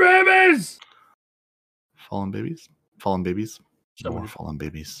of the babies! Fallen babies? Fallen babies? Sure. More fallen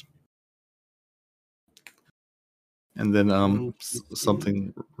babies. And then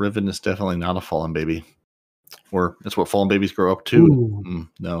something Riven is definitely not a fallen baby. Or it's what fallen babies grow up to.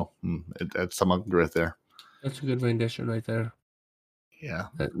 That's some right there. That's a good rendition right there. Yeah.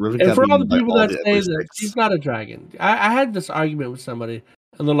 Riven, and for all the people that say that he's not a dragon, I had this argument with somebody,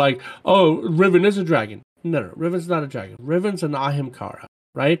 and they're like, oh, Riven is a dragon. No, Riven's not a dragon. Riven's an Ahimkara,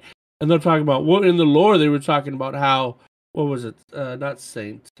 right? And they're talking about, in the lore, they were talking about how what was it? Not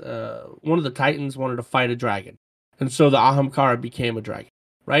Saint. One of the Titans wanted to fight a dragon, and so the Ahamkara became a dragon.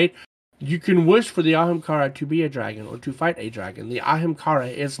 Right? You can wish for the Ahamkara to be a dragon or to fight a dragon. The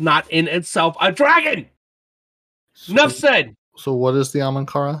Ahamkara is not in itself a dragon. Enough said. So what is the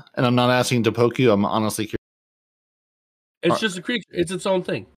Ahamkara? And I'm not asking to poke you. I'm honestly curious. It's just a creature. It's its own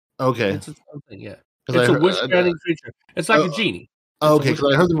thing. Okay. It's its own thing. Yeah. 'Cause It's I a heard- wish-granting creature. It's like a genie. Okay,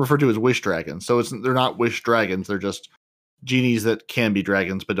 because I heard them referred to as wish dragons. So they're not wish dragons. They're just genies that can be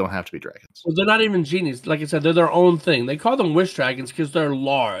dragons but don't have to be dragons. Well, they're not even genies. Like I said, they're their own thing. They call them wish dragons because they're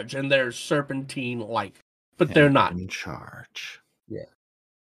large and they're serpentine-like, but they're not. In charge. Yeah.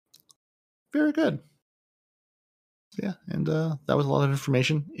 Very good. Yeah, and that was a lot of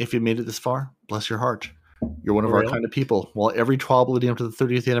information. If you made it this far, bless your heart. You're one of our kind of people. While every TWAB leading up to the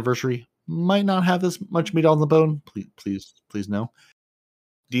 30th anniversary might not have this much meat on the bone, please know.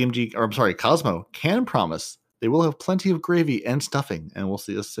 Cosmo can promise they will have plenty of gravy and stuffing, and we'll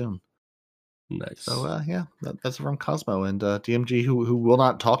see us soon. Nice. So that's from Cosmo and DMG, who will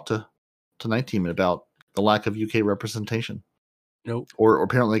not talk to Night Team about the lack of UK representation. Nope. Or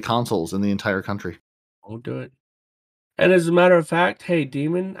apparently consoles in the entire country. Won't do it. And as a matter of fact, hey,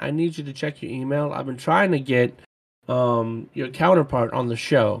 Demon, I need you to check your email. I've been trying to get your counterpart on the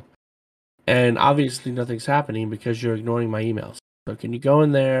show, and obviously nothing's happening because you're ignoring my emails. So can you go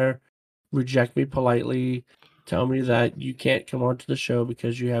in there, reject me politely, tell me that you can't come onto the show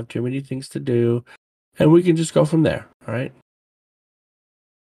because you have too many things to do, and we can just go from there, all right?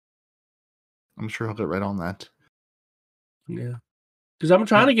 I'm sure he'll get right on that. Yeah. Because I'm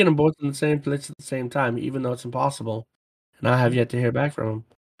trying to get them both in the same place at the same time, even though it's impossible. And I have yet to hear back from him.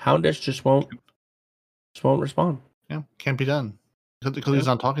 Houndish just won't respond. Yeah, can't be done. Because he's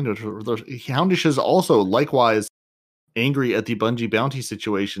not talking to us. Houndish is also likewise angry at the Bungie bounty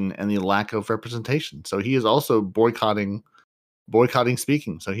situation and the lack of representation. So he is also boycotting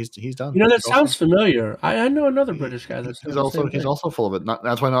speaking. So he's done. You know, that sounds familiar. I know another British guy that's he's also full of it.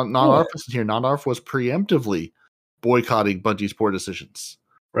 That's why not Arf is here. Not Arf was preemptively boycotting Bungie's poor decisions.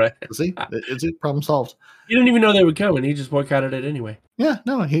 Right. See, it's a problem solved. He didn't even know they would come, and he just boycotted it anyway. Yeah,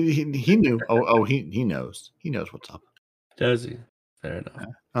 no, he knew. He knows. He knows what's up. Does he? Fair enough.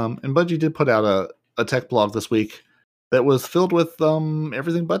 Yeah. And Bungie did put out a tech blog this week that was filled with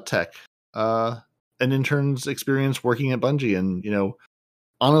everything but tech. An intern's experience working at Bungie, and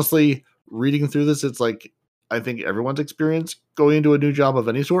honestly, reading through this, it's like I think everyone's experience going into a new job of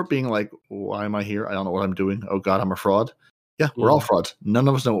any sort, being like, "Why am I here? I don't know what I'm doing. Oh God, I'm a fraud." Yeah, we're all frauds. None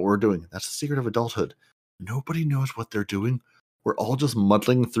of us know what we're doing. That's the secret of adulthood. Nobody knows what they're doing. We're all just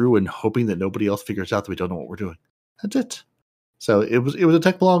muddling through and hoping that nobody else figures out that we don't know what we're doing. That's it. So it was a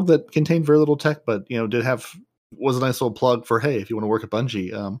tech blog that contained very little tech, but was a nice little plug for, hey, if you want to work at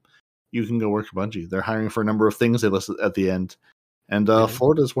Bungie, you can go work at Bungie. They're hiring for a number of things they listed at the end. And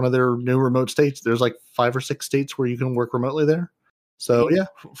Florida is one of their new remote states. There's like 5 or 6 states where you can work remotely there. So yeah,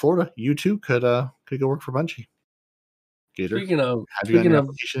 Florida, you too could go work for Bungie. Gator, Speaking of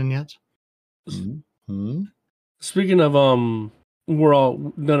application yet? Speaking of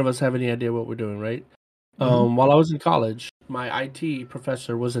none of us have any idea what we're doing, right? While I was in college, my IT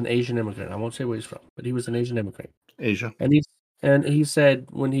professor was an Asian immigrant. I won't say where he's from, but he was an Asian immigrant. Asia. And he said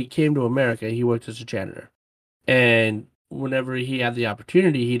when he came to America, he worked as a janitor. And whenever he had the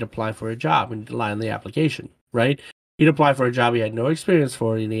opportunity, he'd apply for a job and lie on the application, right? He'd apply for a job he had no experience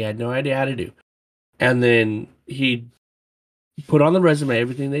for and he had no idea how to do. And then he'd put on the resume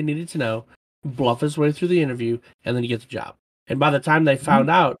everything they needed to know, bluff his way through the interview, and then get the job. And by the time they found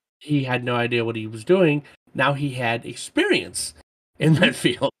out he had no idea what he was doing, now he had experience in that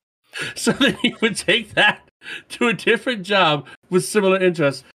field. So then he would take that to a different job with similar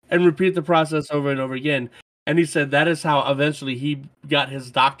interests and repeat the process over and over again. And he said that is how eventually he got his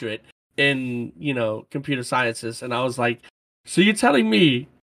doctorate in, computer sciences. And I was like, so you're telling me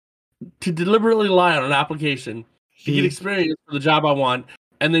to deliberately lie on an application to get experience for the job I want,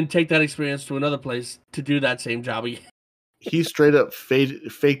 and then take that experience to another place to do that same job again? He straight up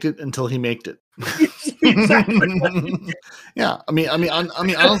faked it until he made it. Exactly. Yeah, I mean,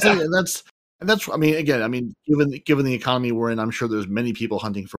 honestly, given the economy we're in, I'm sure there's many people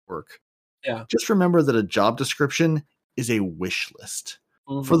hunting for work. Yeah. Just remember that a job description is a wish list.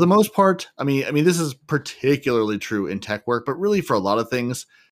 Mm-hmm. For the most part, I mean, this is particularly true in tech work, but really for a lot of things.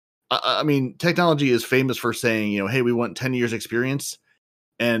 I mean, technology is famous for saying, hey, we want 10 years experience.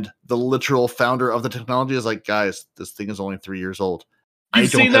 And the literal founder of the technology is like, guys, this thing is only 3 years old. I've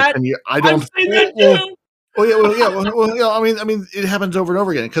seen that too. Well, I mean, it happens over and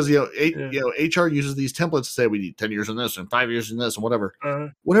over again because HR uses these templates to say we need 10 years in this and 5 years in this and whatever.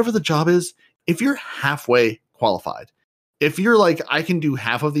 Whatever the job is, if you're halfway qualified, if you're like, I can do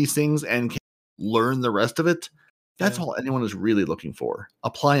half of these things and can learn the rest of it, that's all anyone is really looking for.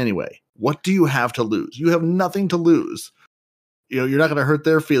 Apply anyway. What do you have to lose? You have nothing to lose. You're not going to hurt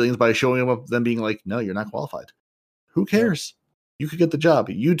their feelings by showing them up, them being like, no, you're not qualified. Who cares? You could get the job.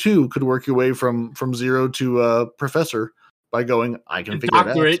 You too could work your way from zero to professor by going, I can figure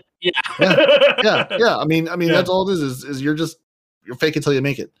Doctorate. it out. Yeah. I mean, that's all it is you're fake it till you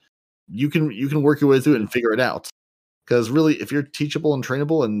make it. You can work your way through it and figure it out. Because really, if you're teachable and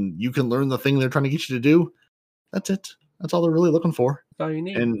trainable and you can learn the thing they're trying to get you to do, that's it. That's all they're really looking for. That's all you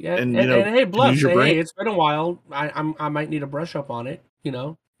need. And hey, Bluff, use your say, brain. hey, it's been a while. I might need a brush up on it.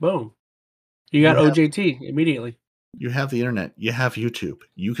 Boom. You got OJT immediately. You have the internet. You have YouTube.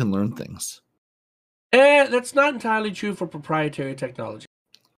 You can learn things. That's not entirely true for proprietary technology.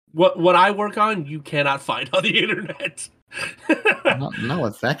 What I work on, you cannot find on the internet. not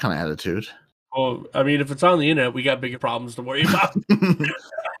with that kind of attitude. Well, I mean, if it's on the internet, we got bigger problems to worry about.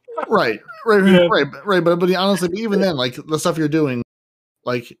 Right. But honestly, even then, like the stuff you're doing,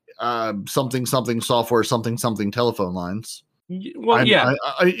 like something software, something telephone lines. Well,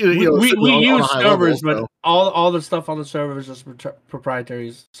 we use servers, but all the stuff on the servers is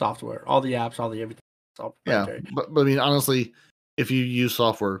proprietary software. All the apps, all the everything. It's all proprietary. Yeah, but I mean, honestly, if you use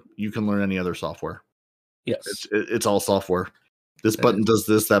software, you can learn any other software. Yes, it's all software. This button does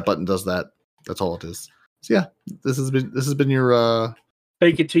this. That button does that. That's all it is. So yeah, this has been your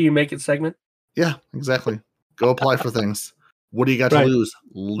fake it till you make it segment. Yeah, exactly. Go apply for things. What do you got to lose?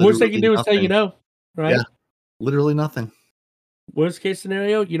 Worst they can do is say right? Yeah, literally nothing. Worst case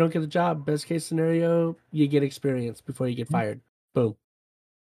scenario, you don't get the job. Best case scenario, you get experience before you get fired. Boom.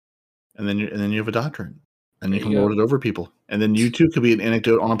 And then you have a doctorate, and you can lord it over people. And then you too could be an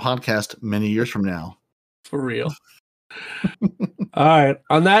anecdote on a podcast many years from now. For real. All right.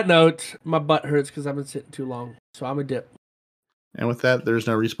 On that note, my butt hurts because I've been sitting too long, so I'm a dip. And with that, there's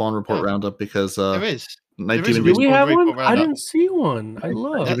no respawn report roundup because there is. Do we have one? I didn't see one. I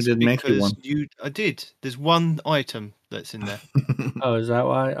love. David didn't make you one. I did. There's one item that's in there. Oh, is that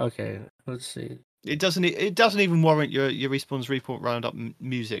why? Okay, let's see. It doesn't even warrant your respawn's report roundup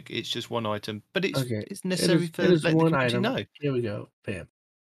music. It's just one item, but it's necessary for letting one the item. know. Here we go. Bam.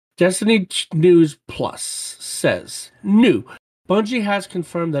 Destiny News Plus says new. Bungie has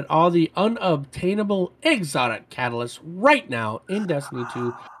confirmed that all the unobtainable exotic catalysts right now in Destiny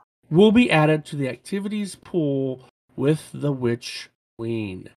 2 will be added to the activities pool with the Witch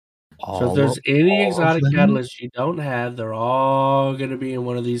Queen. So if there's any exotic catalysts you don't have, they're all going to be in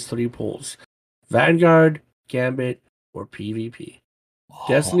one of these three pools. Vanguard, Gambit, or PvP.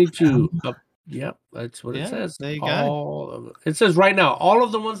 Destiny 2. Yep, that's what it says. There you go. It says right now, all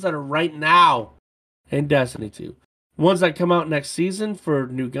of the ones that are right now in Destiny 2. Ones that come out next season for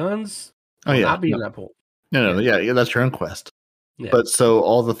new guns will not be in that pool. No, that's your own quest. Yeah. But so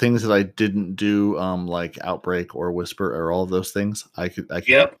all the things that I didn't do, like Outbreak or Whisper or all of those things, I could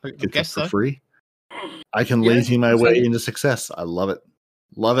get them for free. I can lazy my way into success. I love it.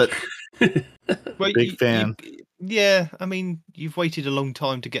 Love it. Big fan. I mean, you've waited a long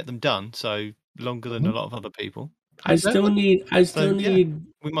time to get them done, so longer than a lot of other people. I still need.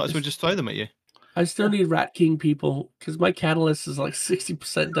 We might as well just throw them at you. I still need Rat King people because my catalyst is like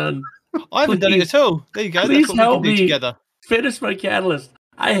 60% done. I haven't done it at all. There you go. Please That's what help we can do me together. Finish my catalyst.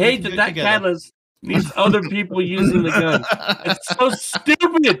 I hate that catalyst needs other people using the gun. It's so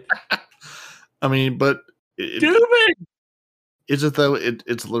stupid. I mean, but stupid. Is it though?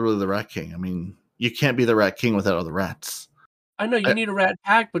 It's literally the Rat King. I mean, you can't be the Rat King without other rats. I know you need a rat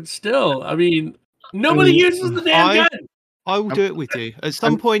pack, but still, I mean, nobody uses the damn gun. I will do it with you. At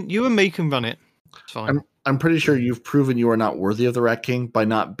some point, you and me can run it. It's fine. I'm pretty sure you've proven you are not worthy of the Rat King by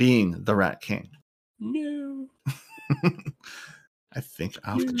not being the Rat King. No. I think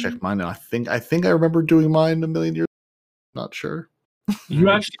I'll have to check mine now. I think I remember doing mine a million years. Not sure. You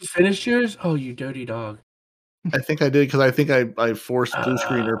actually finished yours? Oh, you dirty dog. I think I did because I think I forced Blue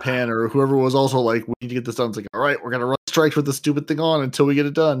Screen or Pan or whoever was also like, we need to get this done. It's like, all right, we're gonna run strikes with this stupid thing on until we get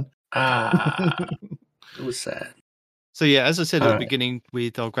it done. It was sad. So yeah, as I said at the beginning,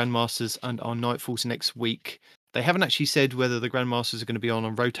 with our Grandmasters and our Nightfalls next week, they haven't actually said whether the Grandmasters are going to be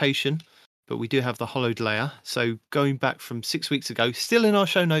on rotation, but we do have the Hollowed Layer. So going back from 6 weeks ago, still in our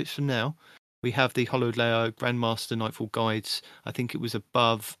show notes from now, we have the Hollowed Layer Grandmaster Nightfall guides. I think it was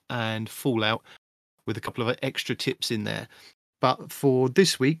Above and Fallout, with a couple of extra tips in there. But for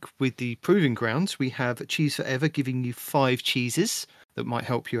this week, with the Proving Grounds, we have Cheese Forever giving you 5 cheeses that might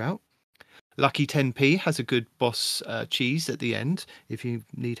help you out. Lucky 10p has a good boss cheese at the end, if you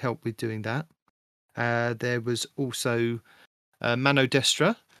need help with doing that. There was also Mano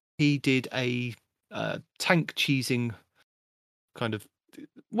Destra. He did a tank cheesing kind of,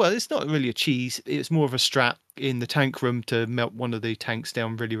 well, it's not really a cheese. It's more of a strat in the tank room to melt one of the tanks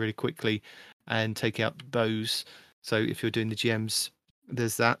down really, really quickly and take out those. So if you're doing the GMs,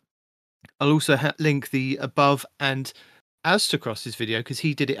 there's that. I'll also link the above and Aztecross's video because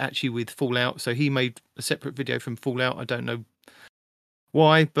he did it actually with Fallout. So he made a separate video from Fallout. I don't know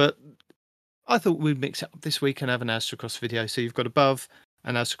why, but I thought we'd mix it up this week and have an Aztecross video. So you've got above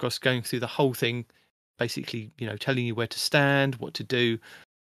and Aztecross going through the whole thing, basically, telling you where to stand, what to do.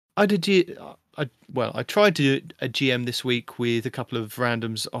 I tried to do a GM this week with a couple of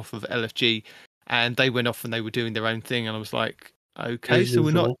randoms off of LFG, and they went off and they were doing their own thing, and I was like, okay, so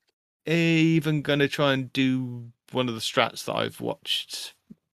we're not even going to try and do one of the strats that I've watched.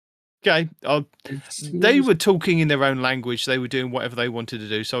 Okay, they were talking in their own language. They were doing whatever they wanted to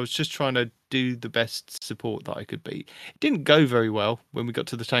do. So I was just trying to do the best support that I could be. It didn't go very well when we got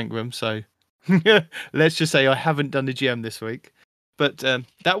to the tank room. So let's just say I haven't done the GM this week. But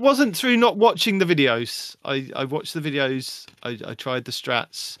that wasn't through not watching the videos. I watched the videos. I tried the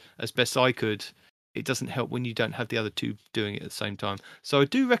strats as best I could. It doesn't help when you don't have the other two doing it at the same time. So I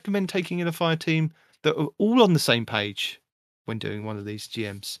do recommend taking in a fire team that are all on the same page when doing one of these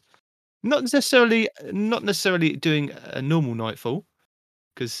GMs. Not necessarily doing a normal Nightfall,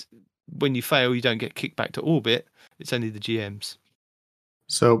 because when you fail, you don't get kicked back to orbit. It's only the GMs.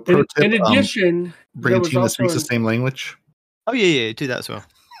 So, pro tip, in addition, bring a team that speaks the same language. Oh yeah, do that as well.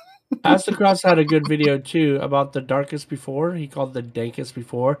 Aztecross had a good video too about the Darkest Before. He called the Dankest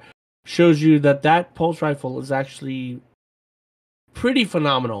Before. Shows you that pulse rifle is actually pretty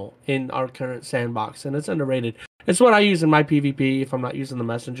phenomenal in our current sandbox, and it's underrated. It's what I use in my PvP if I'm not using the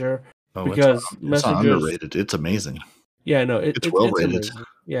messenger. Oh, because it's not underrated. It's amazing. Yeah, no, it's well rated. Amazing.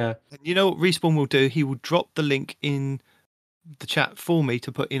 Yeah. And you know what Respawn will do? He will drop the link in the chat for me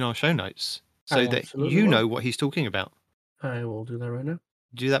to put in our show notes so that you know what he's talking about. I will do that right now.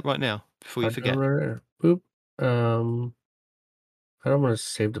 Do that right now before you forget. Right. Boop. I don't want to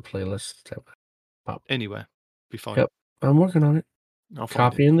save the playlist. Pop anywhere. Be fine. Yep. I'm working on it. I'll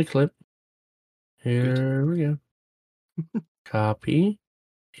copying the clip. Here we go. Copy.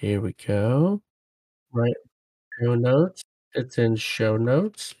 Here we go. Right. Show notes. It's in show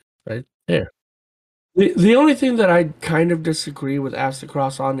notes. Right there. The only thing that I kind of disagree with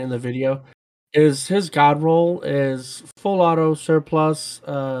Aztecross on in the video is his god roll is full auto surplus,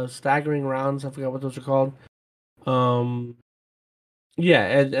 staggering rounds. I forgot what those are called. Yeah,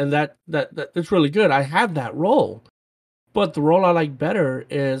 and that's really good. I have that roll, but the roll I like better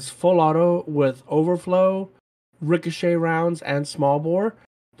is full auto with overflow, ricochet rounds, and small bore.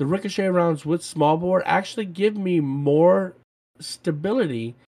 The ricochet rounds with small bore actually give me more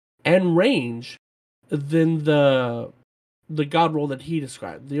stability and range than the god roll that he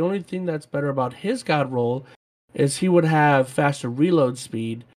described. The only thing that's better about his god roll is he would have faster reload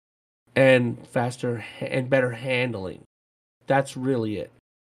speed and faster and better handling. That's really it.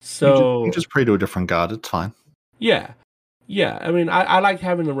 So you just pray to a different god. It's fine. Yeah. I mean, I like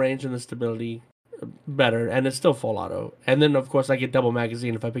having the range and the stability better, and it's still full auto. And then, of course, I get double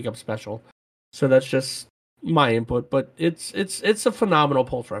magazine if I pick up special. So that's just my input. But it's a phenomenal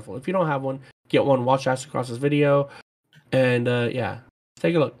pulse rifle. If you don't have one, get one. Watch Aztecross's video, and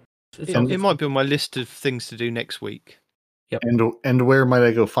take a look. It might be on my list of things to do next week. Yep. And where might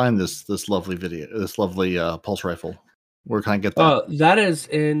I go find this lovely video, this lovely pulse rifle? Where can I get that? That is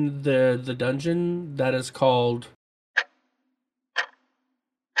in the dungeon that is called.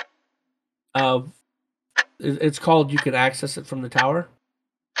 It's called. You can access it from the tower.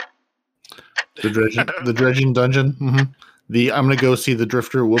 The dredging dungeon. Mm-hmm. I'm gonna go see the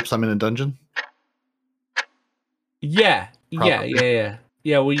drifter. Whoops! I'm in a dungeon. Yeah.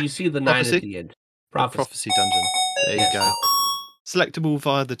 Well, you see the Prophecy? 9 at the end. Prophecy dungeon. There you go. Selectable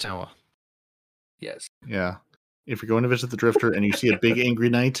via the tower. Yes. Yeah. If you're going to visit the drifter and you see a big angry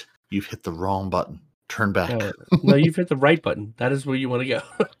knight, you've hit the wrong button. Turn back. No, you've hit the right button. That is where you want to go.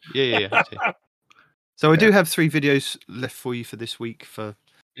 Yeah. So I do have 3 videos left for you for this week for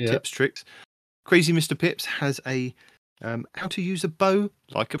tips, tricks. Crazy Mr. Pips has a how to use a bow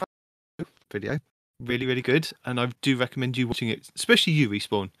like a bow video. Really, really good. And I do recommend you watching it, especially you,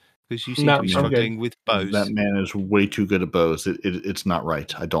 Respawn, because you seem to be struggling with bows. That man is way too good at bows. It's not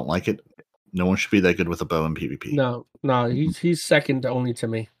right. I don't like it. No one should be that good with a bow in PvP. No, he's second only to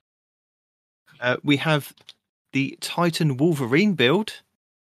me. We have the Titan Wolverine build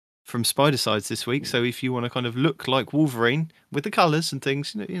from Spidersides this week. So if you want to kind of look like Wolverine with the colours and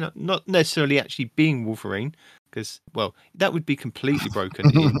things, not necessarily actually being Wolverine, because that would be completely broken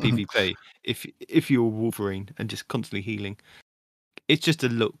in PvP if you're Wolverine and just constantly healing. It's just a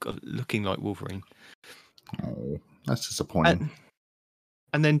look of looking like Wolverine. Oh. That's disappointing.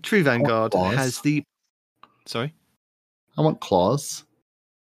 And then True Vanguard claws. has the. Sorry? I want claws.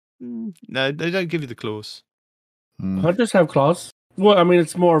 No, they don't give you the claws. Hunters have claws. Well, I mean,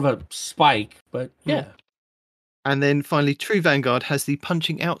 it's more of a spike, but yeah. And then finally, True Vanguard has the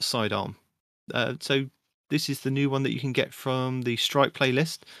punching out sidearm. So this is the new one that you can get from the Strike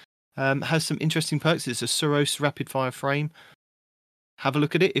playlist. Has some interesting perks. It's a Suros rapid fire frame. Have a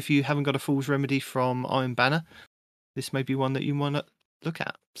look at it if you haven't got a Fool's Remedy from Iron Banner. This may be one that you want to look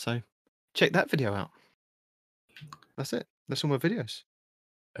at. So check that video out. That's it. That's all my videos.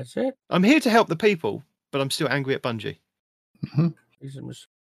 That's it. I'm here to help the people, but I'm still angry at Bungie.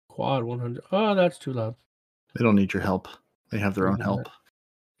 Quad 100. Oh, that's too loud. They don't need your help. They have their own help.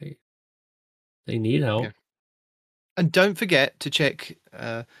 They need help. Yeah. And don't forget to check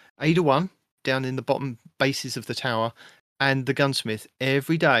Ada 1 down in the bottom bases of the tower and the Gunsmith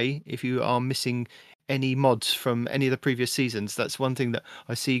every day if you are missing any mods from any of the previous seasons. That's one thing that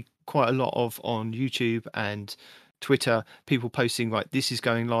I see quite a lot of on YouTube and Twitter, people posting like, this is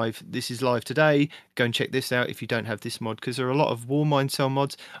going live, this is live today, go and check this out if you don't have this mod, because there are a lot of War Mind Cell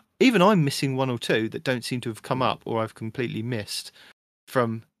mods. Even I'm missing one or two that don't seem to have come up or I've completely missed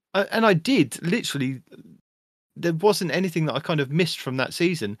from, and I did literally, there wasn't anything that I kind of missed from that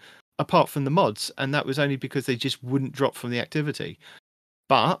season apart from the mods, and that was only because they just wouldn't drop from the activity.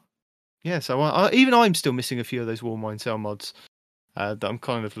 But yeah, so even I'm still missing a few of those War Mind Cell mods that I'm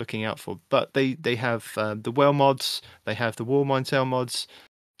kind of looking out for. But they have the Well mods, they have the War Mind Cell mods.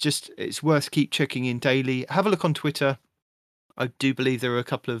 Just, it's worth keep checking in daily. Have a look on Twitter. I do believe there are a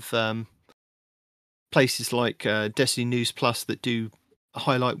couple of places like Destiny News Plus that do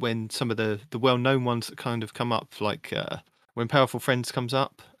highlight when some of the well-known ones that kind of come up, like when Powerful Friends comes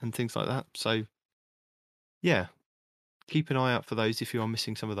up and things like that. So yeah, keep an eye out for those if you are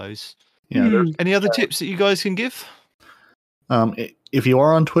missing some of those. Yeah. Any other tips that you guys can give? If you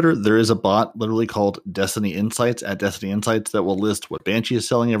are on Twitter, there is a bot literally called Destiny Insights at Destiny Insights that will list what Banshee is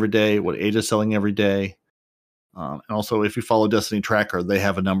selling every day, what Ada is selling every day. And also, if you follow Destiny Tracker, they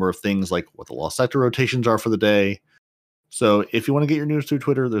have a number of things like what the Lost Sector rotations are for the day. So if you want to get your news through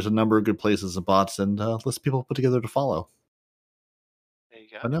Twitter, there's a number of good places and bots and lists people put together to follow. There you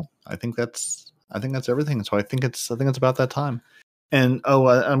go. But no, I think that's everything. So I think it's about that time. And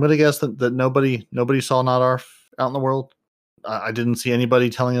I'm going to guess that nobody saw Not Arf out in the world. I didn't see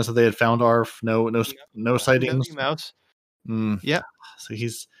anybody telling us that they had found ARF. No sightings. No emails. Yeah. So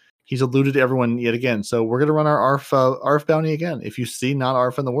he's eluded everyone yet again. So we're gonna run our ARF bounty again. If you see Not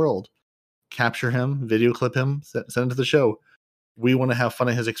ARF in the world, capture him, video clip him, send it to the show. We want to have fun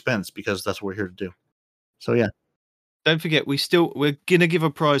at his expense because that's what we're here to do. So yeah. Don't forget, we're gonna give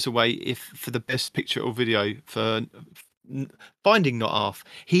a prize away for the best picture or video for finding Not ARF.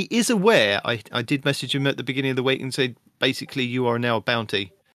 He is aware. I did message him at the beginning of the week and said, basically, you are now a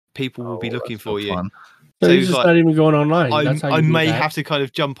bounty. People will be looking for you. Fun. So he's just not even going online. I may have to kind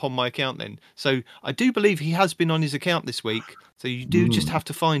of jump on my account then. So I do believe he has been on his account this week. So you do just have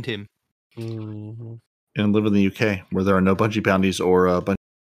to find him. Mm-hmm. And live in the UK where there are no Bungie bounties or Bungie.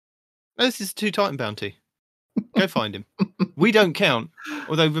 This is a 2 Titan bounty. Go find him. We don't count.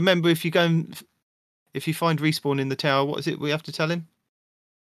 Although remember, if you find Respawn in the tower, what is it we have to tell him?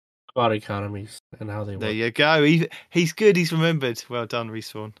 About economies and how they work. There you go. He's good. He's remembered. Well done,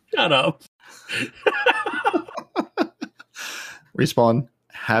 Respawn. Shut up. Respawn,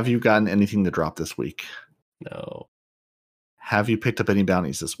 have you gotten anything to drop this week? No. Have you picked up any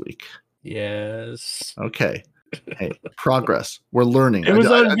bounties this week? Yes. Okay. Hey, progress. We're learning. It was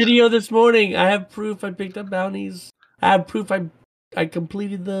on video this morning. I have proof I picked up bounties. I have proof I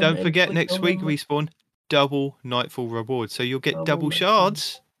completed them. Don't forget, next week, Respawn, double Nightfall rewards. So you'll get double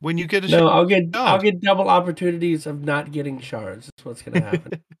shards when you get a shard. No, I'll get double opportunities of not getting shards. That's what's going to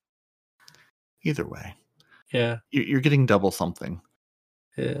happen. Either way. Yeah. You're getting double something.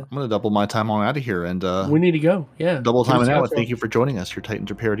 Yeah. I'm going to double my time on out of here. And we need to go. Yeah. Double time and out. Thank you for joining us. Your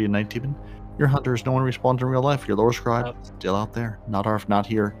Titans are Parody and Night Demon. Your Hunters, no one respawns in real life. Your Lower Scribe, still out there. Not ARF, not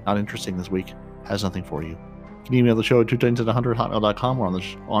here, not interesting this week. Has nothing for you. You can email the show at 2titans@100 hotmail.com. We're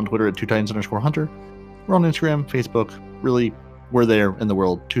on Twitter at 2titans_hunter. We're on Instagram, Facebook. Really, we're there in the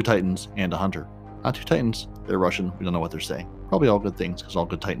world. 2 Titans and a Hunter. Not 2 Titans. They're Russian. We don't know what they're saying. Probably all good things, because all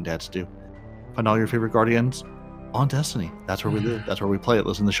good Titan dads do. Find all your favorite Guardians on Destiny. That's where we live. That's where we play it.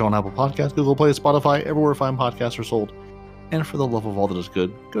 Listen to the show on Apple Podcasts, Google Play, Spotify, everywhere fine podcasts are sold. And for the love of all that is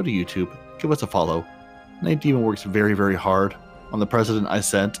good, go to YouTube. Give us a follow. Night Demon works very, very hard on the president I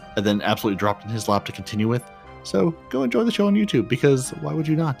sent and then absolutely dropped in his lap to continue with. So go enjoy the show on YouTube, because why would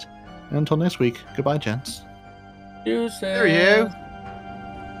you not? And until next week, goodbye, gents. There you.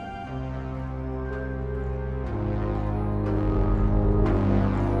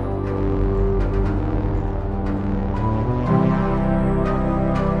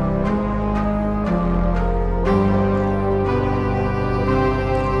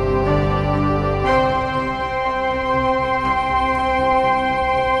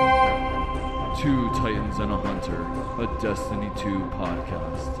 and a Hunter, a Destiny 2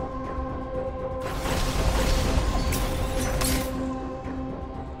 podcast.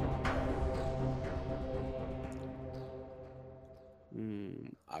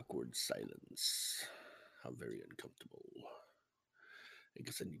 Awkward silence. How very uncomfortable. I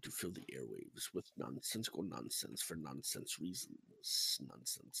guess I need to fill the airwaves with nonsensical nonsense for nonsense reasons.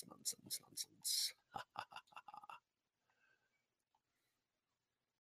 Nonsense.